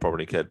 they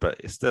probably could,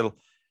 but it's still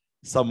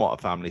somewhat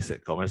a family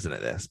sitcom, isn't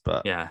it? This,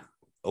 but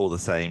all the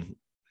same,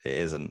 it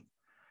isn't.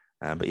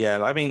 But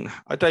yeah, I mean,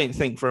 I don't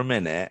think for a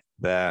minute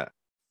they're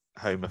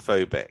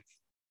homophobic.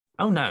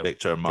 Oh no,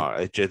 Victor and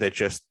Mark,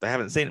 they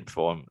haven't seen it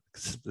before.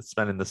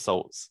 Smelling the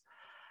salts,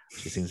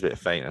 she seems a bit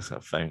faint. That's got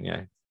a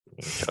phone,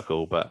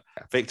 chuckle. But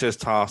Victor is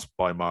tasked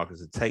by Margaret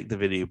to take the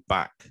video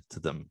back to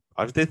them.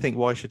 I did think,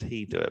 why should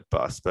he do it?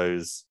 But I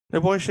suppose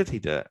why should he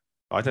do it?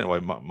 I don't know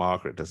why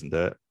Margaret doesn't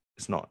do it.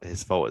 It's not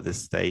his fault at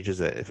this stage, is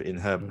it? If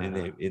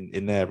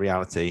in their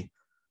reality,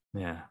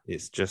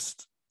 it's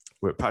just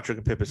where Patrick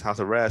and Pippa's house,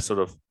 a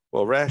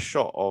rare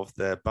shot of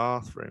their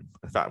bathroom.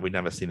 In fact, we've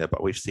never seen it,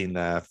 but we've seen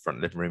their front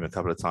living room a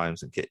couple of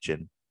times and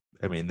kitchen.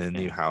 I mean, the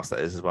new house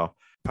that is as well.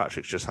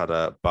 Patrick's just had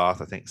a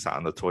bath, I think, sat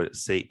on the toilet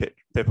seat.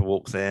 Pippa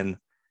walks in.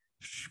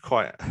 She's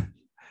quite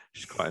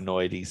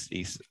annoyed.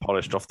 He's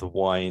polished off the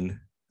wine,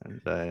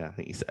 and I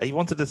think he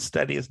wanted to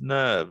steady his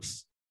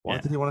nerves. Why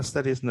did he want to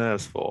steady his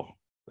nerves for?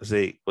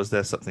 Was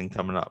there something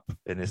coming up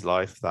in his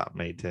life that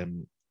made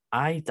him?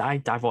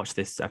 I've watched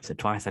this episode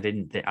twice.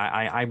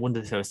 I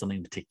wondered if there was something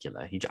in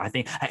particular. I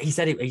think he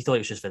said he thought it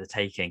was just for the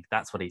taking.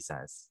 That's what he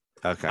says.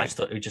 Okay. I just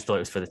thought it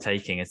was for the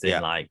taking, as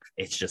in like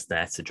it's just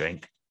there to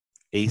drink.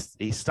 He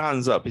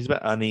stands up. He's a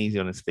bit uneasy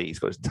on his feet. He's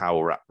got his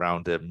towel wrapped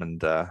around him,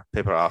 and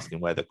people are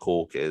asking where the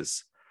cork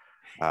is.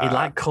 He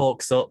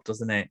corks up,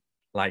 doesn't it?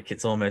 Like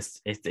it's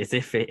almost as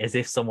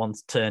if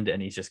someone's turned it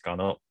and he's just gone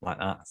up like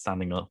that,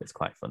 standing up. It's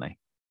quite funny.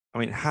 I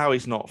mean, how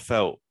he's not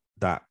felt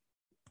that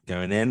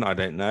going in, I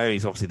don't know.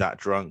 He's obviously that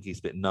drunk. He's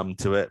a bit numb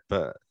to it,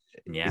 but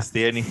it's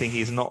the only thing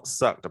he's not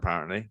sucked,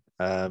 apparently.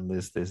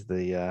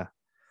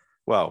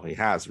 Well, he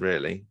has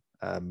really.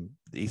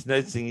 He's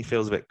noticing he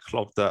feels a bit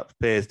clogged up,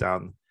 peers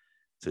down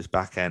to his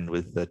back end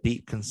with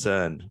deep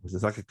concern.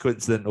 There's like a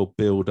coincidental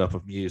build-up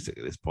of music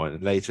at this point.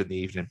 And later in the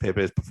evening,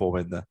 Pippa is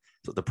performing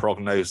the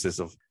prognosis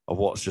of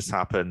what's just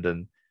happened.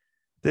 And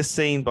this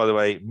scene, by the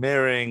way,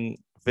 mirroring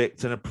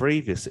Victor in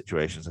previous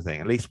situations, I think,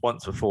 at least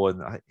once before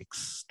in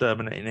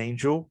Exterminating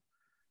Angel,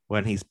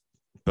 when he's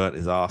burnt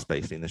his arse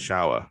basically in the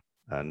shower.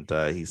 And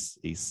he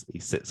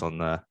sits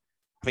on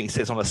I think he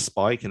sits on a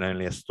spike in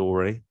Only a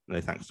Story.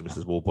 Thanks to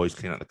Mrs. Warboys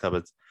cleaning out the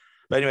cupboards.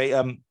 But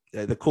anyway,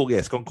 the call,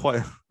 it's gone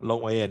quite a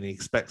long way in. He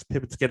expects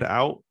Pippa to get it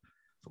out.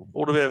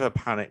 All a bit of a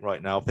panic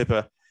right now.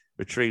 Pippa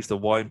retrieves the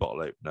wine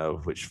bottle opener,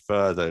 which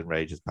further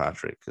enrages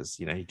Patrick because,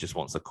 he just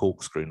wants a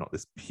corkscrew, not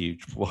this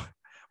huge wine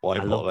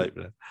bottle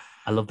opener.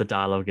 I love the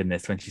dialogue in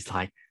this when she's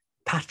like,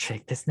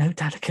 Patrick, there's no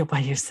delicate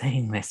way you're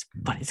saying this,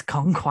 but it's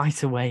gone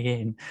quite a way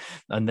in.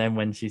 And then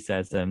when she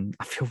says,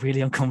 I feel really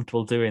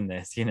uncomfortable doing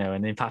this,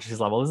 and then Patrick's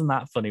like, well, isn't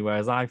that funny?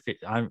 Whereas I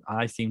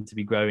seem to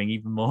be growing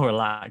even more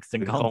relaxed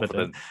and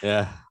confident.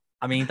 Yeah.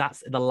 I mean,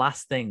 that's the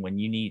last thing when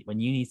you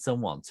need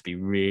someone to be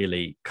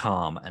really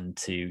calm and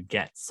to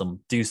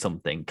do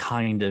something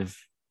kind of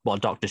what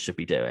a doctor should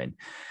be doing.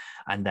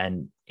 And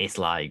then it's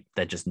like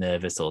they're just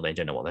nervous or they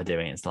don't know what they're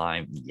doing. It's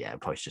like, yeah,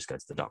 probably should just go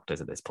to the doctors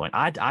at this point.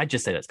 I'd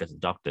just say let's go to the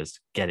doctors,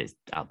 get it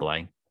out the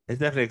way. It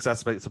definitely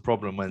exacerbates the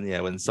problem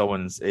when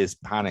someone is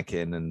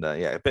panicking and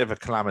a bit of a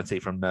calamity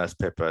from Nurse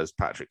Pippa as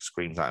Patrick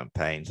screams out in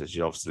pain. So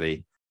she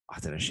obviously, I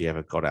don't know if she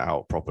ever got it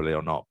out properly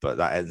or not, but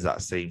that ends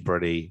that scene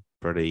pretty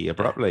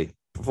abruptly.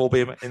 Before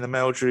being in the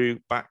Meldrew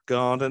back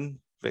garden,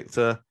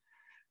 Victor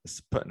is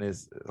putting a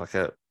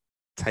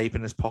tape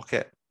in his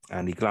pocket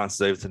and he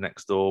glances over to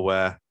next door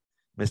where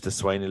Mr.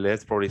 Swaney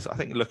lives, probably, I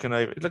think, looking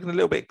a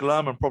little bit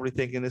glum and probably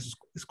thinking this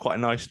is quite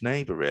a nice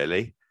neighbour,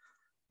 really.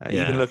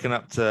 Even looking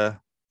up to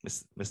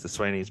Mr.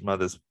 Swaney's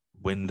mother's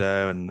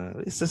window,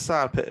 and it's a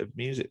sad bit of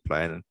music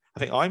playing. And I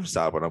think I'm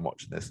sad when I'm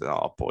watching this.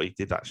 Oh boy, he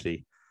did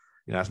actually,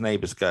 as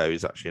neighbours go,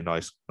 he's actually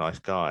a nice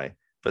guy.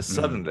 But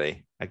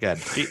suddenly, again,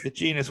 the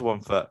genius of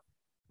One Foot,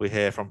 we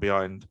hear from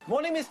behind.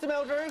 Morning, Mr.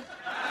 Meldrew.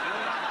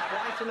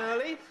 Bright and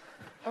early.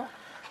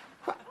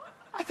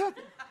 I thought...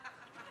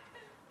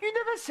 You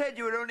never said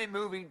you were only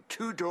moving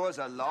 2 doors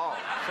along.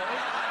 Sorry?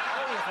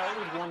 Oh, yes, I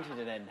always wanted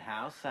an end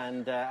house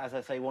and, as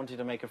I say, wanted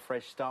to make a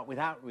fresh start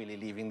without really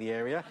leaving the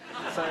area.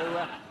 So,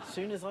 as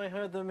soon as I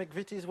heard the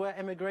McVitties were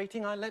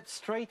emigrating, I leapt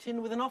straight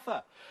in with an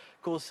offer.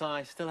 Of course,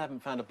 I still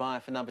haven't found a buyer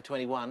for number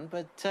 21,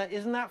 but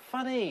isn't that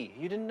funny?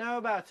 You didn't know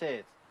about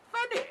it.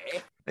 Funny?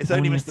 It's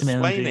only Mr.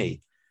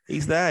 Swaney.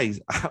 He's there.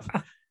 He's,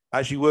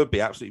 as you would be,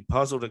 absolutely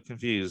puzzled and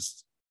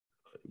confused.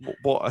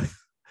 What?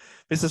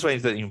 Mr.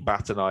 Swaney doesn't even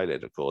bat an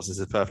eyelid, of course. This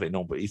is perfectly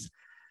normal,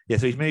 but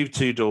so he's moved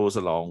 2 doors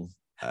along.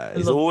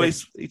 He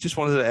just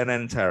wanted an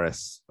end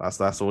terrace.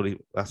 That's all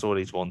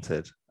he's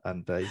wanted.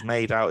 And he's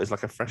made out as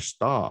like a fresh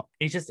start.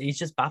 He's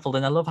just baffled.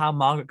 And I love how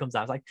Margaret comes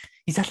out. It's like,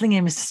 he's settling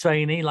in, Mr.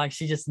 Swaney. Like,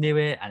 she just knew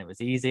it and it was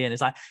easy. And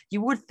it's like,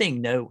 you would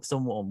think,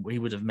 we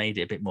would have made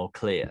it a bit more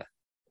clear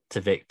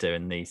to Victor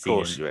in the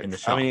scene in the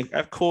shop. I mean,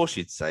 of course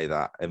you'd say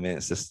that. I mean,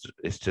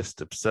 it's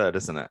just absurd,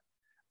 isn't it?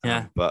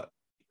 Yeah. But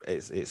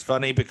it's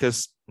funny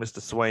because Mr.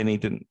 Swaney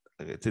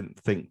didn't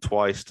think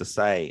twice to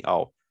say,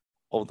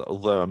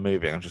 although I'm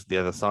moving, I'm just the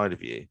other side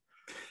of you.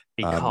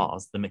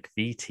 Because the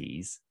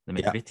McVitties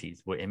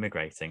were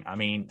immigrating. I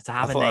mean, to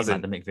have a name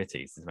like the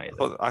McVitties is amazing.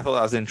 I thought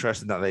that was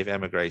interesting that they've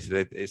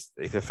emigrated. It's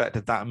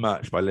affected that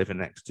much by living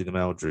next to the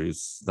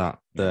Meldrews that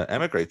they're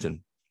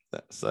emigrating.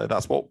 So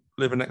that's what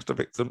living next to a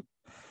victim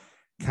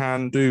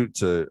can do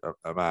to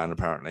a man,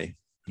 apparently.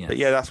 Yeah. But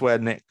that's where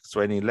Nick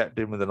Swaney leapt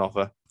in with an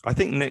offer. I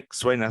think Nick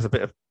Swaney has a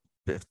bit of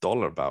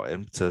dollar about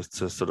him to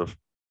sort of.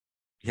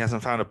 He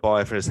hasn't found a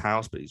buyer for his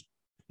house, but he's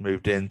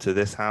moved into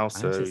this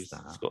house, so he's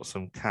got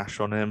some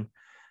cash on him.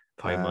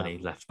 Probably money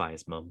left by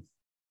his mum.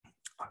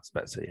 I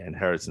expect so.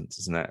 Inheritance,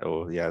 isn't it?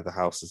 Or the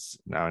house is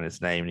now in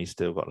his name, and he's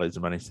still got loads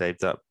of money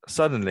saved up.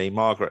 Suddenly,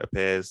 Margaret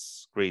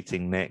appears,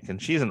 greeting Nick,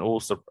 and she isn't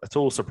at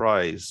all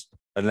surprised.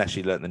 Unless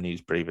she learnt the news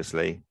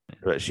previously,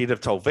 but she'd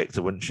have told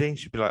Victor, wouldn't she?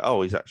 She'd be like,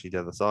 "Oh, he's actually the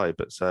other side."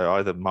 But so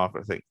either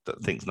Margaret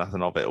thinks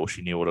nothing of it, or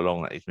she knew all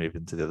along that he's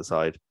moving to the other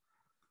side.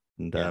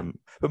 And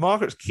but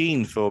Margaret's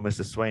keen for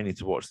Mr. Swaney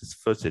to watch this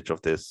footage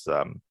of this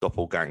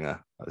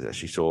doppelganger that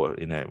she saw,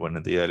 one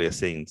of the earlier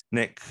scenes.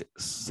 Nick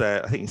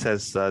said, I think he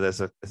says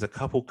there's a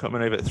couple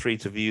coming over at 3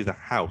 to view the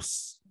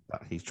house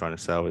that he's trying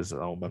to sell, his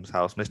old mum's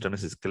house, Mr. and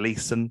Mrs.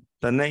 Gleason.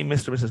 The name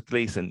Mr. and Mrs.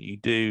 Gleason, you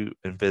do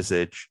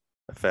envisage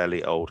a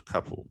fairly old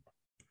couple.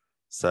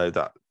 So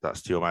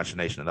that's to your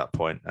imagination at that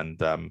point. And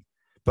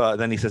but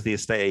then he says the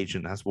estate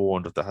agent has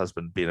warned of the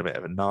husband being a bit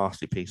of a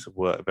nasty piece of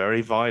work,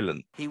 very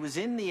violent. He was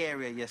in the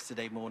area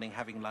yesterday morning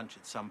having lunch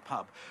at some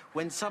pub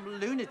when some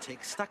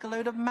lunatic stuck a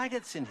load of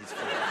maggots in his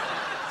food.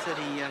 Said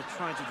he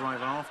tried to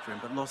drive after him,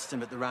 but lost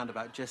him at the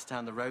roundabout just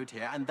down the road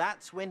here, and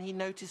that's when he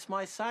noticed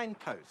my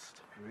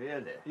signpost.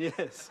 Really?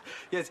 Yes.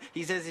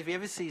 He says if he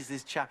ever sees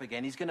this chap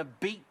again, he's going to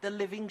beat the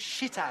living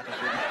shit out of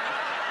him.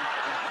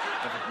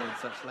 Never heard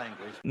such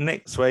language.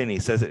 Nick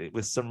Swaney says it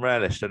with some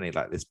relish, doesn't he?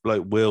 Like, this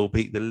bloke will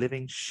beat the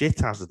living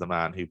shit out of the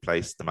man who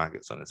placed the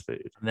maggots on his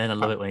food. And then I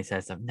love it when he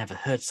says, "I've never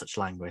heard such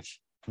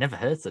language." Never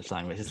heard such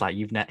language. It's like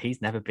he's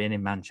never been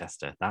in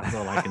Manchester. That's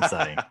all I can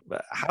say.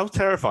 But how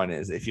terrifying it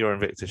is if you're in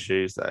Victor's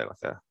shoes, though.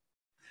 Like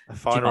a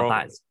final,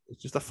 it's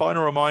just a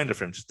final reminder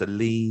for him just to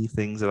leave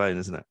things alone,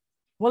 isn't it?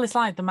 Well, it's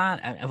like the man.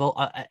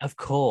 Of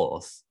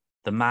course,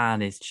 the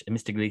man is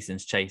Mr.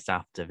 Gleason's chased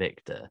after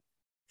Victor,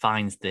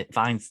 finds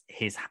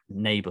his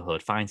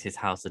neighborhood, finds his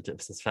house at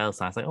fail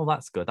sign. It's like, oh,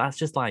 that's good. That's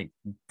just like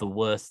the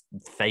worst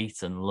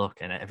fate and luck,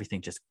 and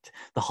everything. Just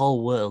the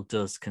whole world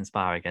does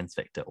conspire against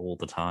Victor all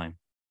the time.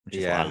 Which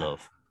is what I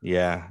love.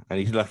 Yeah, and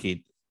he's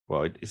lucky.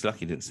 Well, he's lucky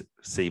he didn't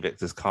see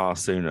Victor's car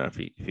sooner if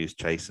he was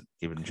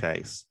giving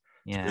chase.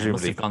 Yeah, he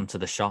must have gone to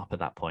the shop at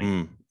that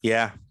point.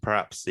 Yeah,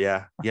 perhaps.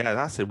 Yeah,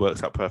 it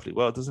works out perfectly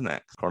well, doesn't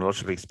it?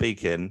 Chronologically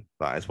speaking,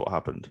 that is what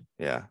happened.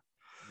 Yeah.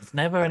 There's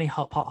never any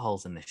hot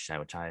potholes in this show,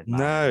 which I admire.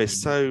 No,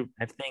 it's so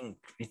everything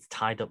is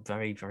tied up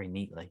very, very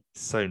neatly.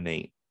 So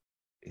neat.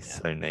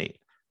 It's so neat.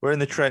 We're in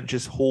the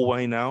trenches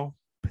hallway now.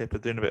 Pippa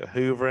doing a bit of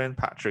hoovering.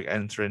 Patrick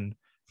entering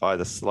by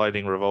the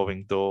sliding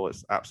revolving door.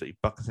 It's absolutely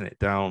bucketing it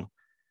down.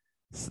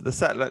 The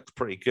set looks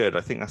pretty good.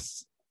 I think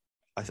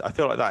I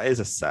feel like that is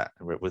a set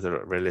with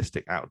a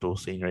realistic outdoor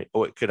scenery,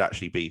 or it could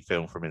actually be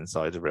filmed from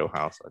inside a real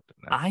house. I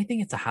don't know. I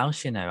think it's a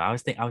house, I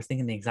was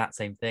thinking the exact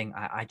same thing.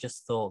 I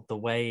just thought the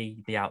way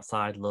the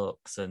outside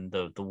looks and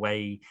the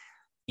way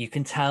you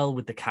can tell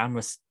with the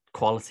camera's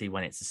quality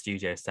when it's a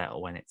studio set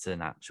or when it's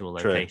an actual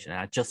location.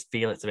 And I just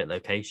feel it's a bit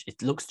location.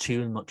 It looks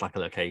too much like a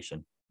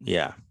location.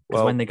 Yeah.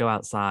 Because when they go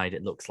outside,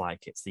 it looks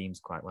like it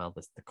seems quite well,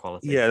 the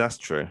quality. Yeah, that's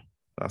true.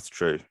 That's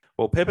true.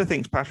 Well, Pippa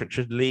thinks Patrick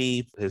should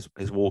leave his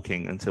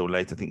walking until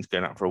later. I think he's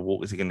going out for a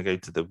walk. Is he going to go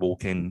to the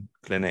walk-in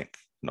clinic?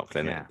 Not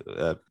clinic,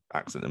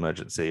 accident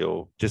emergency,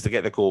 or just to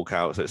get the cork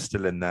out so it's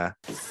still in there?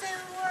 So,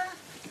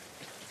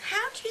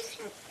 how do you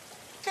think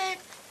they're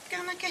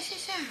going to get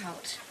it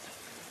out?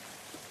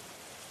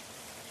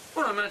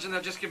 Well, I imagine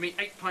they'll just give me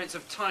 8 pints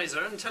of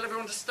Tizer and tell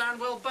everyone to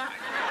stand well back.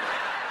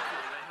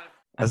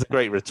 That's a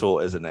great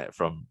retort, isn't it?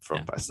 From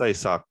so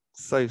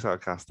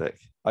sarcastic.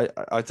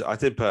 I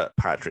did put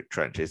Patrick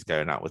Trenches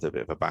going out with a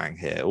bit of a bang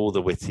here. All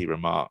the witty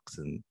remarks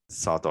and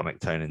sardonic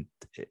tone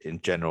in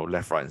general,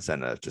 left, right, and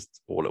centre,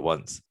 just all at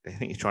once. I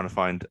think he's trying to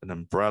find an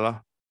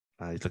umbrella.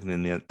 He's looking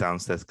in the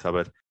downstairs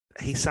cupboard.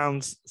 He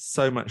sounds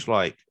so much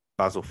like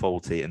Basil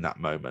Fawlty in that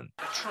moment.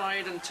 A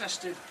tried and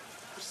tested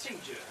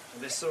procedure for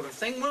this sort of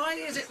thing. Why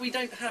is it we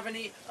don't have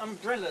any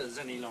umbrellas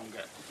any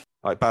longer?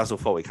 Like Basil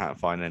Fawlty can't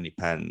find any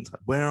pens.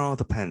 Like, where are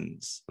the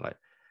pens? Like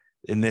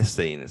in this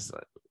scene, it's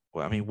like,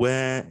 well, I mean,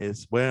 where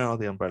are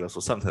the umbrellas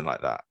or something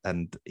like that?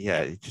 And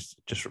yeah, it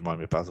just reminded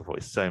me of Basil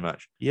Fawlty so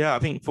much. Yeah, I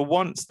think for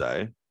once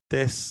though,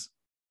 this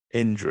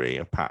injury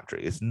of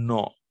Patrick is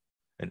not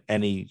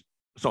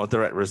it's not a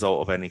direct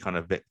result of any kind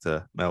of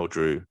Victor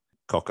Meldrew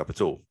cock up at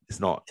all. It's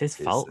not his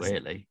fault,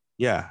 really.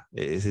 Yeah,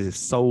 it is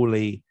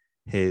solely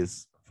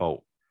his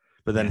fault.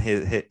 But then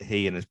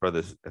he and his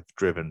brothers have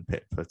driven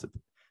Pippa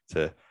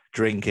to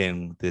drink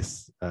in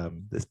this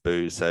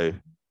booze, so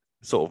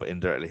sort of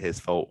indirectly his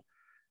fault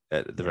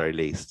at the very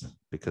least,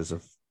 because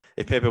of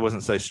if Pippa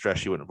wasn't so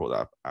stressed, she wouldn't have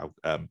brought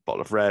that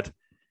bottle of red.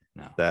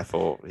 No.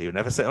 Therefore, he would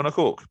never sit on a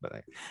cork.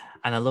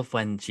 And I love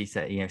when she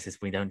said, says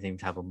we don't even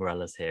have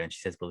umbrellas here, and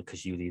she says, well,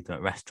 because you leave them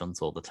at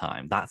restaurants all the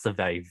time. That's a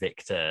very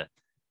Victor.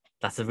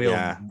 That's a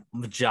real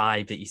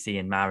jibe that you see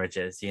in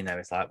marriages.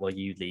 It's like, well,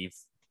 you leave,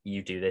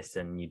 you do this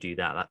and you do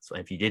that. That's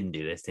if you didn't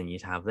do this, then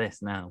you'd have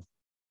this now.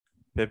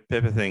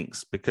 Pippa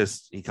thinks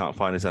because he can't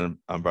find his own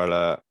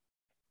umbrella,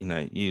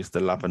 use the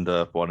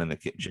lavender one in the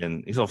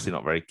kitchen. He's obviously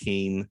not very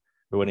keen,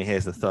 but when he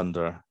hears the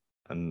thunder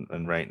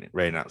and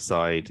rain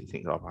outside, he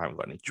thinks, I haven't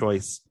got any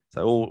choice.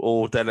 So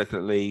all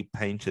delicately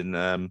painting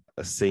a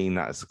scene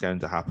that's going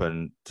to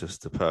happen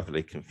just to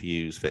perfectly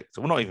confuse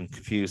Victor. Well, not even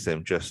confuse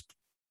him, just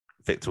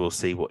Victor will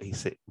see what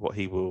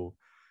he will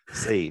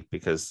see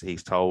because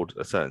he's told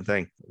a certain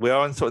thing. We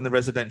are in the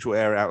residential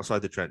area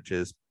outside the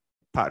trenches.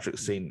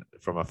 Patrick's seen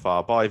from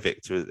afar by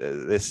Victor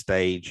at this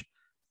stage,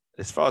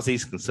 as far as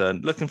he's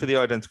concerned, looking for the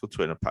identical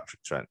twin of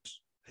Patrick Trent,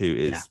 who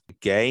is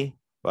gay.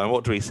 And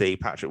what do we see?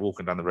 Patrick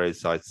walking down the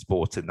roadside,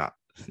 sporting that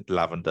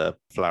lavender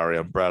flowery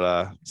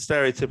umbrella,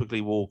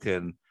 stereotypically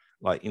walking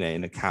like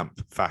in a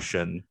camp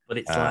fashion. But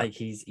it's like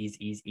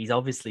he's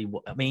obviously.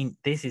 I mean,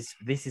 this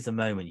is a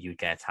moment you'd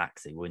get a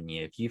taxi, wouldn't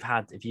you? If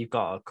you've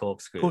got a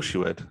corkscrew, of course you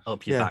would,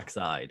 up your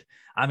backside.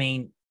 I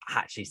mean,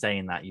 actually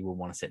saying that, you would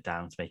want to sit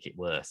down to make it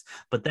worse.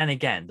 But then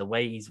again, the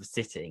way he's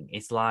sitting,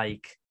 it's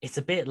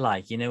a bit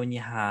like when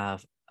you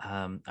have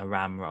a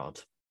ramrod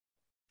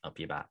up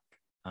your back.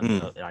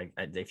 Like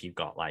if you've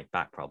got like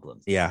back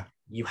problems,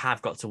 you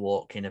have got to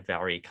walk in a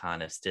very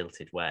kind of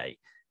stilted way.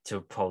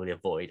 to probably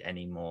avoid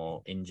any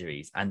more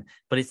injuries.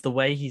 But it's the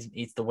way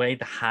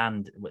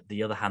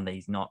the other hand that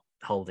he's not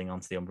holding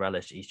onto the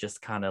umbrella, he's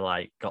just kind of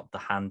like got the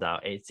hand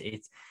out.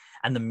 It's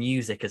and the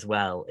music as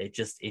well. It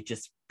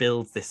just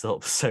builds this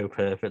up so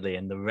perfectly.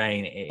 And the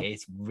rain,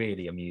 it's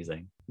really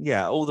amusing.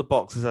 Yeah, all the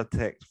boxes are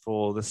ticked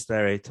for the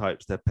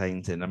stereotypes they're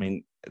painting. I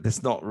mean,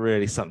 there's not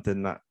really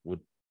something that would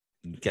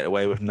get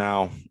away with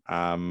now.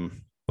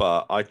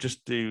 But I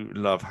just do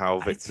love how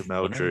Victor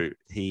Meldrew,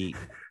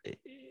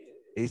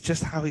 it's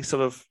just how he's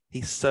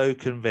so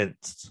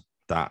convinced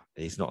that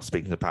he's not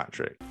speaking to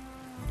Patrick.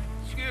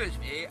 Excuse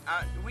me,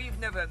 we've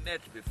never met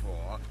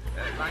before.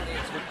 My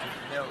name's Victor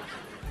Meldrew.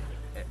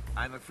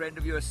 I'm a friend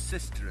of your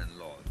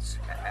sister-in-law's,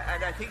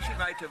 and I think she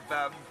might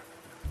have,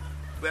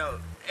 well,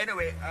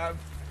 anyway,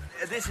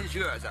 this is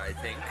yours, I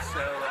think,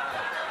 so...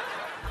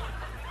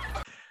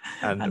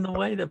 And the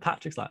way that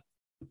Patrick's like,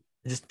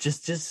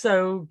 just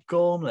so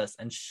gormless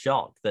and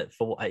shocked that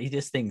he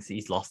just thinks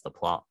he's lost the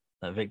plot,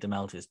 that Victor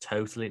Meldrew has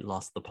totally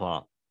lost the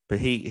plot. But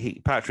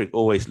Patrick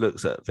always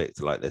looks at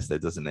Victor like this, though,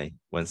 doesn't he?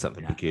 When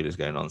something peculiar is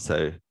going on,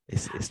 so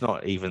it's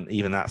not even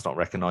that's not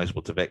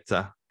recognisable to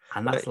Victor.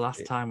 And that's the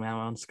last time we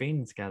are on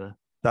screen together.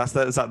 Is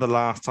that the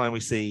last time we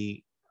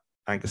see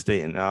Angus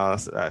Deaton? Oh,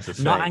 that's a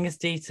shame. Not Angus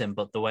Deaton,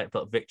 but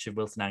Victor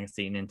Wilson, Angus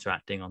Deaton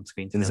interacting on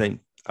screen together. In the same.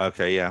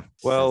 Okay, yeah.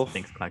 Well, I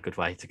think it's quite a good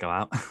way to go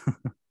out. Do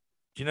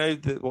you know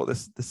what the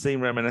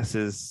scene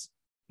reminisces?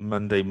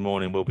 Monday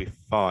morning will be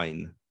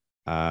fine.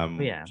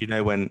 Do you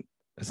know when?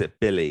 Is it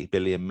Billy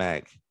and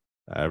Meg?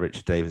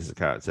 Richard Davis'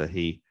 character.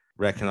 He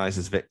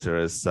recognizes Victor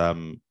as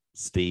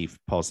Steve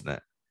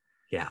Posnett.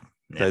 Yeah.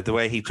 So the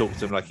way he talks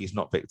to him like he's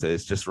not Victor, it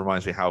just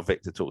reminds me how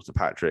Victor talks to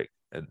Patrick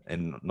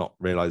and not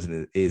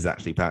realizing it is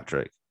actually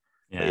Patrick.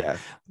 Yeah.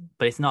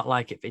 But it's not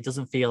like it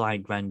doesn't feel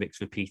like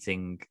Renwick's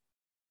repeating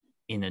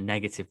in a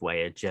negative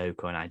way a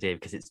joke or an idea,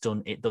 because it's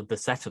done. The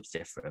setup's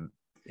different.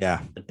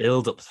 Yeah. The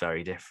build-up's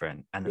very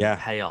different, and the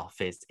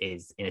payoff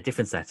is in a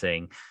different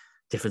setting,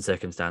 different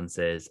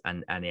circumstances,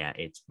 and yeah,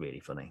 it's really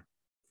funny.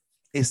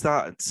 It's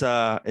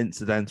that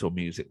incidental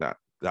music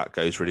that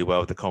goes really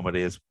well with the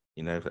comedy. As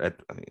you know, I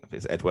think if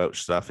it's Ed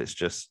Welch stuff, it's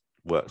just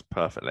works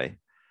perfectly.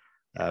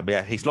 But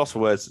yeah, he's lost for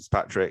words. It's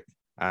Patrick,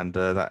 and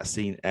that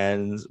scene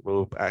ends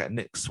at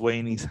Nick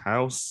Sweeney's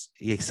house.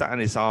 He sat in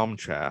his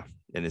armchair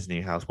in his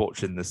new house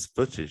watching this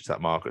footage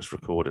that Margaret's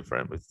recorded for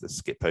him with the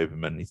Skip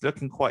Oberman. He's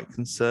looking quite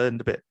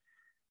concerned, a bit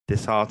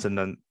disheartened,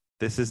 and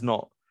this is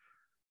not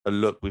a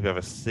look we've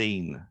ever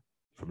seen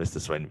from Mr.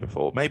 Sweeney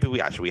before. Maybe we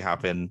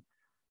have in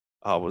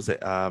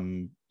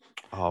in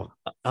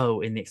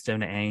The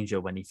Exterminating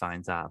Angel, when he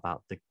finds out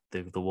about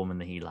the woman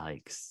that he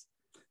likes.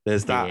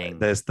 There's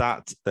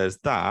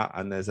that,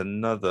 and there's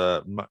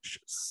another much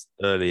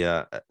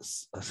earlier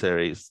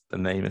series. The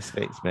name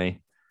escapes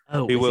me.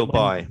 Who will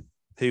buy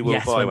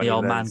when the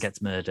old man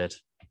gets murdered?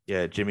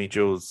 Yeah, Jimmy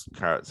Jules'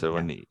 character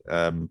when he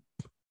why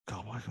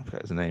can't I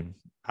forget his name?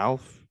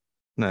 Alf?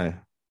 No.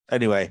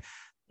 Anyway,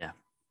 yeah.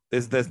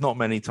 There's not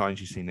many times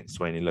you see Nick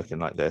Sweeney looking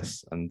like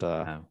this, and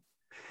no.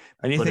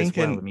 And you're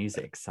thinking the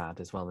music's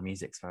sad as well. The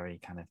music's very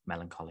kind of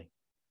melancholy.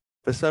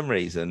 For some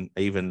reason,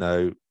 even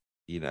though,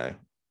 it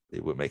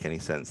wouldn't make any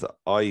sense, that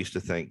I used to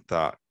think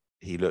that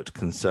he looked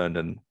concerned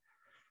and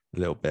a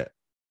little bit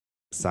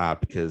sad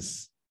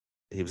because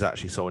he was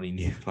actually someone he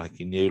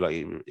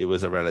knew, it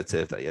was a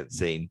relative that he had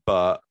seen.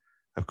 But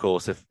of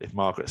course, if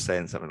Margaret's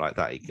saying something like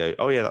that, he'd go,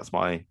 oh yeah, that's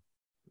my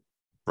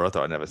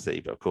brother I never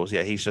see. But of course,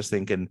 yeah, he's just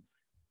thinking,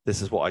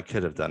 this is what I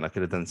could have done. I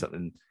could have done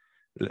something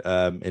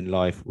in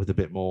life with a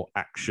bit more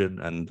action,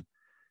 and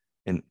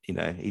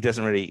he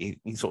doesn't really,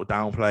 he sort of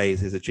downplays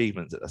his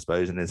achievements, I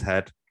suppose, in his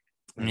head.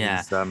 And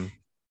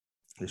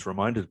he's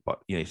reminded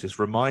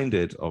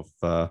of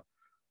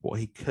what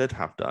he could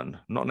have done,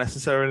 not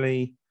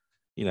necessarily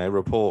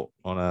report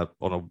on a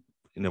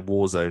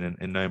war zone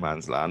in no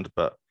man's land,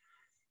 but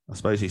I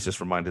suppose he's just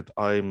reminded,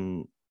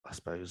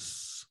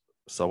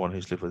 someone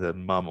who's lived with their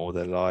mum all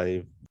their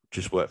life,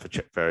 just worked for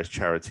various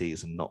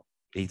charities, and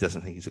he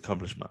doesn't think he's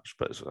accomplished much.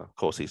 But of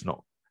course he's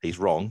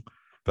wrong.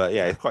 But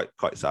yeah, it's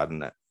quite sad,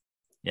 isn't it?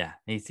 Yeah,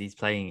 he's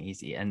playing,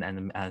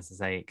 and as I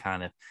say, it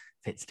kind of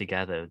fits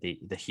together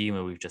the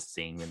humor we've just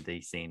seen with the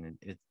scene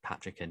with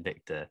Patrick and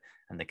Victor,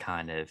 and the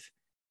kind of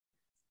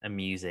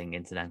amusing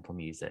incidental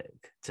music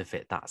to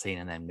fit that scene,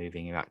 and then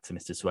moving back to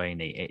Mr.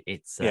 Sweeney.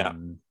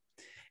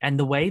 And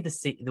the way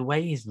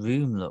his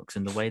room looks,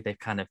 and the way they've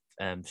kind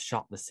of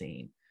shot the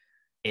scene,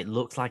 it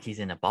looks like he's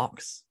in a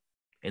box.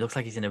 It looks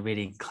like he's in a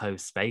really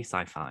close space,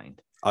 I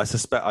find. I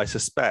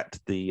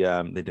suspect they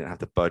didn't have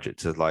the budget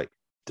to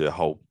do a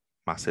whole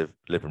massive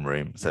living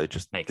room, so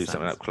just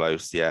something up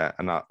close. Yeah,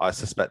 and I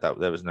suspect that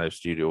there was no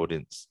studio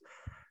audience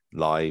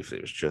live.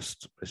 It's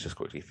just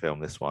quickly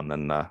filmed this one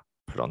and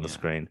put on the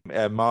screen.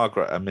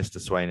 Margaret and Mr.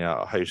 Sweeney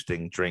are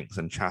hosting drinks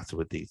and chatter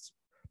with these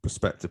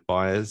prospective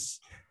buyers,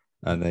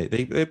 and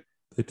they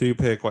do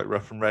appear quite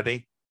rough and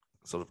ready,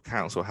 sort of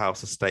council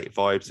house estate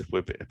vibes.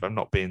 If I'm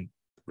not being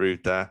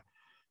rude there.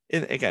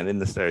 In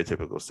the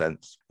stereotypical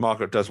sense,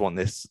 Margaret does want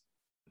this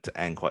to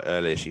end quite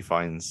early. She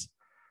finds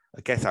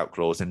a get-out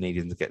clause in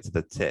needing to get to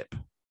the tip.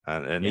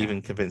 And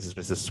even convinces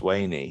Mr.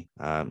 Swaney,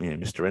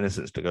 Mr.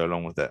 Innocence, to go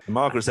along with it.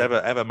 Margaret's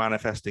ever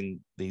manifesting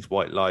these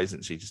white lies,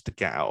 and she just to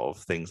get out of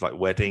things like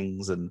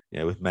weddings and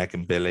with Meg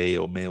and Billy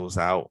or meals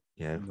out.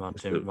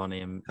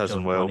 Ronnie and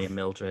cousin Will, Ronnie and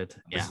Mildred.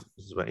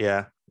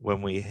 Yeah.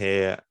 When we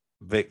hear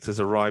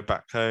Victor's arrived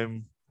back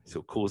home, he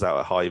sort of calls out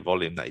a high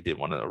volume that he didn't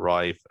want to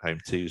arrive home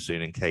too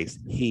soon in case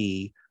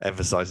he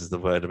emphasizes the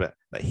word a bit,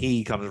 that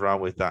he comes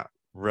around with that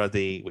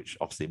ruddy, which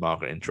obviously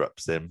Margaret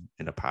interrupts him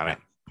in a panic,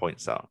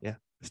 points out,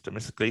 Mr. and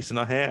Mrs. Gleeson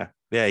are here.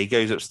 Yeah, he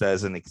goes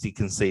upstairs and he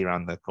can see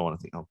around the corner. I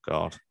think, oh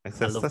God,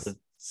 that's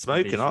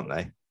smoking, aren't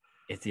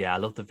they? I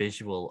love the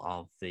visual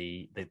of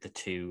the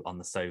two on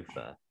the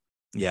sofa.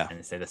 Yeah, and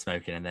they say they're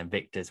smoking, and then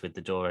Victor's with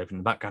the door open in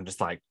the background, just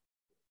like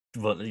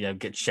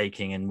gets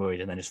shaking and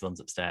worried, and then just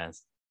runs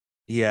upstairs.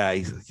 Yeah,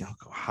 he's like, oh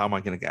God, how am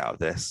I going to get out of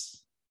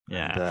this?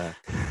 Yeah,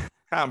 and,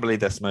 can't believe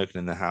they're smoking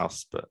in the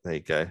house, but there you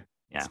go.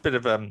 Yeah, it's a bit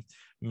of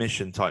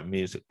mission type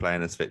music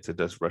playing as Victor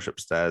does rush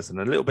upstairs, and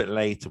a little bit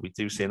later we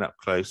do see an up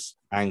close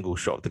angle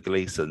shot of the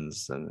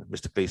Gleesons and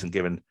Mr. Gleeson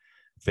giving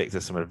Victor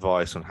some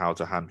advice on how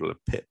to handle a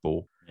pit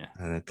bull.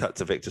 And then cut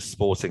to Victor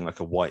sporting like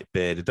a white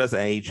beard. It does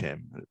age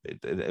him.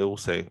 It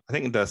also, I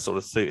think it does sort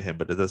of suit him,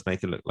 but it does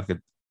make him look like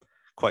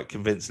quite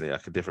convincingly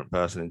like a different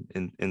person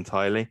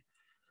entirely.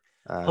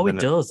 It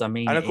does. I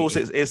mean, and of course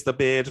it's the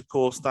beard, of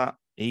course, that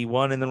he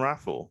won in the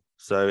raffle.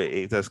 So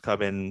it does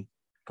come in.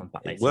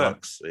 It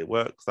works. It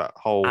works, that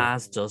whole.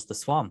 As does the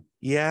swan.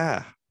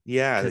 Yeah.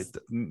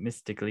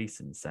 Mr.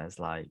 Gleeson says,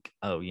 like,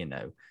 oh,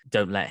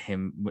 don't let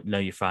him know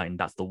you're frightened.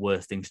 That's the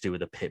worst thing to do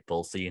with a pit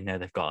bull. So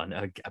they've got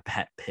a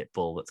pet pit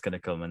bull that's going to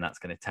come and that's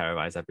going to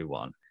terrorize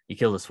everyone. He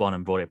killed the swan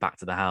and brought it back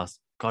to the house.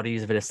 Got to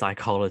use a bit of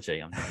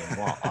psychology. I'm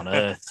thinking, what on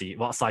earth?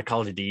 What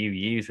psychology do you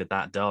use with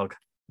that dog?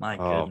 My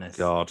goodness. Oh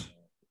God.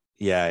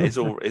 Yeah, it's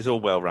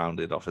all well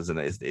rounded off, isn't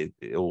it?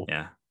 It all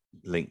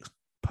links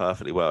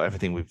perfectly well,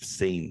 everything we've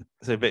seen.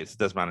 So Victor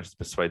does manage to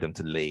persuade them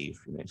to leave.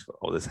 He's got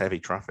all this heavy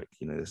traffic,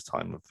 this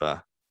time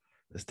of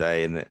this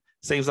day, and it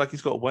seems like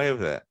he's got away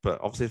with it. But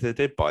obviously, if they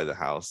did buy the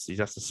house, he'd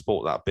have to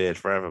sport that beard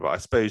forever. But I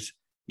suppose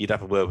you'd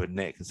have a word with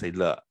Nick and say,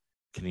 look,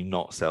 can you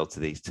not sell to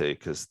these two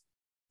because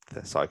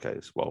they're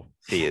psychos? Well,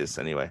 he is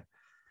anyway.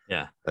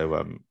 Yeah.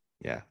 So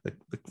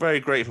they're very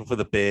grateful for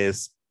the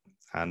beers,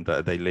 and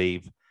they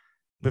leave.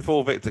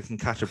 Before Victor can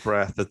catch a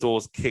breath, the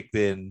door's kicked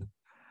in.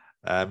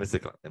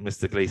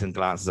 Mr. Gleeson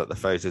glances at the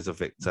photos of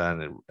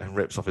Victor and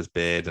rips off his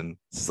beard, and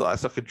it's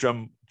like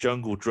a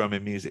jungle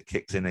drumming music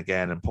kicks in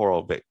again, and poor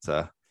old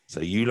Victor. So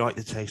you like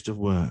the taste of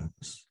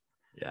worms?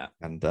 Yeah.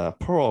 And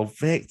poor old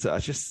Victor,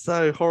 it's just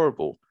so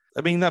horrible.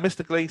 I mean, that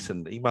Mr.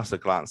 Gleeson, he must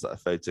have glanced at a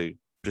photo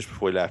just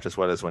before he left, as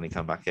well as when he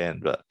came back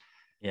in. But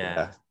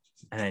and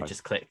then it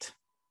just clicked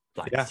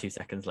like 2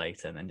 seconds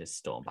later, and then just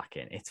stormed back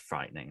in. It's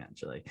frightening,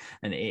 actually,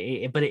 and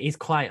but it is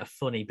quite a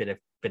funny bit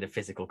of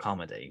physical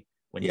comedy.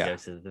 When you go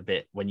to the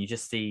bit when you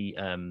just see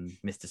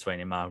Mr. Swain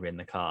and Margaret in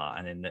the car,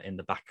 and in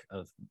the back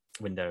of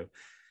window,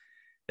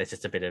 there's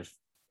just a bit of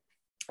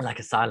like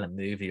a silent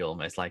movie,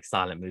 almost like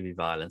silent movie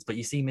violence. But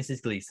you see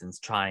Mrs. Gleeson's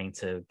trying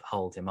to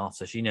hold him off,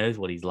 so she knows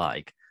what he's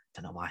like.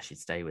 Don't know why she'd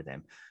stay with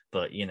him,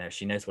 but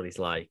she knows what he's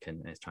like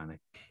and is trying to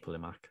pull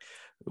him back.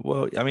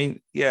 Well, I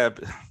mean,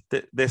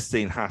 this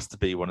scene has to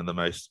be one of the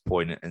most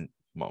poignant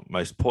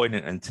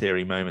and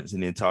teary moments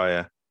in the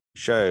entire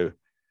show.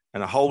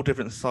 And a whole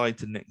different side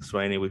to Nick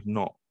Swaney we've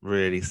not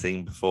really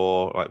seen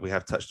before. Like, we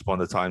have touched upon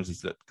the times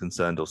he's looked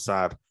concerned or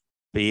sad,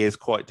 but he is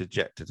quite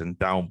dejected and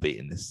downbeat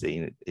in this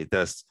scene. It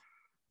does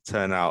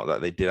turn out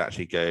that they did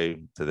actually go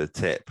to the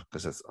tip,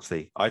 because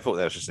obviously I thought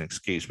that was just an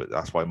excuse, but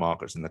that's why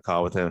Margaret's in the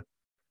car with him.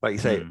 Like you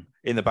say,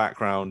 in the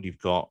background, you've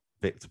got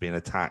Victor being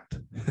attacked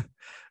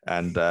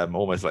and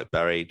almost like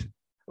buried,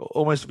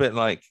 almost a bit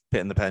like Pit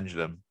and the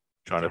Pendulum,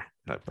 trying to,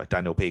 by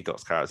Daniel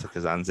Peacock's character,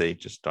 Kazanzi,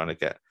 just trying to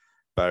get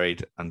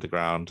buried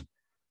underground.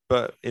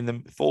 But in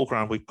the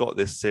foreground, we've got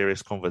this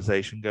serious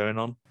conversation going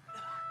on.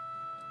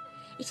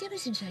 It's ever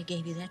since I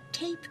gave you that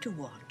tape to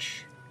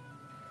watch.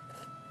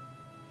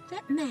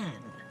 That man,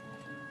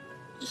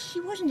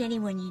 he wasn't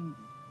anyone you...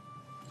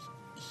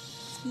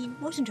 He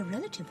wasn't a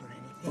relative or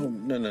anything. Oh,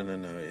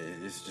 no.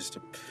 It's just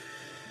a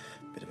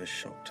bit of a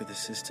shock to the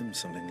system,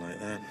 something like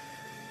that.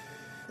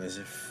 As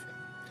if,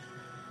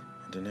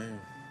 I don't know,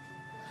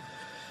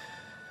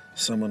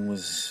 someone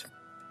was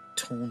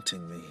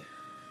taunting me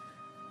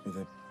with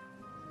a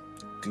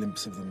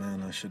glimpse of the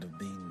man I should have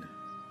been.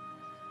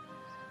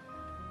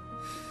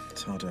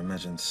 It's hard to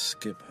imagine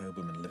Skip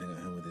Hoberman living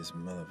at home with his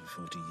mother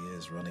for 40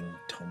 years, running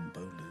Tom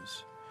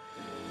Bowlers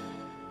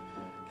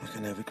like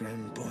an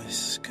overgrown Boy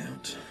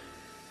Scout.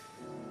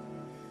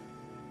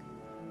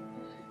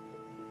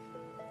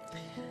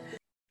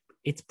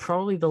 It's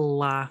probably the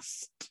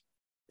last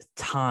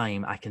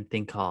time I can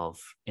think of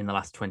in the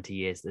last 20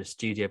 years that a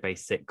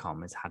studio-based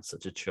sitcom has had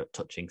such a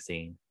touching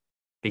scene.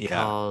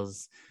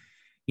 Because,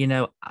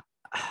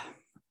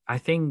 I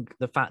think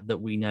the fact that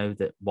we know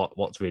that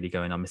what's really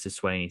going on, Mr.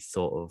 Swain is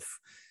sort of,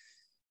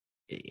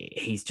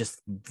 he's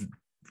just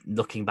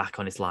looking back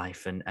on his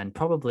life, and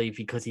probably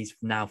because he's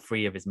now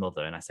free of his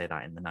mother, and I say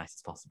that in the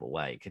nicest possible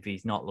way, because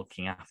he's not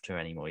looking after her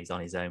anymore, he's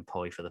on his own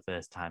probably for the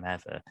first time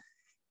ever.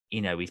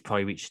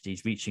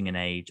 He's reaching an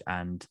age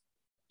and,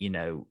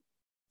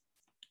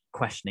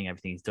 questioning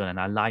everything he's done. And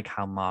I like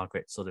how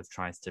Margaret sort of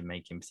tries to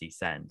make him see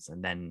sense.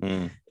 And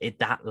then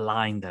that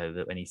line, though,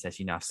 that when he says,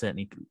 I've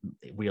certainly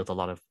wheeled a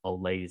lot of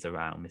old ladies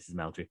around, Mrs.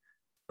 Meldrew,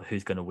 but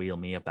who's going to wheel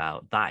me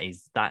about?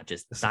 That's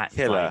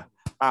killer.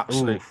 Like,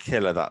 absolute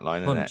killer, that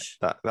line, isn't punch.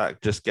 it?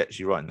 That just gets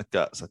you right in the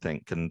guts, I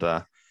think. And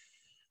I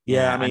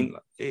mean,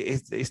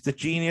 it's the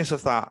genius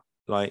of that,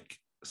 like,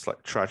 it's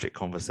like tragic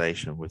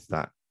conversation with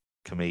that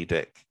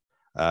comedic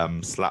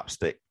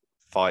slapstick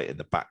fight in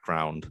the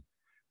background.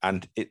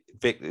 And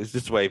it's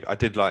just the way I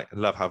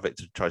love how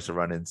Victor tries to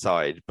run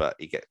inside, but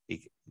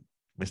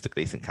Mr.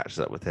 Gleason catches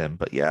up with him.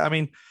 But yeah, I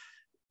mean,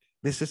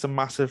 this is a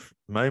massive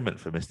moment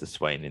for Mr.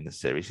 Swain in the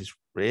series. He's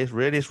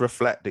really is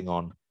reflecting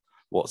on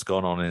what's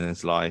gone on in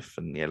his life.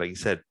 And yeah, like you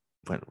said,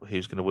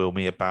 who's going to wheel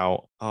me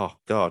about? Oh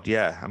God,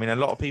 yeah. I mean, a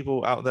lot of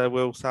people out there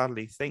will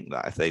sadly think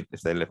that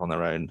if they live on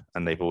their own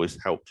and they've always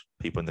helped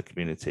people in the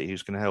community,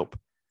 who's going to help?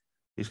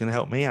 Who's going to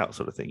help me out,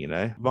 sort of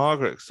thing,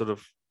 Margaret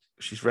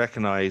she's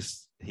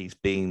recognized he's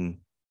been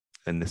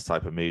in this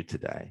type of mood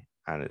today,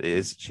 and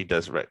she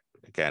does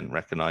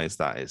recognize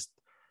that is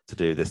to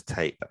do this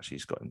tape that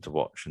she's got him to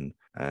watch,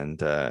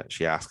 and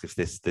she asks if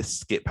this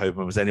Skip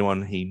Hoberman was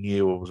anyone he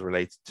knew or was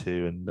related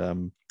to,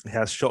 and it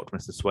has shocked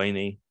Mr.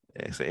 Swaney.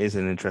 It is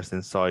an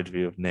interesting side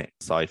view,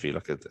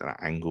 like an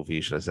angle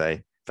view, should I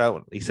say.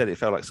 He said it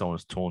felt like someone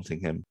was taunting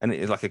him, and it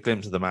is like a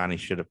glimpse of the man he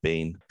should have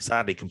been.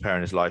 Sadly,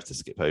 comparing his life to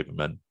Skip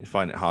Hoberman, you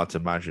find it hard to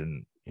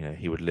imagine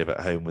he would live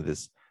at home with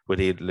his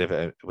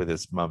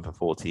mum for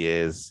 40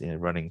 years,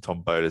 running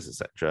tombolas,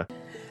 etc.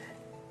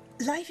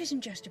 Life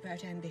isn't just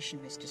about ambition,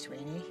 Mr.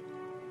 Swaney.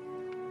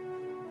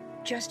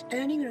 Just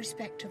earning the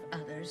respect of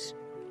others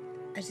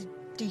as a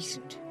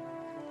decent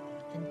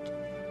and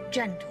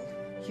gentle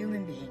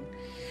human being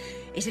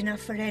is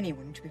enough for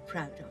anyone to be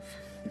proud of.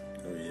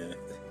 Oh, yeah.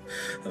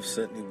 I've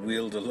certainly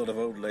wheeled a lot of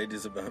old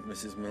ladies about,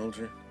 Mrs.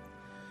 Meldrew.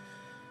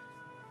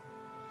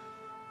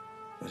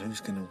 But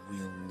who's going to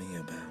wheel me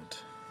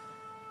about?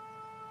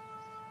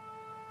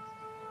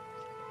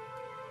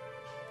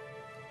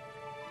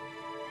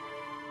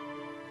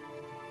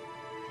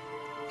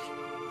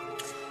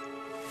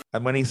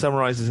 And when he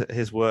summarizes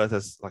his worth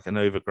as like an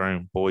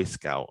overgrown Boy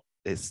Scout,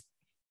 it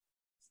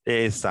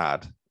is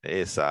sad. It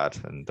is sad.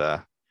 And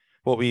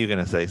what were you going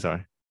to say?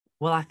 Sorry.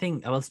 Well, I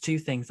think there's two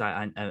things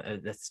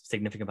that's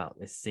significant about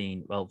this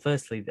scene. Well,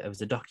 firstly, there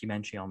was a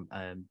documentary on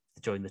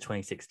during the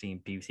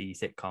 2016 BBC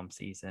sitcom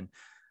season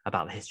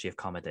about the history of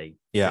comedy,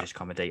 British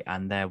comedy,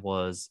 and there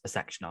was a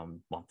section on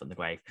One from the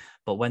Grave.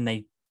 But when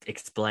they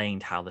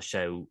explained how the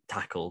show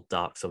tackled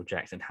dark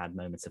subjects and had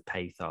moments of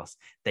pathos,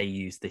 they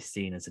used this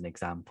scene as an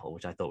example,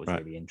 which I thought was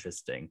really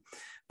interesting.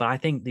 But I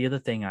think the other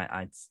thing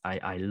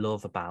I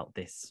love about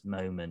this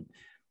moment,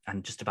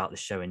 and just about the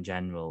show in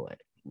general,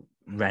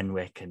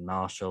 Renwick and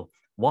Marshall,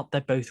 what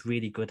they're both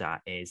really good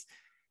at is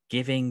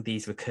giving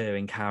these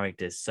recurring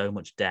characters so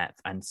much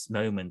depth and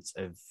moments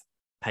of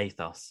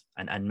pathos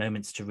and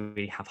moments to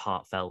really have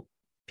heartfelt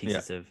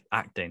pieces of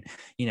acting.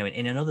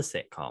 In another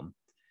sitcom,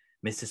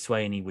 Mr.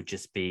 Swaney would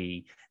just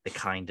be the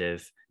kind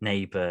of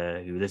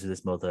neighbor who lives with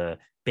his mother,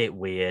 bit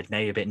weird,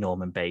 maybe a bit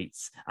Norman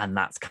Bates, and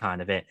that's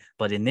kind of it.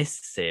 But in this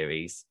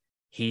series,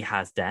 he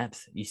has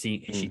depth. You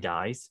see, she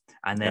dies,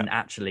 and then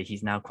actually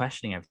he's now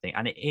questioning everything,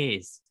 and it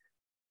is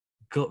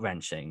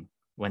gut-wrenching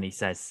when he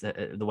says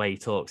the way he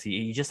talks.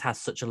 He just has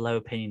such a low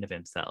opinion of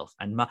himself,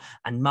 and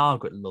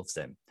Margaret loves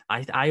him.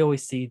 I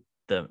always see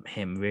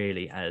him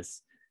really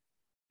as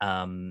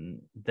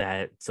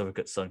their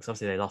surrogate son, because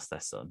obviously they lost their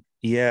son.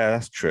 Yeah,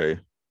 that's true.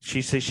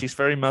 She's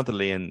very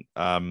motherly in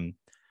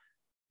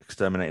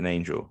Exterminating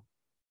Angel.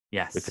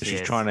 Yes, because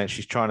she's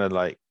trying to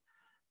like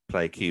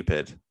play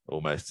Cupid,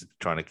 almost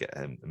trying to get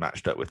him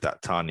matched up with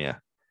that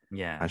Tanya.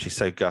 Yeah, and she's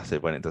so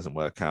gutted when it doesn't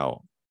work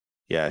out.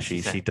 Yeah,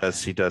 she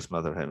does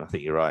mother him. I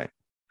think you're right.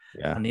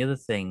 Yeah, and the other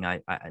thing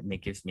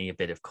it gives me a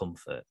bit of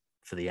comfort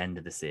for the end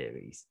of the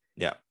series.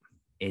 Yeah,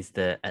 is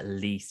that at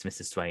least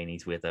Mrs.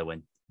 Swaney's with her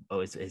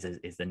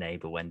is the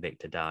neighbor when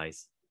Victor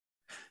dies.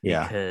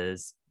 Yeah,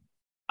 because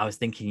I was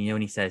thinking,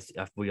 when he says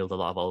I've wheeled a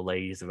lot of old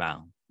ladies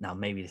around. Now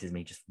maybe this is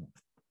me just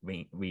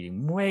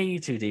reading way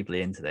too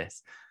deeply into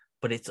this,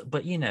 but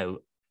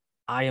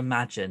I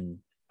imagine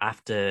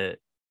after,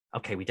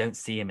 okay, we don't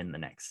see him in the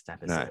next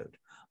episode,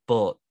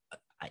 but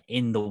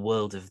in the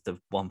world of the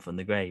One from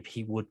the Grave,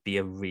 he would be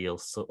a real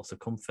source of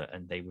comfort,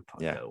 and they would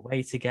probably go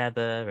away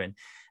together,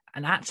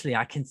 and actually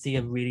I can see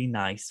a really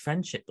nice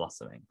friendship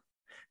blossoming.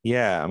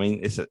 Yeah, I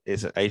mean, it's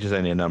age is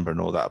only a number and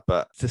all that,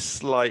 but it's just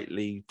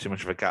slightly too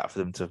much of a gap for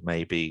them to have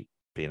maybe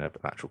been an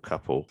actual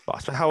couple.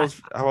 But how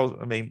old?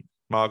 I mean,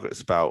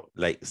 Margaret's about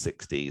late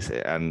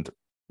 60s and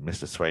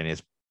Mr. Swaney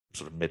is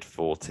sort of mid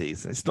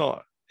 40s. It's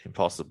not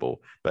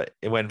impossible, but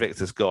when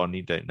Victor's gone,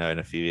 you don't know. In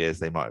a few years,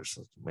 they may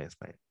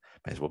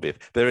as well be.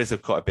 There is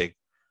quite a big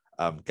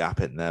gap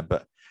in there,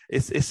 but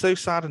It's so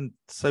sad and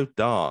so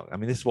dark. I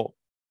mean, this is what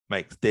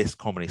makes this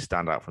comedy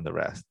stand out from the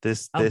rest.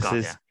 This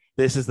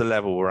is the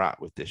level we're at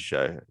with this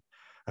show.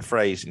 A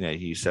phrase,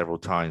 used several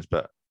times,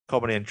 but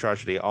comedy and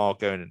tragedy are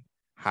going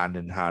hand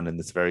in hand in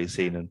this very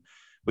scene. And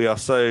we are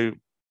so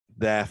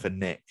there for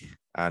Nick,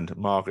 and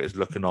Margaret is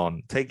looking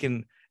on,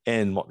 taking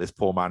in what this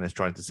poor man is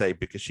trying to say,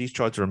 because she's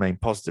tried to remain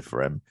positive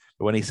for him.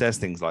 But when he says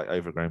things like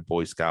overgrown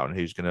Boy Scout and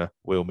who's going to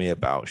wheel me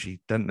about, she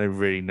doesn't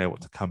really know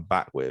what to come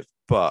back with.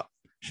 But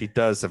she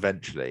does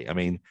eventually. I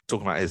mean,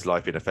 talking about his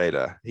life being a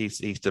failure, he's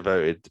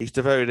devoted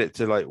it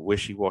to like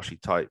wishy-washy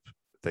type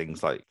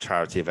things like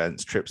charity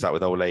events, trips out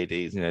with old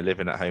ladies,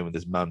 living at home with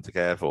his mum to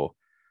care for.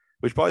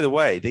 Which, by the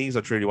way, these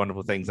are truly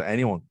wonderful things that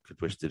anyone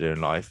could wish to do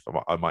in life.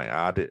 I might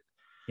add it.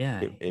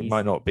 Yeah, it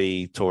might not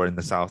be touring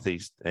the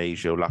Southeast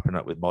Asia or lapping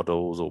up with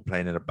models or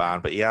playing in a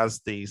band, but he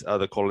has these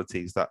other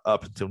qualities that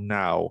up until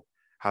now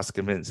has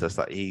convinced us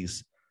that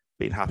he's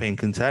been happy and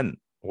content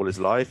all his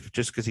life.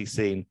 Just because he's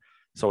seen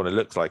someone who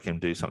looks like him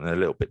do something a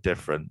little bit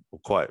different, or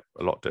quite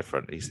a lot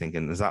different, he's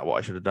thinking, is that what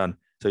I should have done?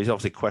 So he's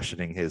obviously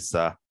questioning his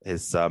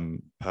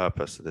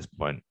purpose at this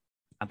point.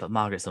 But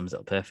Margaret sums it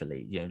up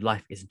perfectly.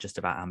 Life isn't just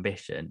about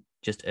ambition.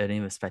 Just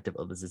earning the respect of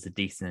others as a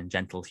decent and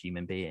gentle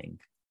human being.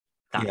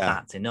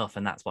 That's enough,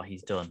 and that's what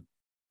he's done.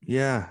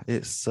 Yeah,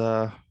 it's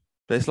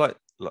like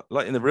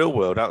in the real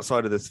world,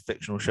 outside of this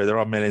fictional show, there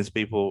are millions of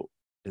people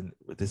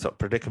with this sort of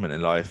predicament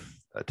in life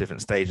at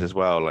different stages as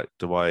well. Like,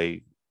 do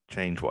I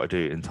change what I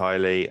do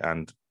entirely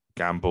and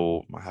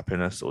gamble my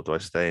happiness, or do I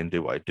stay and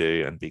do what I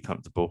do and be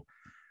comfortable?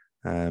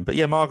 But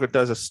yeah, Margaret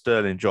does a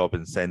sterling job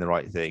in saying the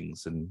right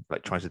things and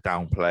like trying to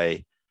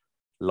downplay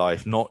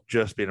life, not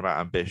just being about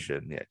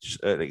ambition. Yeah,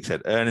 just, like you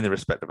said, earning the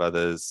respect of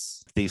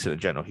others, decent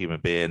and gentle human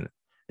being.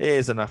 It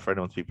is enough for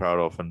anyone to be proud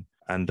of,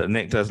 and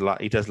Nick does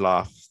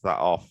laugh that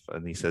off,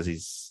 and he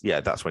says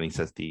that's when he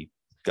says the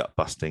gut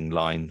busting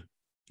line,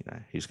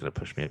 who's going to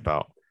push me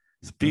about.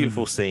 It's a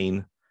beautiful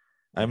scene,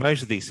 and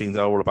most of these scenes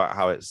are all about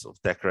how it's sort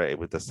of decorated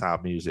with the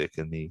sad music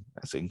and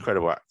it's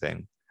incredible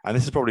acting. And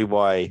this is probably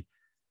why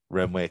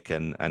Renwick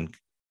and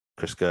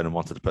Chris Gurnon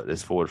wanted to put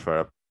this forward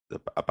for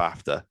a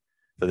BAFTA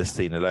for this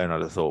scene alone,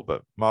 I'd have thought.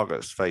 But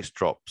Margaret's face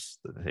drops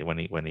when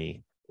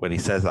he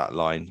says that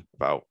line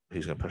about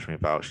who's going to push me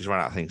about. She's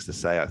run out of things to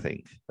say, I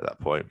think, at that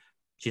point.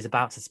 She's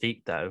about to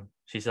speak, though.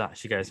 She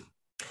goes,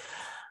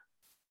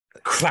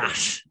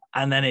 crash.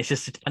 And then it's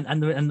just,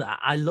 and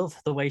I love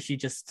the way she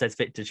just says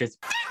Victor. She's,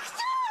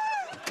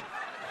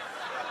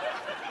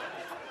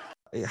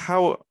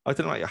 how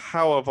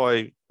have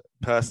I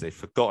personally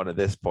forgotten at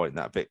this point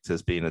that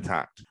Victor's been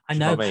attacked? I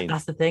know,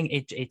 that's the thing.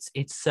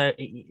 It's so,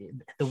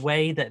 the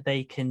way that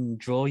they can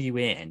draw you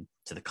in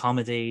to the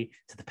comedy,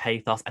 to the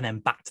pathos, and then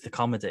back to the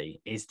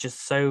comedy is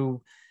just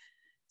so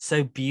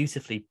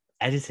beautifully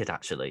edited,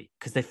 actually,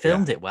 because they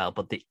filmed it well,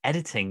 but the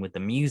editing with the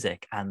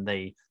music and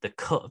the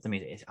cut of the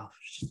music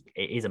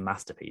it is a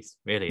masterpiece,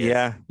 really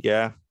is.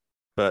 Yeah.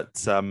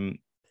 But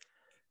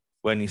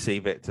when you see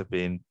Victor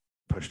being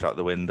pushed out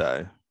the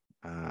window,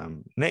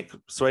 Nick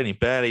Swaney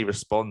barely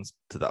responds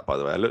to that, by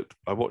the way.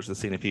 I watched the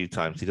scene a few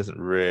times. He doesn't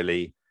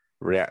really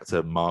react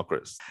to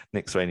Margaret's.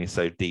 Nick Swaney is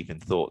so deep in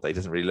thought that he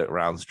doesn't really look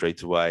around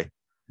straight away.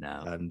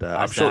 No, and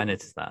I'm sure I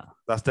noticed that.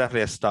 That's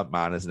definitely a stunt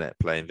man, isn't it?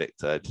 Playing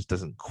Victor, it just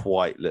doesn't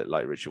quite look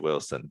like Richard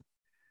Wilson.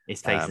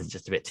 His face is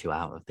just a bit too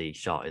out of the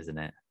shot, isn't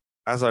it?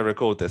 As I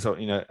record this,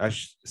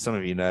 as some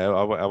of you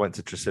know, I went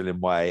to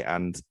Tresillian Way,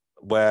 and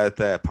where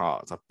their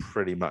parts are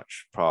pretty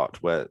much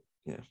part where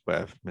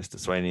Mr.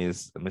 Swaney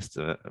is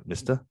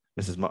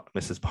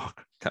Mrs.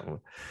 Parker,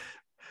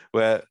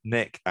 where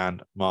Nick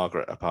and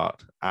Margaret are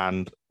part,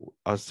 and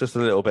I was just a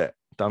little bit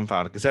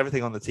dumbfounded because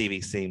everything on the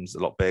TV seems a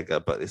lot bigger,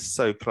 but it's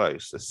so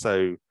close. It's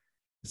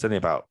only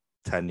about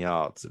 10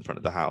 yards in front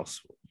of the house,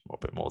 or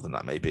a bit more than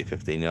that, maybe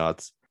 15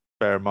 yards.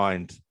 Bear in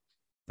mind,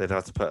 they'd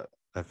have to put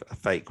a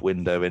fake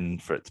window in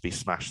for it to be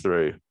smashed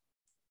through.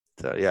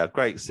 So yeah,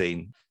 great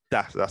scene.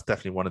 That's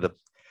definitely one of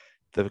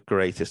the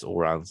greatest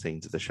all-round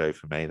scenes of the show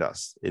for me.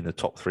 That's in the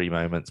top 3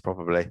 moments,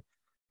 probably.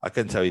 I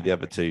couldn't tell you the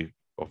other 2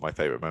 of my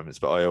favourite moments,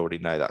 but I already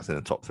know that's in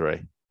the top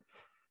 3.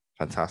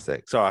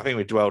 Fantastic. So I think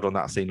we dwelled on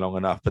that scene long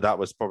enough, but that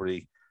was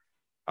probably,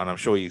 and I'm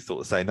sure you thought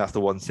the same, that's the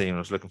one scene I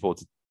was looking forward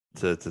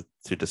to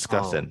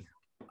discussing.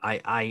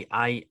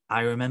 I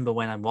remember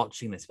when I'm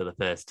watching this for the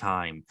first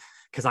time,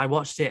 because I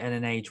watched it at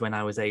an age when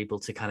I was able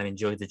to kind of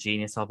enjoy the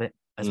genius of it,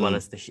 as well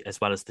as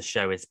the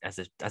show as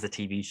a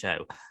TV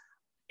show.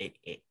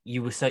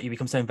 You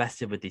become so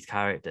invested with these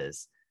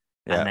characters,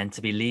 and then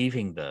to be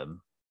leaving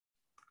them,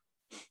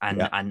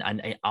 and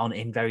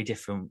in very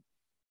different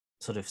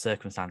sort of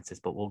circumstances,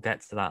 but we'll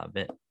get to that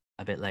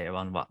a bit later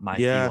on. What my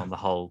view on the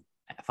whole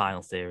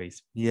final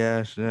series?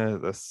 That's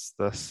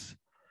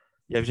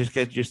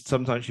just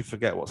sometimes you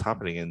forget what's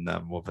happening in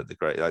Wolford the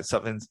Great. Like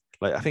something's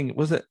like, I think,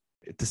 was it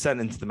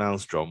Descent into the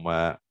Maelstrom,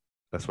 where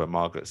that's where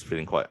Margaret's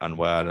feeling quite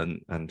unwell,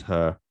 and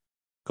her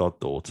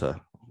goddaughter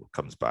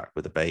comes back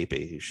with a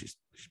baby who she's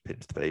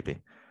pinched the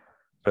baby.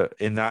 But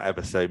in that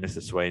episode,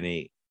 Mr.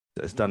 Swaney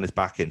has done his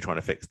back in trying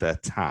to fix their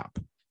tap.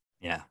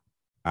 Yeah.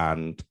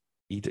 And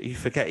you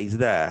forget he's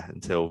there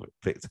until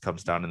Victor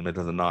comes down in the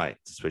middle of the night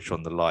to switch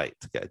on the light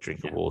to get a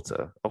drink of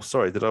water. Oh,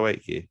 sorry, did I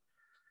wake you?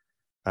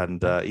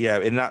 And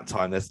in that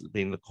time, there's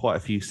been quite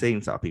a few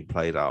scenes that have been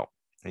played out,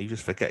 and you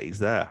just forget he's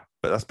there.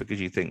 But that's because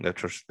you think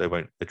they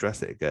won't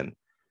address it again.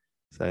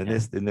 So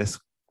in this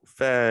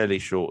fairly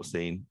short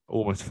scene,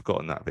 almost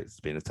forgotten that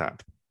Victor's been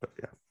attacked. But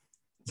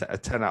yeah, a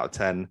 10 out of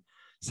 10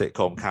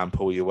 sitcom can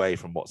pull you away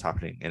from what's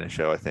happening in a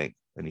show, I think,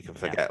 and you can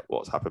forget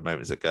what's happened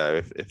moments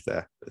ago if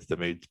the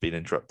mood's been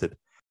interrupted.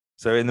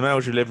 So in the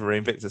Meldrew living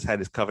room, Victor's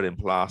head is covered in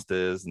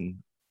plasters, and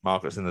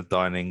Margaret's in the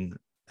dining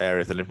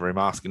area of the living room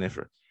asking if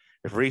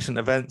recent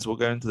events will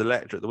go into the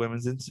lecture at the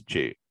Women's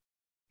Institute,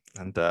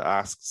 and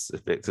asks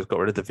if Victor's got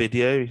rid of the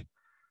video.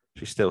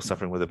 She's still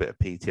suffering with a bit of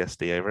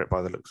PTSD over it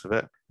by the looks of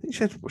it. I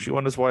think she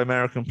wonders why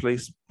American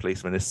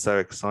policeman is so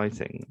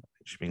exciting.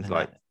 She means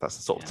like that's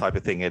the sort of type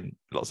of thing in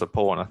lots of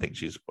porn. I think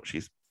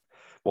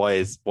why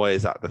is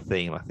that the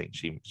theme? I think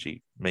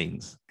she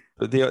means.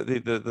 But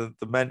the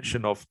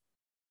mention of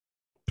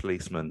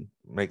policeman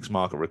makes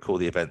Margaret recall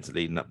the events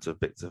leading up to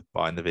Victor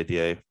buying the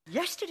video.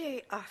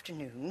 Yesterday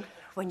afternoon,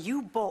 when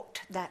you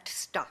bought that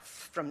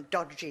stuff from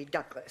Dodgy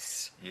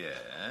Douglas.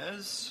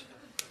 Yes?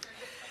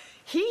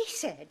 He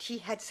said he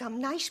had some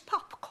nice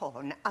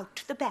popcorn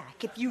out the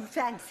back if you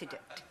fancied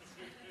it.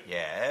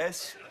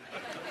 Yes?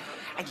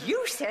 And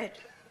you said,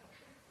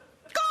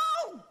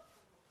 "Go!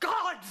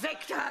 God,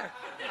 Victor!"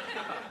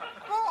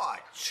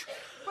 What?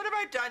 What have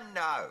I done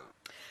now?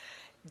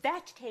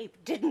 That tape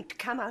didn't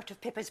come out of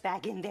Pippa's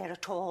bag in there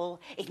at all.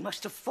 It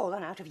must have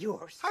fallen out of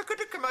yours. How could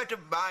it come out of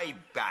my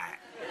bag?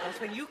 Because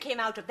when you came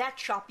out of that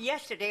shop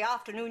yesterday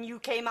afternoon, you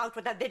came out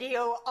with a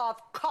video of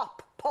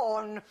cop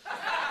porn. As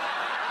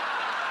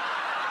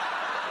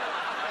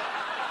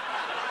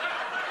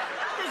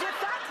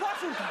if that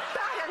wasn't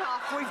bad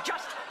enough, we've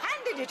just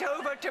handed it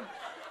over to...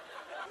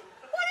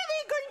 What are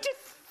they going to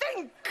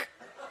think?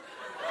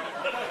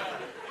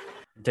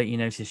 Don't you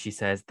notice she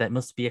says there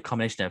must be a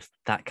combination of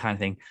that kind of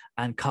thing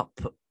and cop,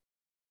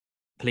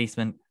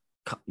 policeman.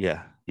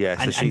 Yeah.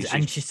 And, so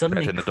and she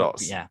suddenly the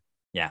dots. Yeah.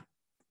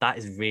 That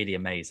is really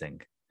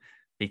amazing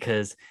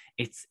because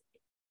it's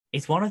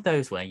one of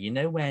those where, you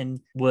know,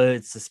 when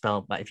words are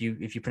spelled, like if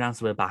you pronounce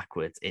the word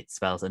backwards, it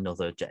spells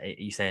another,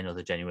 you say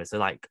another genuine word. So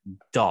like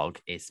dog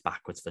is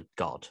backwards for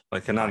God.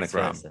 Like an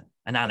anagram.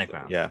 An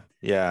anagram.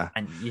 Yeah.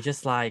 And you're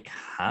just like,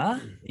 huh?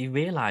 You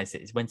realize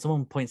it's when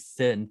someone points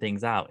certain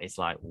things out, it's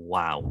like,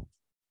 wow.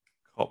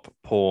 Cop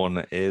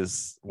porn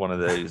is one of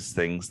those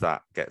things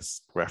that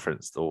gets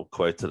referenced or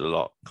quoted a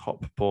lot.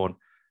 Cop porn.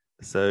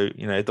 So,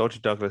 you know, Dodgy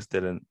Douglas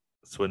didn't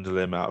swindle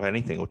him out of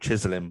anything or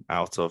chisel him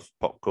out of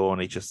popcorn.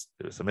 It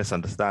was a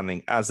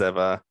misunderstanding as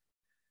ever.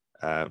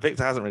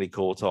 Victor hasn't really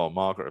caught on.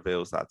 Margaret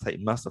reveals that tape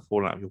must have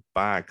fallen out of your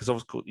bag because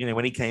obviously, you know,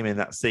 when he came in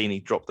that scene, he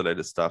dropped a load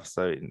of stuff,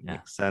 so it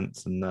makes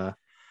sense. And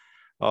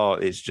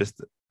it's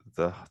just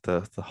the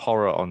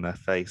horror on their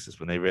faces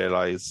when they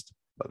realized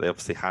that they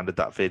obviously handed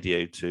that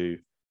video to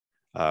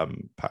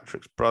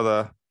Patrick's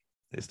brother.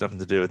 It's nothing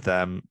to do with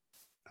them.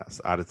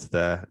 That's added to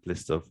their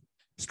list of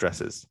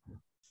stresses.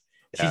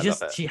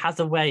 She has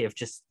a way of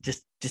just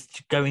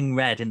going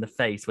red in the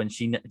face when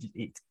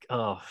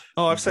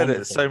I've said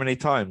it so many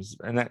times.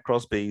 Annette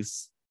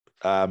Crosby's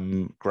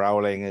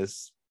growling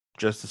is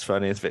just as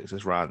funny as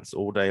Victor's rants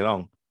all day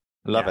long.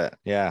 Love it.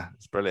 Yeah,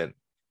 it's brilliant.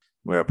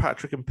 We're at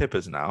Patrick and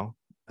Pippa's now,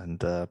 and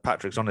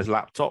Patrick's on his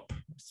laptop.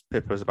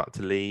 Pippa's about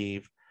to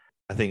leave.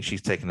 I think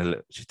she's taking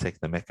the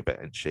mick a bit,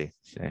 isn't she?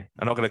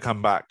 I'm not going to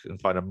come back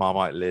and find a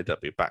Marmite lid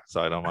up your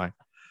backside, am I?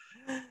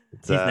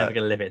 He's never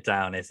going to live it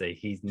down, is he?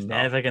 He's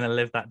never going to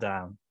live that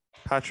down.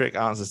 Patrick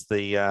answers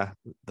the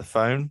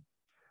phone,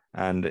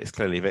 and it's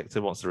clearly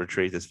Victor wants to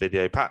retrieve this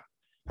video.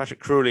 Patrick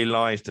cruelly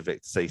lies to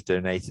Victor, says he's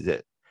donated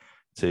it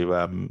to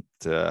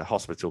a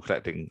hospital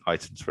collecting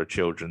items for a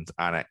children's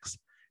annex.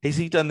 Has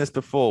he done this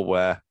before,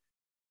 where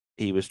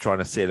he was trying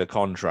to seal a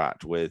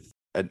contract with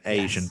an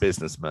Asian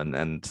businessman,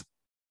 and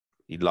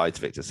he lied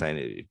to Victor,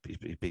 saying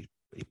he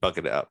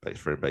buggered it up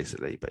for him,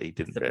 basically, but he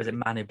didn't. Was it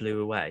Man Who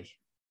Blew Away?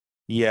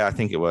 Yeah, I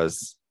think it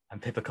was. And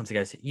Pippa comes and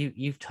goes,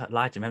 you've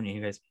lied to him, haven't you?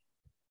 He goes,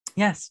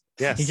 yes.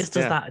 He just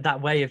does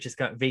that way of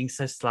just being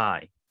so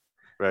sly.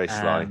 Very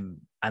sly.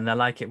 And I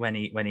like it when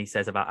he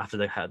says about after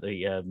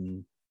he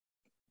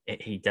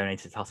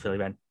donated to the hospital, he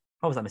went,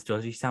 what was that, Mr.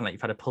 George? You sound like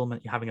you're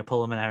having a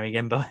pulmonary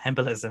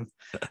embolism.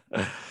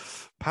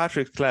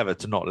 Patrick's clever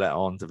to not let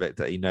on to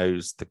Victor. He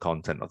knows the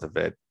content of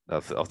the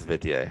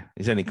video.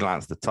 He's only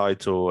glanced at the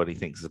title and he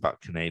thinks it's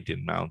about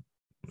Canadian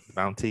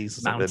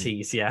Mounties.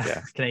 Mounties,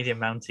 yeah. Canadian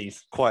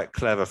Mounties. Quite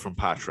clever from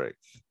Patrick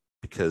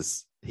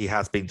because he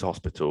has been to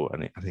hospital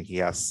and I think he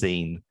has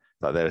seen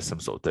that there is some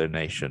sort of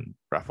donation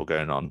raffle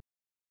going on.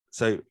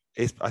 So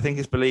I think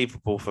it's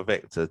believable for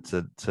Victor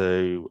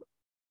to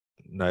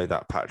know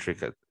that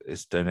Patrick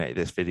has donated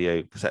this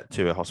video set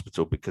to a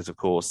hospital because, of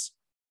course,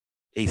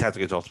 he's had to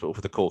go to hospital for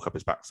the cork up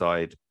his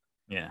backside.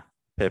 Yeah.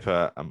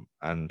 Pippa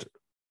and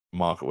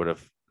Margaret would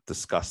have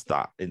discussed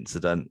that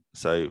incident.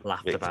 So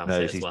laughed Victor about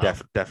knows it he's well.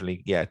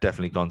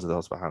 definitely gone to the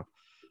hospital.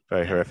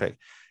 Very horrific.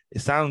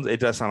 It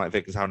does sound like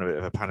Victor's having a bit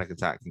of a panic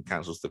attack and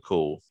cancels the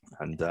call.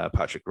 And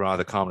Patrick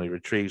rather calmly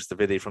retrieves the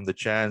video from the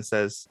chair and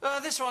says,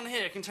 This one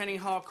here, containing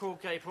hardcore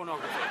gay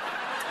pornography.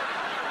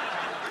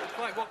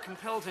 Quite what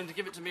compelled him to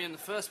give it to me in the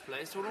first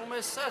place will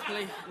almost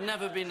certainly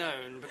never be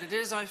known, but it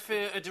is, I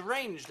fear, a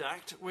deranged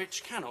act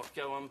which cannot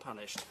go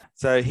unpunished.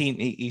 So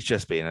he's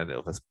just being a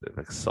little bit of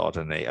a sod,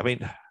 isn't he? I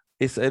mean,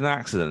 it's an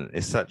accident.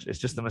 It's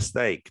just a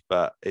mistake,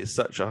 but it's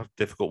such a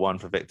difficult one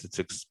for Victor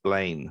to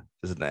explain,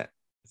 isn't it?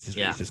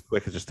 It's just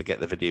quicker just to get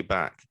the video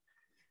back.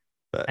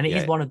 But, and it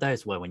is one of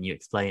those where when you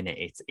explain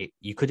it,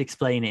 you could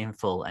explain it in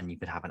full and you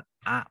could have an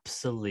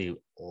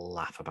absolute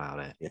laugh about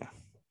it.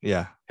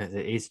 Yeah. Because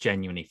it is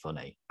genuinely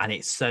funny. And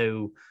it's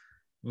so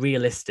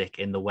realistic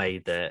in the way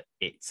that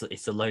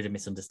it's a load of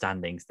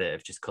misunderstandings that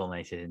have just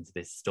culminated into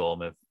this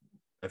storm of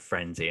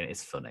frenzy, and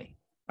it's funny.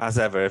 As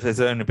ever, if there's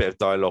only a bit of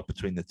dialogue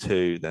between the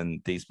two,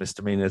 then these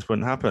misdemeanors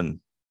wouldn't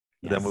happen.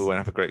 Yes. Then we won't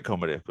have a great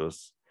comedy, of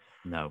course.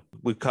 No.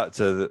 We cut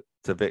to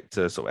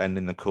Victor sort of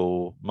ending the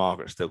call.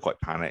 Margaret's still quite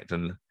panicked,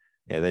 and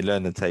they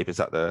learn the tape is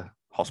at the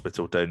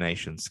hospital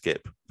donation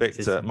skip.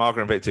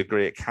 Margaret and Victor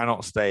agree it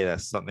cannot stay there.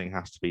 Something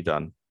has to be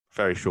done.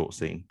 Very short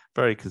scene.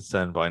 Very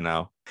concerned by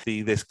now.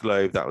 This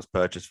globe that was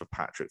purchased for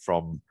Patrick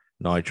from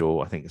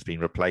Nigel, I think it's been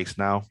replaced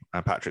now.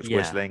 And Patrick's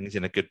whistling. He's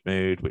in a good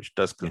mood, which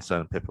does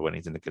concern Pippa when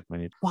he's in a good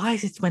mood. Why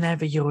is it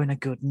whenever you're in a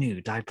good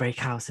mood, I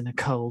break out in a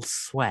cold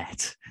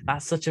sweat?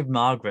 That's such a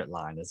Margaret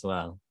line as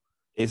well.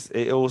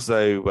 It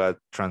also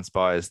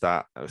transpires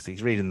that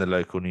he's reading the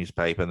local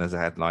newspaper and there's a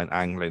headline,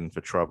 Angling for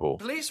Trouble.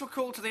 Police were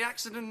called to the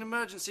Accident and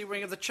Emergency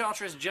Wing of the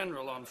Charterist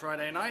General on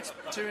Friday night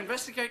to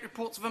investigate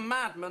reports of a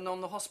madman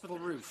on the hospital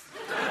roof.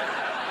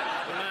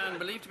 The man,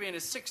 believed to be in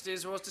his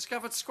 60s, was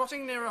discovered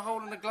squatting near a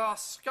hole in the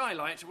glass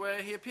skylight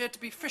where he appeared to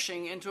be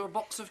fishing into a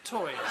box of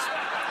toys.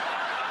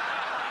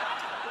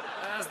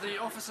 As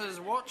the officers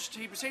watched,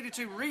 he proceeded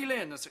to reel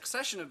in a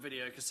succession of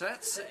video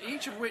cassettes,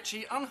 each of which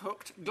he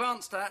unhooked,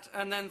 glanced at,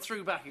 and then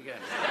threw back again.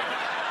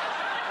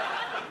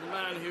 The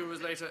man, who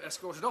was later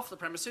escorted off the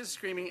premises,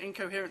 screaming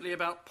incoherently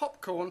about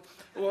popcorn,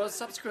 was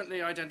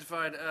subsequently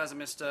identified as a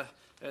Mr.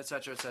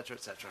 etc., etc.,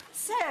 etc.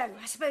 So,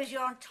 I suppose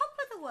you're on top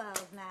of the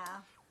world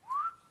now.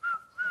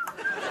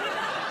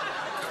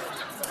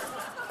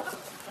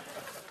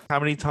 How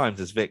many times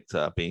has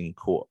Victor been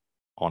caught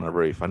on a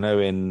roof? I know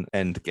in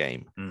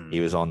Endgame he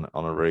was on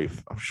a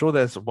roof. I'm sure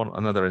there's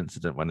another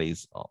incident when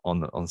he's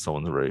on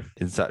someone's roof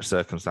in such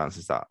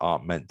circumstances that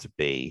aren't meant to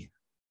be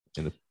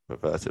in a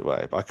perverted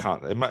way. But I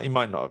can't. He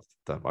might not have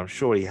done. I'm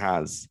sure he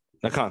has.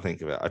 I can't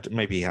think of it.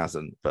 Maybe he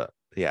hasn't. But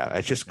yeah,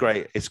 it's just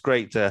great. It's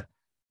great to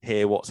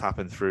hear what's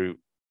happened through,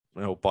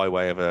 by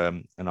way of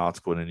an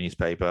article in a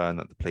newspaper, and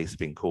that the police have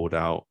been called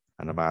out,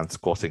 and a man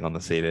squatting on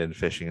the ceiling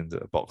fishing into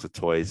a box of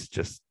toys.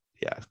 Just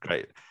it's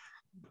great.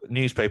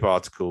 Newspaper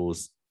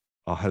articles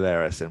are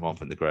hilarious in One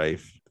from the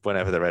Grave.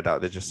 Whenever they're read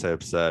out, they're just so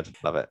absurd.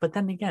 Love it. But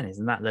then again,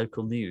 isn't that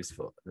local news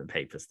for the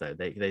papers, though?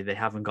 They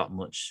haven't got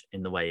much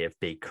in the way of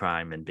big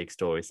crime and big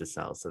stories to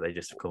sell, so they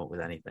just come up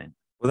with anything.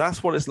 Well,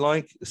 that's what it's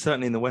like.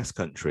 Certainly in the West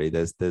Country,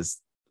 there's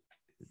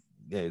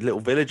little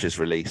villages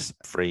release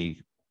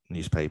free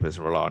newspapers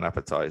and rely on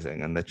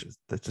advertising, and they're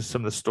just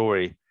some of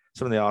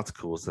the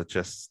articles are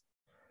just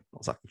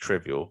not exactly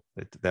trivial.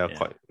 They're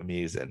quite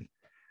amusing.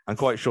 I'm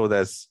quite sure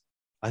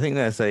I think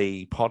there's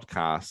a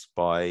podcast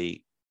by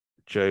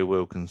Joe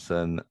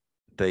Wilkinson,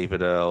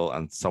 David Earl,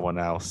 and someone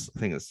else. I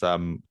think it's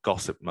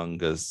Gossip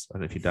Mongers. I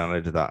don't know if you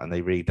downloaded that, and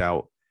they read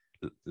out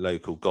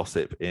local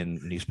gossip in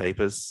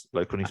newspapers,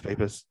 local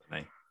newspapers.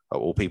 Right.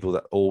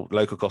 All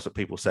local gossip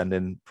people send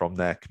in from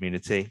their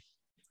community,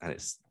 and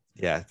it's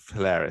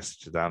hilarious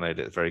to download it.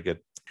 It's very good.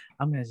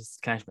 I'm going to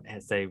just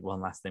say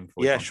one last thing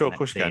before. Yeah, sure, of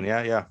course you can.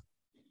 Yeah.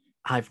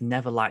 I've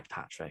never liked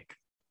Patrick.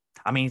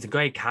 I mean, he's a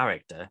great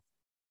character.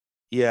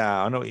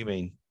 Yeah, I know what you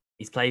mean.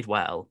 He's played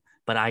well,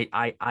 but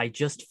I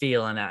just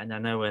feel, and I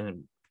know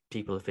when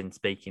people have been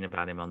speaking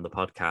about him on the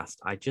podcast,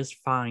 I just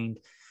find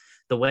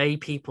the way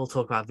people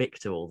talk about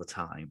Victor all the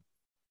time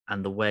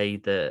and the way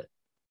that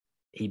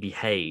he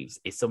behaves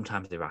is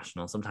sometimes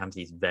irrational. Sometimes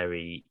he's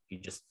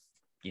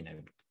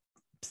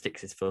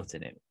sticks his foot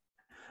in it.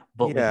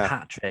 But with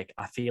Patrick,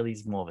 I feel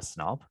he's more of a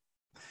snob.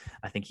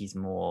 I think he's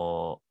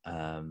more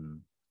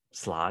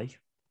sly.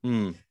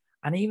 And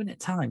even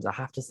at times, I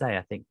have to say,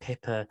 I think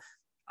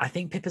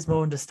Pippa's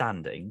more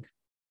understanding.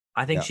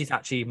 I think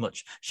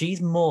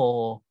she's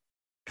more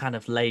kind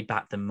of laid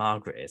back than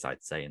Margaret is,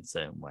 I'd say, in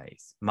certain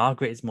ways.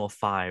 Margaret is more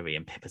fiery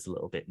and Pippa's a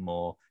little bit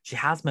more, she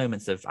has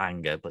moments of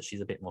anger, but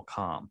she's a bit more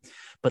calm.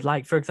 But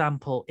like, for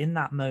example, in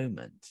that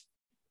moment,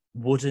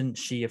 wouldn't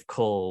she have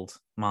called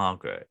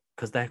Margaret,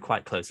 because they're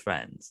quite close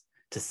friends,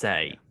 to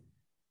say,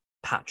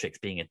 Patrick's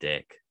being a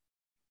dick?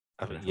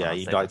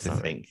 You'd like to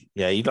think.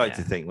 Yeah, you'd like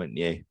to think, wouldn't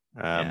you?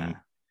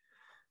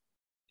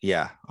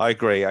 Yeah, I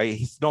agree.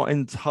 He's not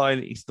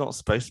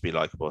supposed to be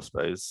likable, I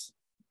suppose.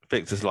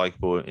 Victor's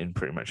likable in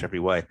pretty much every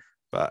way,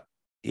 but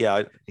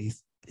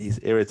he's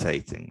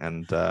irritating,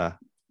 and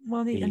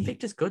and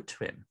Victor's good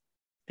to him,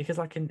 because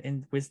like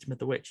in Wisdom of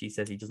the Witch, he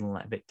says he doesn't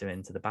let Victor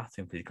into the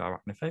bathroom because he's got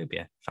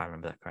arachnophobia, if I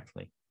remember that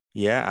correctly.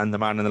 Yeah, and the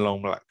man in the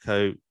long black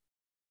coat.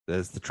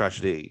 There's the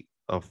tragedy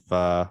of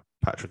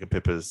Patrick and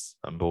Pippa's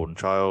unborn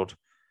child.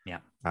 Yeah.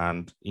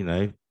 And,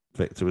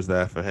 Victor was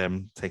there for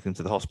him, taking him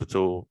to the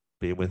hospital,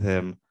 being with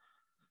him.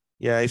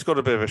 Yeah, he's got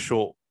a bit of a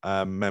short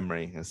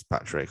memory as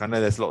Patrick. I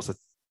know there's lots of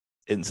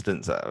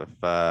incidents that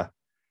have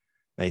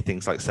made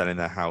things like selling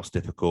their house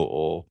difficult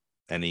or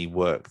any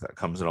work that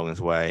comes along his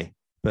way.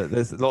 But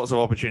there's lots of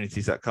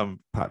opportunities that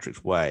come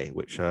Patrick's way,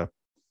 which are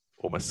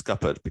almost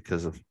scuppered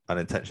because of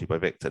unintentionally by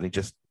Victor, and he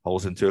just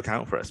holds him to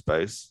account for it, I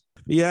suppose.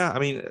 But yeah, I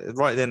mean,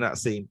 right then that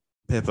scene,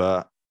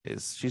 Pippa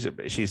she's a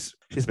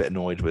bit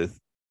annoyed with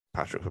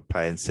Patrick for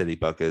playing silly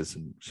buggers,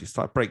 and she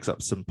breaks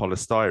up some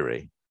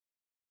polystyrene,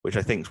 which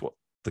I think is what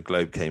the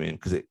Globe came in,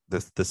 because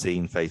the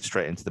scene fades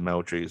straight into the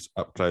Meldrews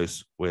up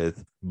close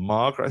with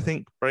Margaret, I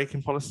think,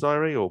 breaking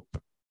polystyrene, or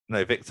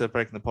no, Victor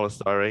breaking the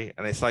polystyrene,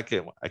 and it's like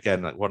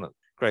again like one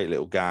great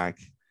little gag.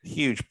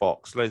 Huge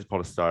box, loads of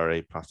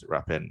polystyrene, plastic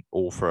wrapping,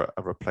 all for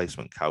a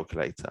replacement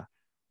calculator.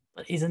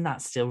 But isn't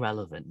that still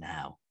relevant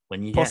now?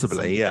 When you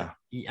possibly, yeah.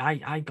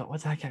 What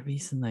did I get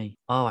recently?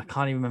 Oh, I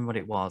can't even remember what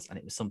it was, and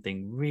it was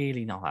something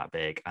really not that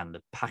big, and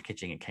the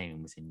packaging it came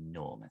in was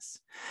enormous.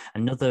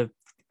 Another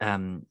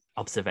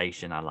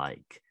observation I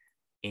like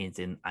is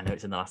I know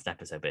it's in the last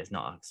episode, but it's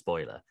not a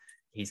spoiler.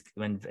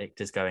 When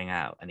Victor's going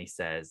out and he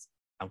says,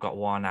 "I've got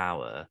 1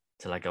 hour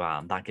till I go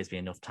out, and that gives me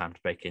enough time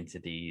to break into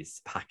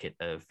these packet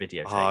of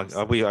videotapes."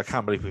 I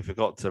can't believe we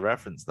forgot to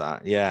reference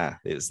that. Yeah,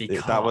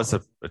 that was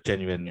a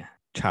genuine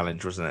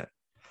challenge, wasn't it?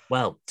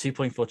 Well,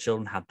 2.4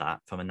 Children had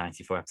that from a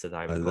 94 episode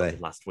I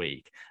recorded last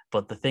week.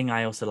 But the thing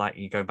I also like,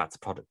 you going back to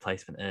product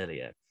placement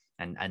earlier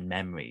and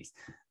memories,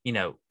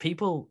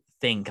 people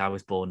think I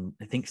was born,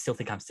 still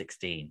think I'm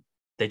 16.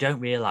 They don't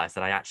realize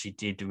that I actually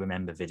did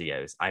remember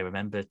videos. I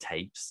remember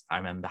tapes. I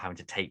remember having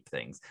to tape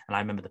things. And I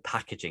remember the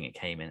packaging it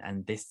came in.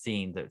 And this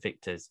scene that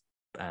Victor's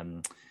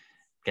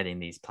getting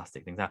these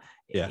plastic things out,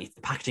 it's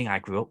the packaging I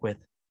grew up with.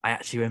 I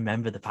actually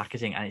remember the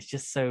packaging, and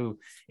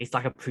it's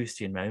like a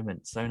Proustian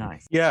moment. So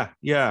nice. Yeah.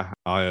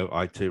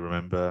 I too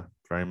remember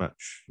very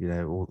much,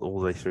 all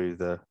the way through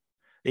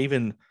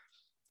even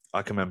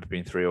I can remember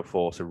being 3 or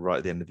 4, so right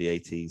at the end of the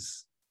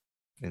 80s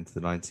into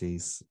the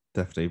 90s,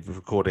 definitely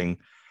recording,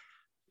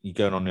 you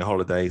going on your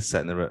holidays,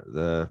 setting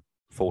the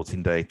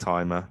 14-day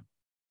timer.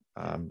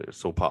 It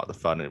was all part of the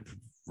fun.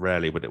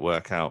 Rarely would it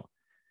work out.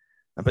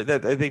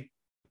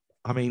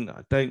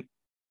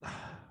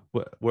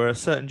 But we're a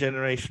certain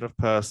generation of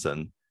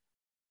person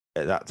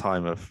at that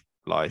time of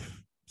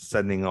life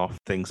sending off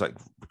things like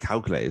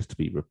calculators to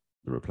be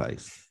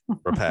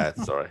repaired.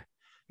 Sorry,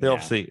 they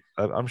obviously,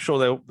 I'm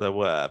sure there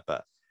were,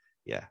 but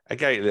yeah, a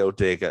great little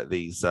dig at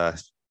these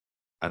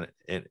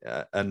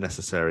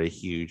unnecessary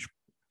huge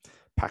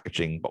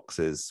packaging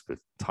boxes with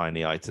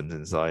tiny items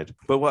inside.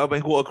 But what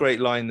a great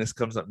line this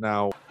comes up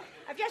now.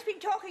 I've just been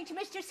talking to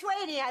Mr.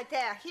 Swaney out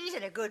there. He's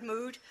in a good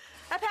mood.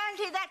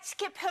 Apparently that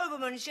Skip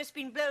Hoberman's just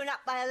been blown up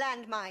by a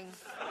landmine.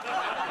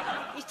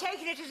 He's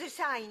taken it as a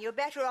sign you're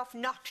better off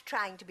not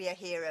trying to be a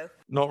hero.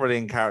 Not really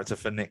in character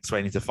for Nick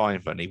Swaney to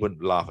find fun. He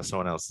wouldn't laugh at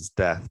someone else's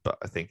death, but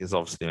I think it's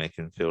obviously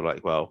making him feel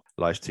like, well,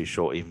 life's too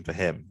short even for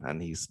him,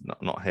 and he's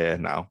not here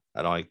now,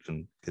 and I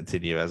can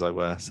continue as I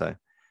were. So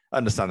I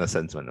understand the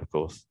sentiment, of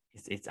course.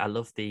 I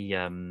love the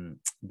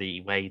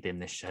way in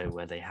this show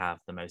where they have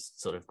the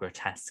most sort of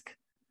grotesque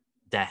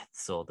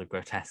deaths or the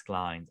grotesque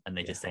lines, and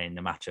they just say in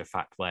a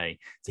matter-of-fact way.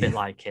 It's a bit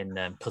like in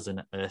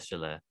Cousin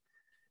Ursula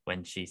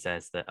when she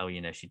says that,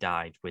 she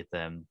died with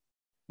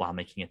while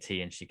making a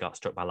tea, and she got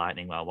struck by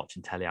lightning while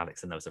watching telly,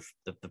 Alex, and there was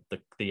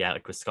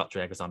the Scotch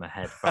egg was on her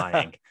head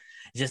frying.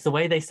 It's just the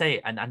way they say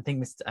it. And I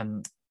think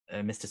Mr.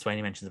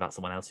 Swaney mentions about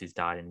someone else who's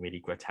died in really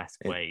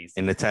grotesque ways.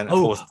 In the tennis.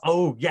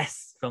 Oh,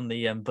 yes, from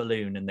the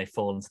balloon, and they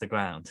fall into the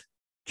ground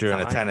during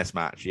a tennis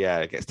match. Yeah,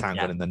 it gets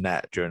tangled in the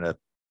net during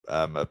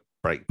a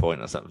break point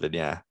or something.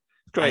 Yeah,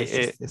 great.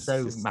 It's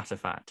so matter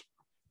of fact.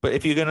 But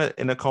if you're gonna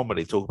in a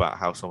comedy talk about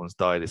how someone's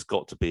died, it's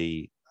got to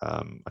be.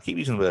 I keep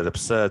using the word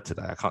absurd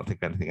today. I can't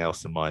think of anything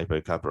else in my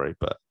vocabulary,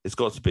 but it's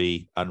got to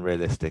be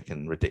unrealistic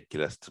and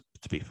ridiculous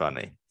to be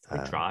funny.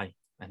 Dry.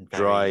 And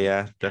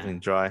definitely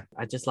dry.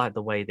 I just like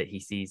the way that he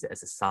sees it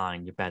as a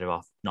sign. You're better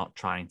off not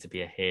trying to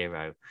be a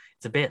hero.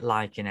 It's a bit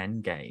like in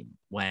Endgame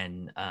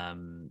when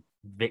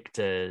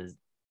Victor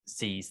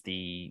sees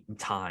the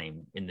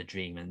time in the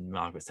dream and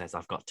Margaret says,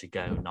 "I've got to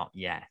go, not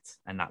yet."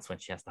 And that's when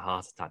she has the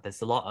heart attack.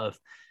 There's a lot of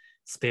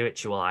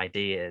spiritual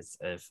ideas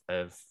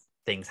of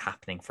things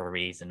happening for a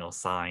reason or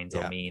signs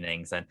or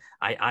meanings. And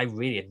I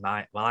really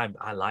admire,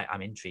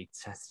 I'm intrigued,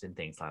 tested in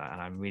things like that.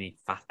 And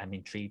I'm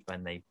intrigued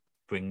when they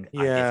bring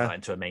ideas like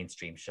into a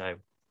mainstream show.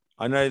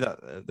 I know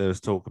that there was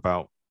talk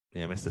about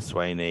Mr.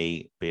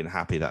 Swaney being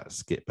happy that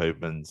Skip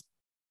Hoberman's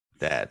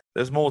dead.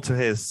 There's more to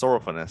his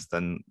sorrowfulness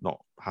than not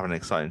having an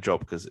exciting job,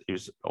 because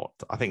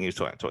I think he was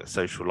talking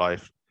social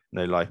life,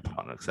 no life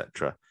partner,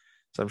 etc.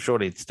 So I'm sure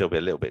he'd still be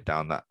a little bit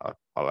down that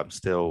I'm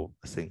still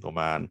a single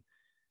man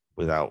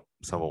without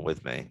someone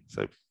with me.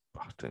 So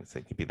I don't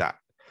think he'd be that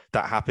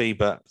happy,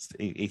 but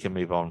he can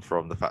move on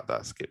from the fact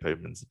that Skip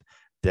Hoberman's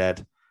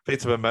dead.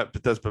 Victor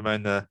does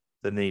bemoan the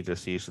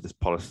needless use of this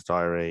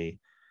polystyrene.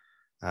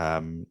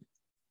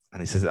 And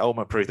he says, the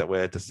ultimate proof that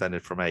we're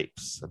descended from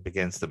apes, and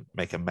begins to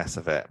make a mess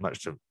of it,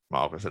 much to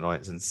Margaret's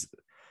annoyance, and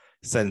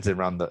sends him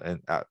around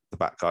at the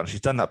back garden. She's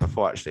done that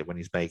before, actually, when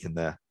he's making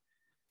the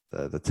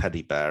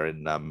teddy bear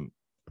in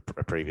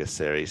a previous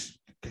series.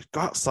 Go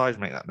outside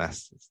and make that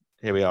mess.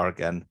 Here we are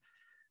again.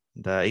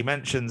 And, he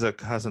mentions a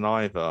cousin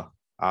Ivor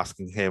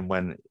asking him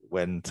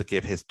when to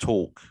give his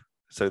talk.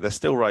 So they're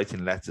still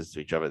writing letters to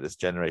each other, this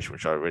generation,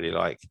 which I really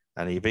like.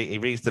 And he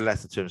reads the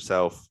letter to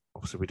himself.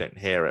 Obviously, we don't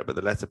hear it, but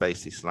the letter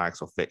basically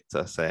slags off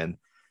Victor, saying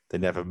they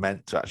never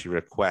meant to actually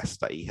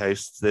request that he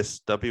hosts this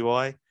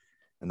WI,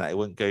 and that it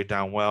wouldn't go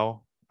down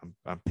well,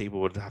 and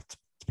people would have to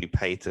be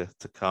paid to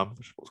come,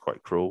 which was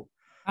quite cruel.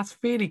 That's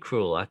really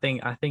cruel. I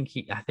think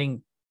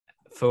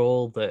for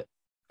all that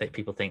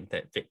people think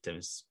that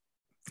Victor's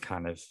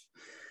kind of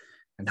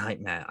a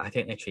nightmare, I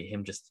think they treat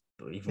him just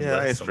even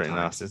worse. It's pretty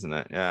nice, isn't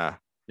it?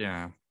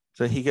 Yeah.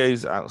 So he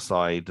goes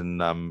outside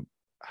and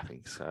I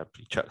think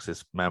he chucks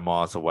his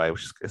memoirs away,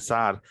 which is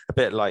sad. A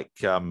bit like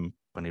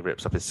when he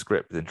rips up his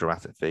script in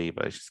Dramatic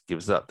Fever, he just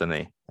gives up, doesn't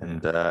he?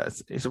 And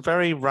it's a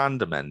very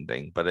random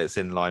ending, but it's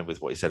in line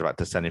with what he said about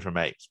Descending from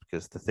Apes,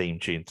 because the theme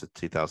tune to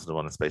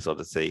 2001: A Space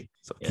Odyssey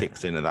sort of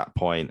kicks in at that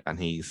point, and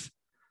he's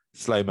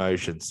slow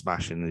motion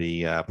smashing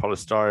the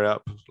polystyrene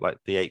up like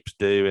the apes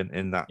do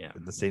in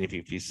the scene. If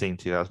you've seen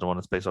 2001: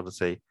 A Space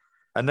Odyssey,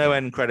 and no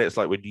end credits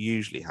like we'd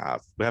usually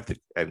have. We have the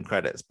end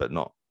credits, but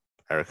not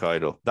Eric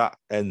Idle. That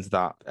ends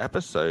that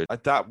episode.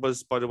 That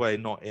was, by the way,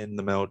 not in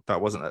the mill.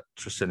 That wasn't at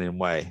Tresillian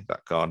Way,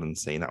 that garden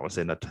scene. That was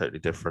in a totally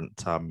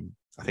different.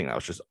 I think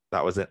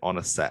that was on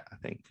a set. I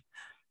think.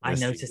 I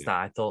noticed that.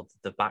 I thought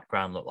the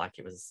background looked like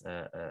it was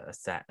a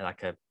set,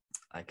 like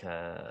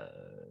a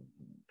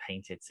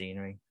painted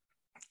scenery.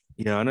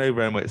 Yeah, I know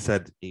Renwick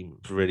said he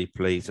was really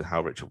pleased with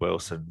how Richard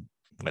Wilson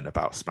went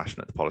about smashing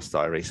at the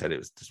polystyrene. He said it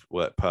was just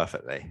worked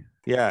perfectly.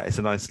 Yeah, it's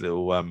a nice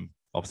little.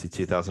 Obviously,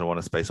 2001: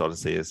 A Space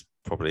Odyssey is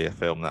probably a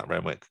film that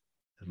Renwick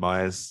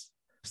admires.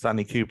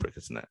 Stanley Kubrick,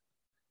 isn't it?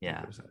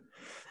 Yeah.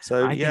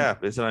 So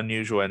it's an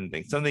unusual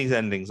ending. Some of these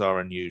endings are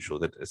unusual.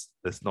 That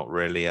there's not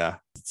really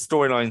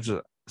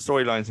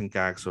storylines and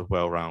gags are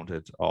well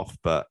rounded off,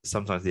 but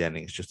sometimes the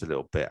ending is just a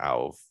little bit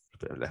out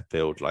of left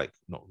field, like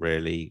not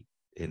really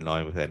in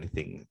line with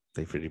anything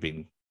they've really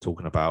been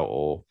talking about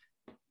or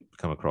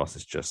come across.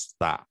 It's just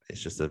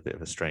a bit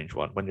of a strange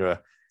one. When you're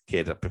a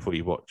kid, before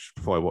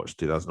I watched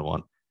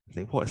 2001. I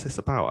think, what is this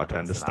about? I don't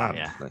understand.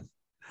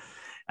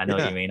 I know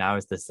what you mean. I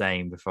was the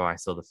same before I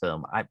saw the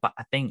film. But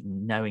I think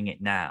knowing it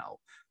now,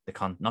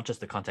 not just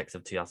the context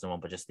of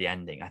 2001, but just the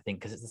ending. I think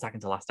because it's the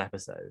second to last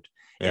episode,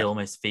 it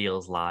almost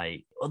feels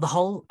like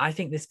I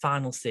think this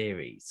final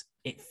series,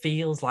 it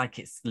feels like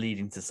it's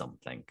leading to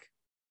something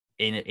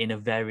in a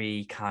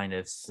very kind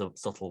of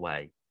subtle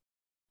way.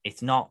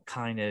 It's not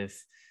kind of.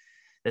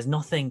 There's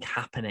nothing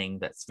happening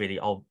that's really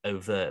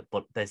overt,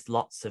 but there's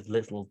lots of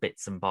little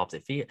bits and bobs.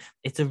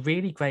 It's a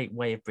really great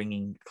way of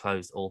bringing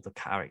close all the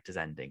characters'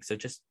 endings.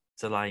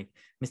 So like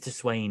Mr.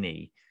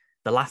 Swaney,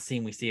 the last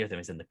scene we see of him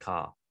is in the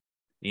car.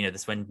 You know,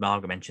 this when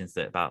Margaret mentions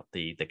that about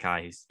the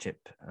guy whose Chip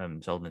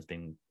Zolman's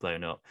been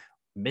blown up.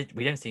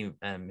 We don't see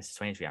Mr.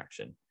 Swaney's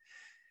reaction,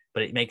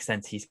 but it makes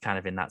sense. He's kind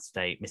of in that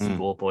state. Mrs.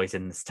 Warboy's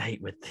in the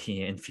state with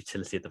the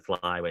infertility of the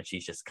fly, when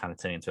she's just kind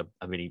of turning into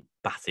a really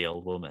batty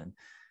old woman.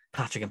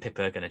 Patrick and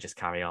Pippa are going to just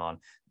carry on.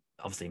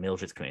 Obviously,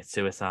 Mildred's committed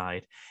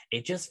suicide.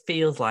 It just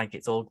feels like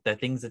it's all the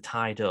things are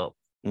tied up,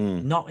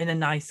 not in a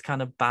nice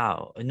kind of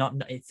bow.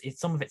 It's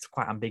some of it's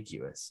quite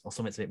ambiguous, or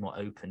some of it's a bit more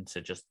open to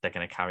just they're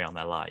going to carry on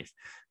their life.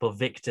 But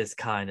Victor's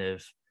kind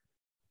of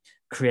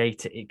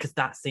created because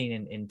that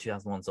scene in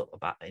 2001's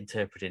about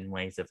interpreted in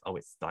ways of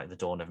it's like the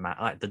dawn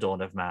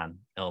of man,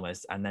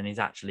 almost, and then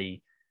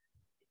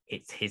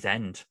it's his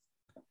end.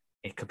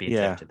 It could be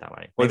interpreted that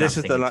way. Well, this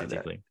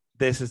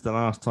is the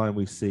last time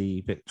we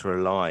see Victor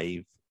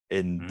alive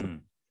in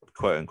the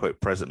quote unquote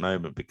present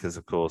moment, because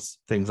of course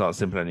things aren't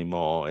simple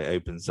anymore. It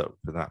opens up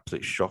with an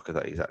absolute shocker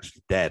that he's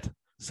actually dead.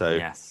 So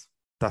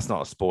that's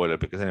not a spoiler,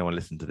 because anyone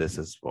listening to this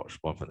has watched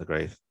One from the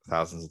Grave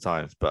thousands of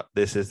times. But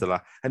this is the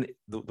last, and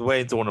the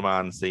way Dawn of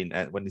Man scene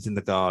when he's in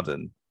the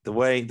garden,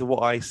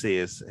 what I see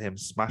is him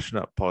smashing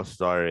up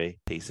polystyrene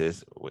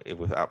pieces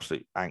with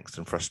absolute angst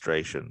and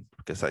frustration,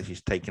 because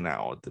he's taken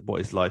out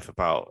what is life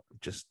about.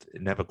 Just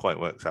it never quite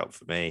works out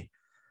for me.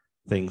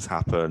 Things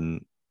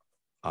happen.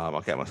 I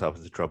get myself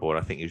into trouble, and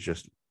I think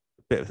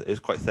it's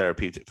quite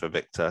therapeutic for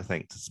Victor, I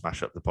think, to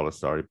smash up the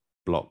polystyrene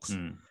blocks.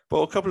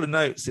 But a couple of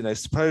notes,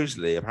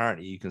 supposedly,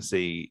 apparently, you can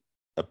see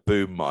a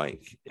boom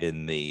mic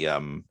in the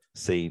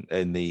scene,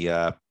 in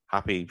the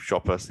Happy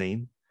Shopper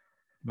scene,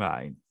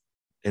 right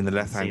in the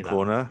left-hand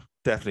corner.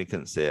 Definitely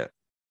couldn't see it.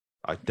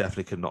 I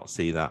definitely could not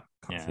see that.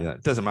 Can't see that.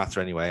 It doesn't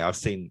matter anyway. I've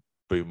seen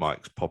boom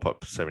mics pop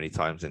up so many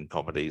times in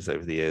comedies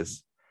over the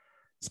years,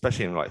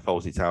 especially in like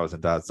Fawlty Towers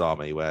and Dad's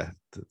Army, where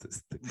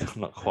they're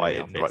not quite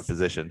in the right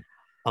position.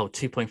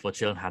 2.4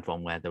 Children had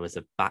one where there was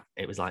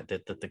it was like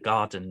the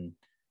garden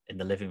in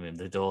the living room,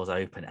 the door's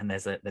open, and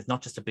there's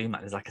not just a boom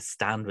mat, there's like a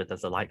stand with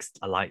there's a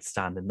light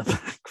stand in the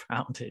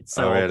background. It's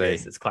so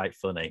obvious. It's quite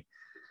funny.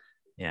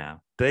 Yeah.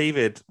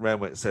 David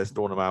Renwick says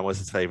Dawn of Man was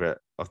his favorite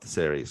of the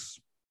series.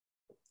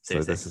 So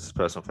this is his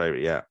personal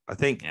favorite. Yeah, I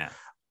think. Yeah.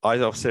 I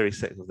love Series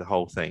 6 of the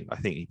whole thing. I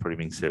think he probably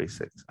means Series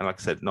 6. And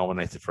like I said,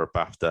 nominated for a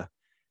BAFTA.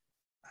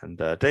 And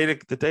the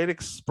Daily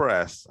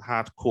Express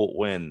had caught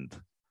wind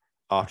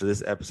after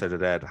this episode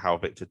had aired how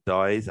Victor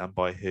dies and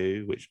by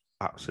who, which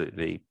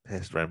absolutely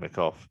pissed Renwick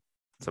off.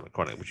 Something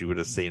chronic, which you would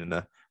have seen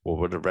or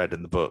would have read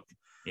in the book.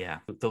 Yeah.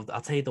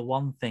 I'll tell you the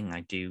one thing I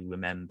do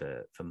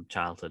remember from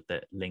childhood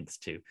that links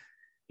to,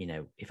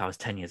 if I was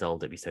 10 years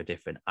old, it'd be so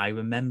different. I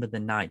remember the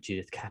night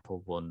Judith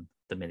Keppel won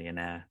the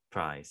Millionaire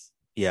Prize.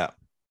 Yeah.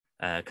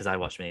 Because I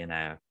watched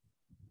Millionaire.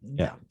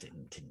 Yeah.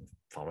 Didn't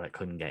follow it,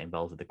 couldn't get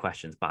involved with the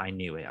questions, but I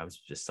knew it. I was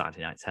just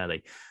Saturday night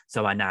telly.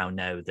 So I now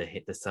know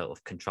the sort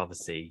of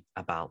controversy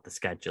about the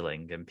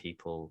scheduling and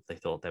people, they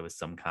thought there was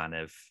some kind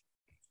of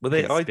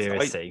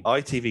conspiracy.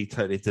 ITV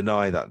totally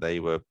deny that they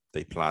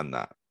planned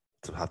that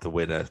to have the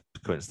winner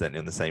coincidentally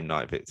on the same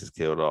night Victor's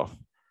killed off.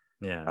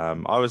 Yeah.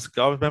 I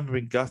remember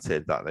being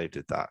gutted that they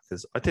did that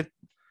because I did.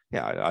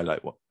 Yeah, I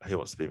like Who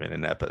Wants to Be a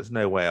Millionaire, but there's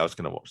no way I was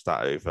going to watch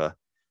that over.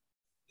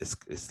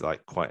 It's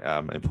like quite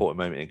important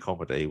moment in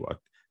comedy.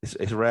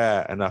 It's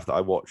rare enough that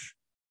I watch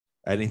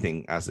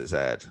anything as it's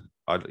aired.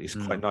 It's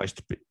quite nice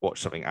to watch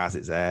something as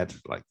it's aired,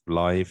 like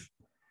live.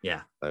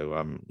 Yeah.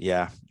 So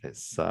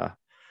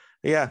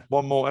it's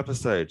one more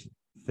episode.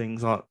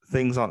 Things aren't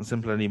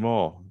simple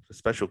anymore. A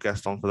special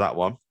guest on for that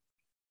one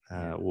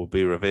will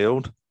be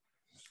revealed.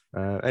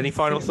 Any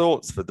final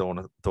thoughts for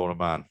Dawn of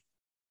Man?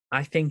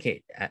 I think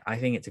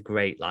it's a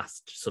great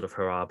last sort of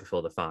hurrah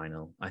before the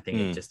final. I think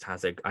it just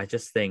has I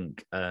just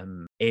think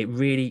it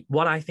really,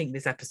 why I think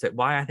the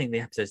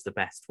episode is the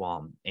best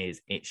one is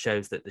it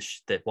shows that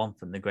that One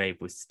from the Grave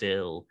was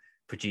still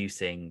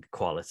producing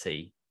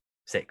quality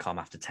sitcom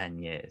after 10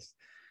 years.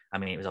 I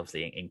mean, it was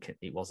obviously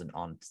it wasn't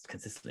on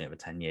consistently over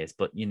 10 years,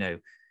 but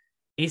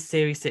is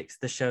Series 6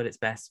 the show at its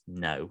best?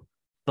 No.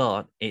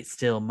 But it's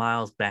still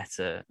miles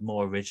better,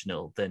 more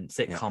original than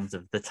sitcoms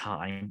of the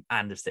time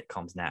and of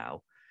sitcoms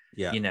now.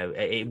 Yeah.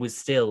 It was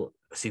still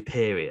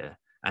superior.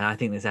 And I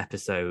think this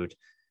episode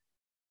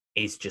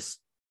is just,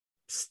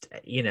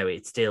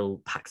 it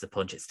still packs a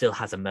punch. It still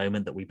has a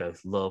moment that we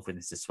both love with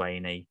Mr.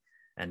 Swaney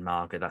and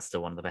Margaret. That's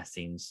still one of the best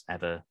scenes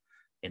ever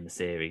in the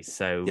series.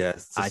 So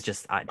I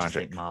just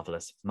think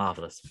marvelous.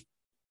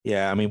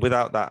 Yeah, I mean,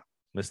 without that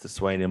Mr.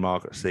 Swaney and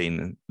Margaret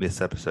scene,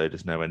 this episode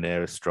is nowhere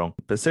near as strong.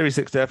 But Series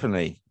 6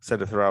 definitely,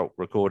 said it throughout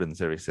recording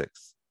Series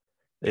 6,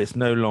 it's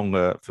no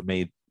longer, for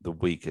me, the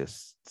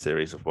weakest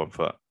series of One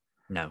Foot.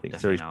 No,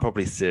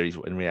 probably series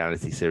in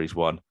reality Series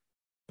 1,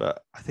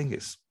 but I think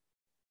it's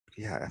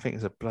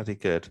a bloody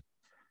good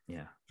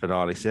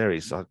finale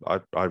series.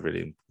 I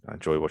really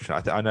enjoy watching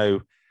it. I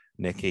know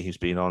Nikki, who's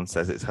been on,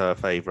 says it's her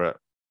favorite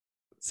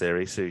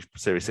series.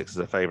 Series 6 is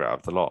her favorite out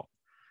of the lot.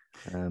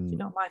 Do you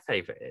know what my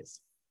favorite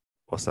is?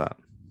 What's that?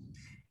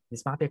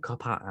 This might be a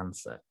cop-out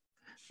answer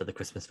for the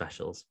Christmas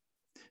specials,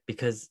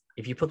 because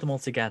if you put them all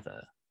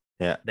together,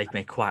 they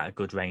make quite a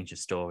good range of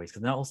stories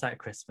because they're not all set at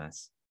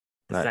Christmas.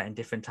 They're set in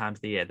different times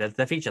of the year.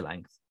 They're feature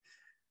length,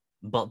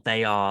 but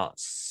they are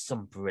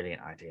some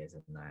brilliant ideas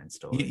in there and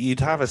stories. You'd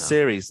have a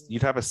series.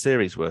 You'd have a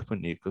series worth,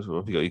 wouldn't you? Because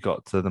what have you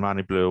got? The Man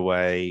Who Blew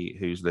Away,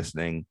 Who's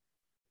Listening,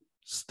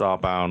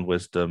 Starbound,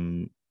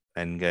 Wisdom,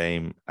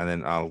 Endgame, and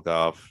then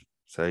Algarve.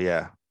 So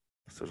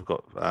so we've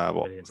got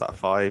what was that?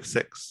 5,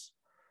 6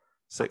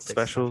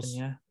 specials.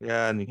 7,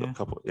 and you've got a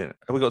couple. Yeah.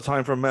 Have we got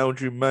time for a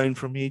Meldrew moan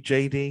from you,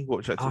 JD? What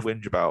would you like to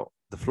whinge about?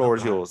 The floor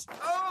is yours.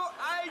 Oh,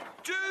 I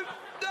do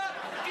not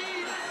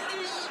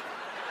believe.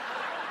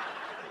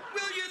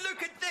 Will you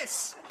look at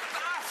this,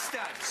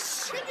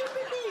 bastards? Can you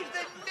believe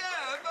the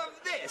nerve of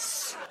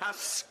this? I'll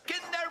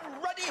skin their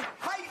ruddy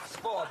hides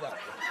for them.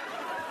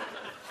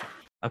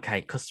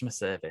 Okay, customer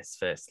service.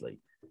 Firstly,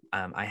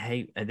 I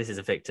hate. This is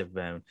a Victor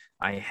moan.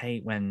 I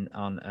hate when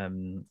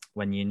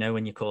when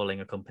you're calling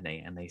a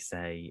company and they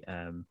say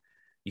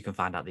you can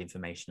find out the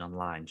information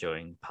online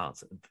during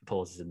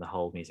pauses in the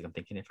whole music. I'm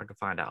thinking if I could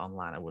find out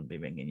online, I wouldn't be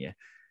ringing you.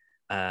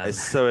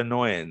 It's so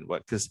annoying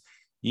because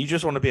you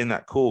just want to be in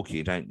that call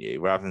queue, don't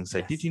you? Rather than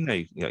say, did you know?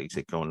 You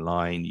say go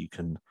online, you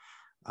can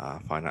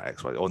find out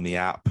X, Y on the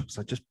app.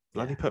 So just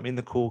bloody put me in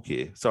the call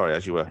queue. Sorry,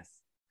 as you were.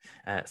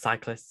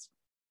 Cyclists.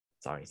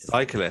 Sorry.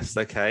 Cyclists,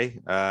 okay.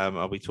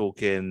 Are we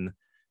talking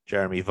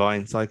Jeremy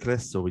Vine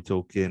cyclists or are we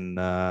talking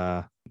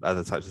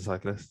other types of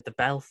cyclists? The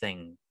bell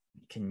thing,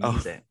 you can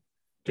use it.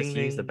 Just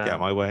use the bell. Get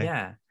my way.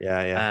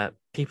 Yeah.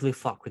 People who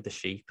flock with the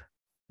sheep.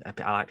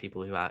 I like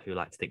people who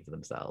like to think for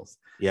themselves.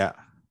 Yeah.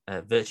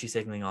 Virtue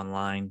signaling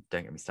online.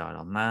 Don't get me started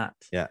on that.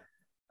 Yeah.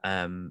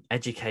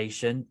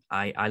 Education.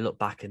 I look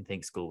back and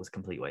think school was a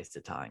complete waste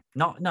of time.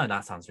 No,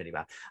 that sounds really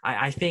bad.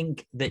 I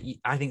think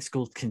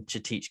schools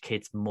should teach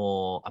kids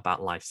more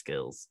about life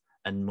skills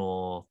and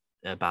more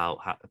about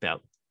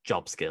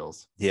job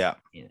skills. Yeah.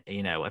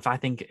 If I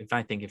think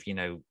of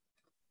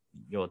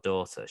your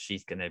daughter,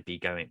 she's going to be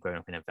growing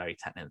up in a very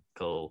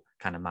technical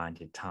kind of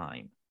minded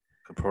time.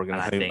 I'm probably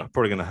going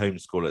to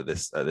homeschool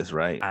at this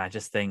rate. I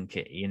just think,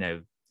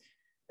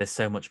 there's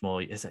so much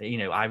more.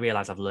 I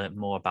realize I've learned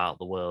more about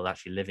the world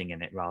actually living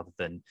in it rather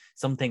than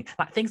something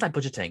like things like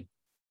budgeting.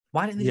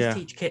 Why don't they just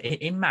teach kids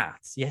in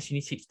maths? Yes, you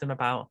need to teach them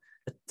about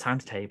the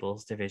times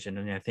tables, division,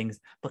 and things,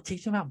 but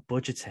teach them about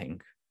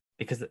budgeting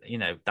because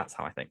that's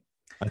how I think.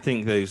 I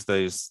think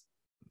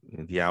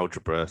the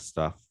algebra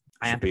stuff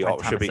should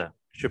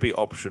be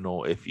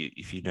optional if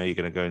you know you're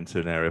going to go into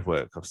an area of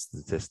work of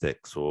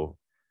statistics or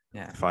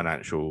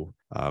financial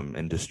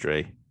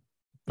industry.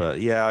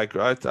 But yeah, I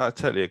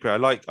totally agree. I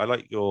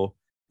like your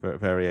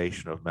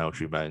variation of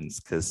Meldrew moans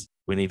because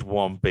we need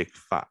one big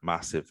fat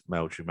massive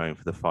Meldrew moan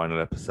for the final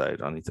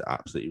episode. I need to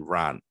absolutely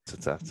rant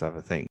to have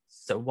a think.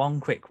 So one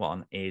quick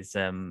one is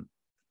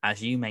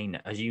as you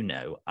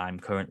know, I'm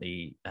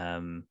currently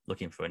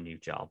looking for a new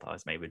job. I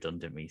was made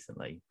redundant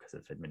recently because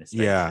of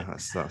administration. Yeah,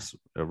 that's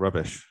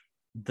rubbish.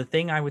 The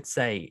thing I would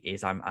say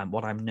is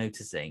what I'm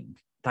noticing.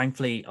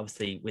 Thankfully,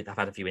 obviously, I've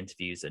had a few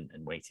interviews and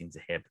waiting to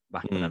hear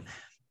back from them.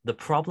 The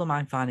problem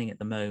I'm finding at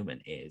the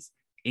moment is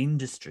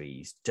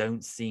industries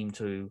don't seem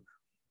to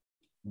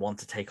want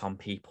to take on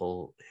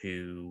people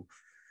who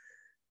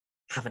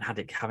haven't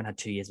had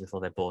 2 years before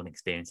they're born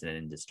experience in an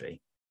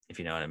industry, if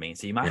you know what I mean.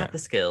 So you might have the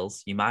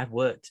skills, you might have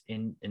worked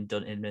in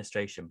done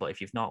administration, but if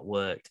you've not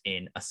worked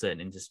in a certain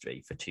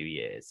industry for 2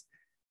 years,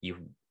 you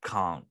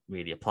can't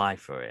really apply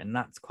for it. And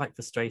that's quite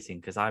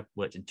frustrating because I've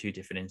worked in 2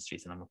 different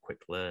industries and I'm a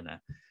quick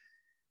learner.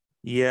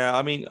 Yeah,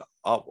 I mean,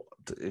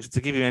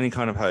 to give you any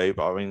kind of hope,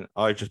 I mean,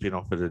 I've just been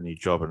offered a new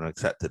job and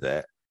accepted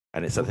it.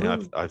 And it's something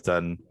I've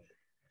done.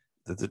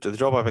 The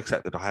job I've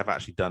accepted, I have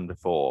actually done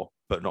before,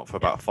 but not for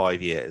about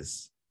 5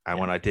 years. And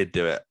when I did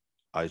do it,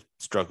 I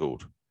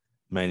struggled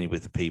mainly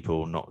with the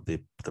people, not the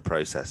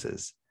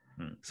processes.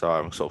 So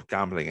I'm sort of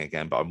gambling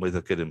again, but I'm with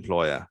a good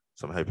employer.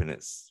 So I'm hoping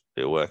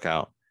it'll work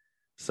out.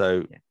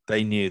 So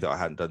they knew that I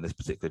hadn't done this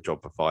particular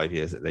job for 5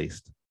 years at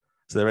least.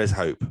 So there is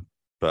hope.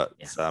 But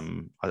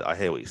I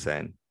hear what you're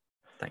saying.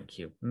 Thank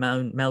you.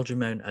 Meldrew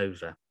moan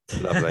over.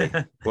 Lovely.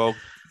 Well,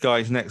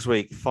 guys, next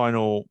week,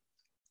 final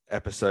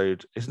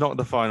episode. It's not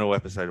the final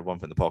episode of One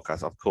Foot in the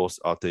Podcast. Of course,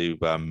 I'll do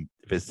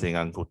Visiting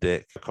Uncle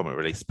Dick, a comic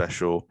release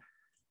special.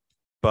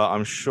 But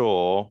I'm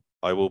sure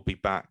I will be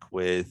back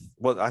with,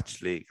 well,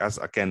 actually,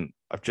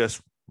 I've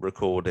just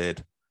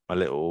recorded my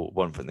little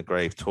One Foot in the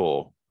Grave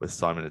tour with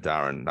Simon and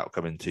Darren. That'll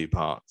come in 2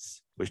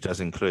 parts, which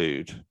does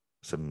include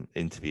some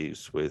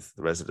interviews with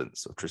the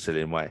residents of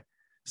Tresillian Way.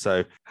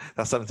 So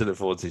that's something to look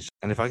forward to.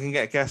 And if I can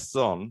get guests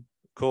on,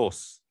 of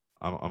course,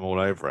 I'm all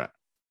over it.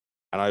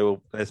 And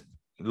there's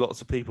lots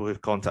of people who've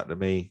contacted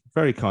me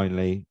very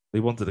kindly. They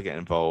wanted to get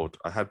involved.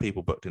 I had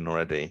people booked in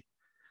already.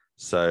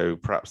 So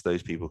perhaps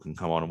those people can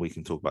come on and we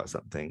can talk about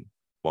something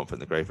One Foot in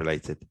the Grave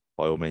related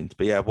by all means.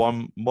 But yeah,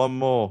 one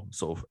more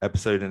sort of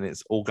episode in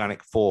its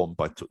organic form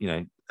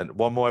and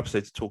one more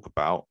episode to talk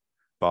about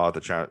bar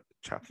the charity.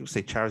 I can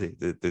say charity,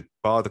 the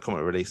bar the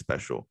comic release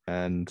special,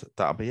 and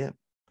that'll be it.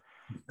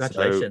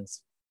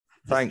 Congratulations!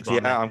 So, thanks.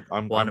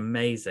 I'm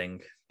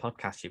amazing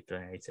podcast you've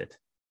created.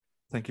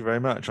 Thank you very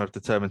much. I've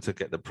determined to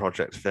get the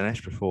project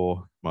finished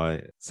before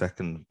my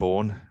second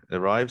born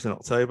arrives in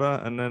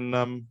October, and then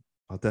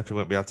I definitely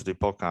won't be able to do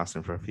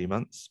podcasting for a few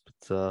months.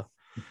 But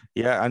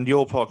and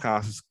your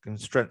podcast is going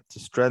strength to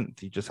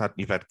strength.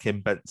 You've had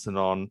Kim Benson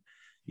on,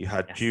 you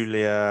had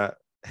Julia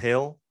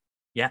Hill.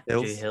 Yeah,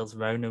 Julia Hill's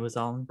Rona was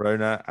on.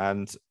 Rona,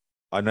 and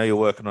I know you're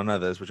working on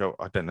others, which I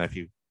don't know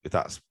if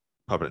that's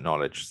public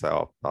knowledge,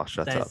 so I'll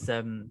shut up.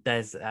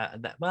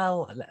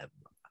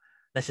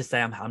 Let's just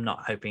say I'm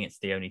not hoping it's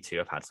the only 2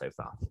 I've had so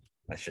far.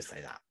 Let's just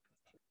say that.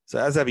 So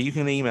as ever, you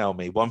can email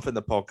me,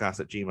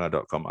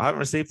 onefootthepodcast@gmail.com. I haven't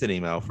received an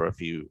email for a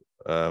few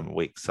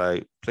weeks, so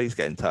please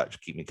get in touch,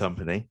 keep me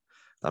company.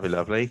 That'd be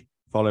lovely.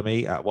 Follow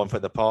me at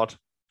onefootthepod.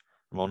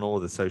 I'm on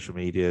all the social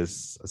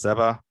medias as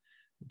ever.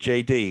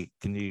 JD,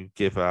 can you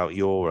give out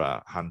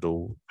your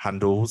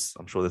handles?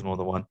 I'm sure there's more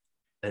than one.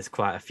 There's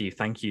quite a few.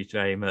 Thank you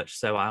very much.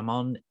 So I'm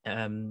on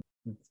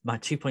my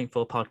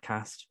 2.4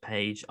 podcast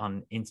page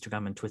on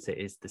Instagram and Twitter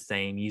is the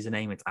same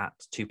username. It's at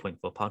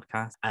 2.4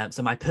 podcast.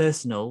 So my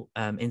personal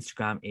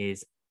Instagram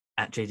is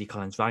at JD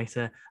Collins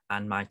Writer,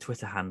 and my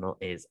Twitter handle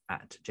is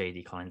at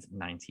JD Collins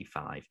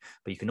 95.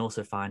 But you can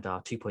also find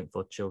our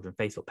 2.4 Children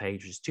Facebook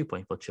page, which is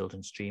 2.4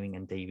 Children Streaming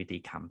and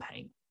DVD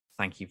Campaign.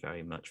 Thank you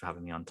very much for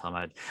having me on,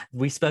 Tom.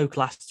 We spoke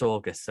last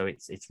August, so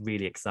it's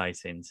really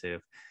exciting to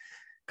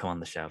come on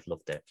the show. I've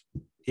loved it.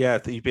 Yeah,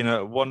 you've been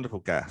a wonderful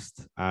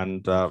guest,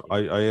 and I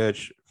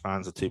urge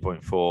fans of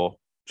 2.4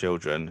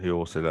 Children who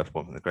also love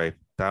One from the Grave,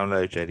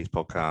 download JD's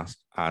podcast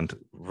and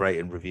rate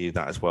and review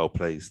that as well,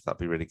 please. That'd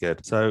be really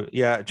good. So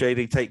yeah,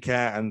 JD, take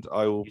care, and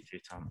I'll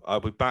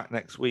be back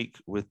next week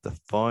with the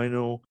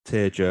final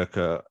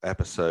tearjerker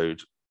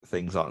episode.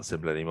 Things aren't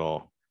simple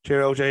anymore.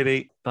 Cheerio,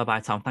 JD.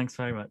 Bye-bye, Tom. Thanks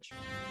very much.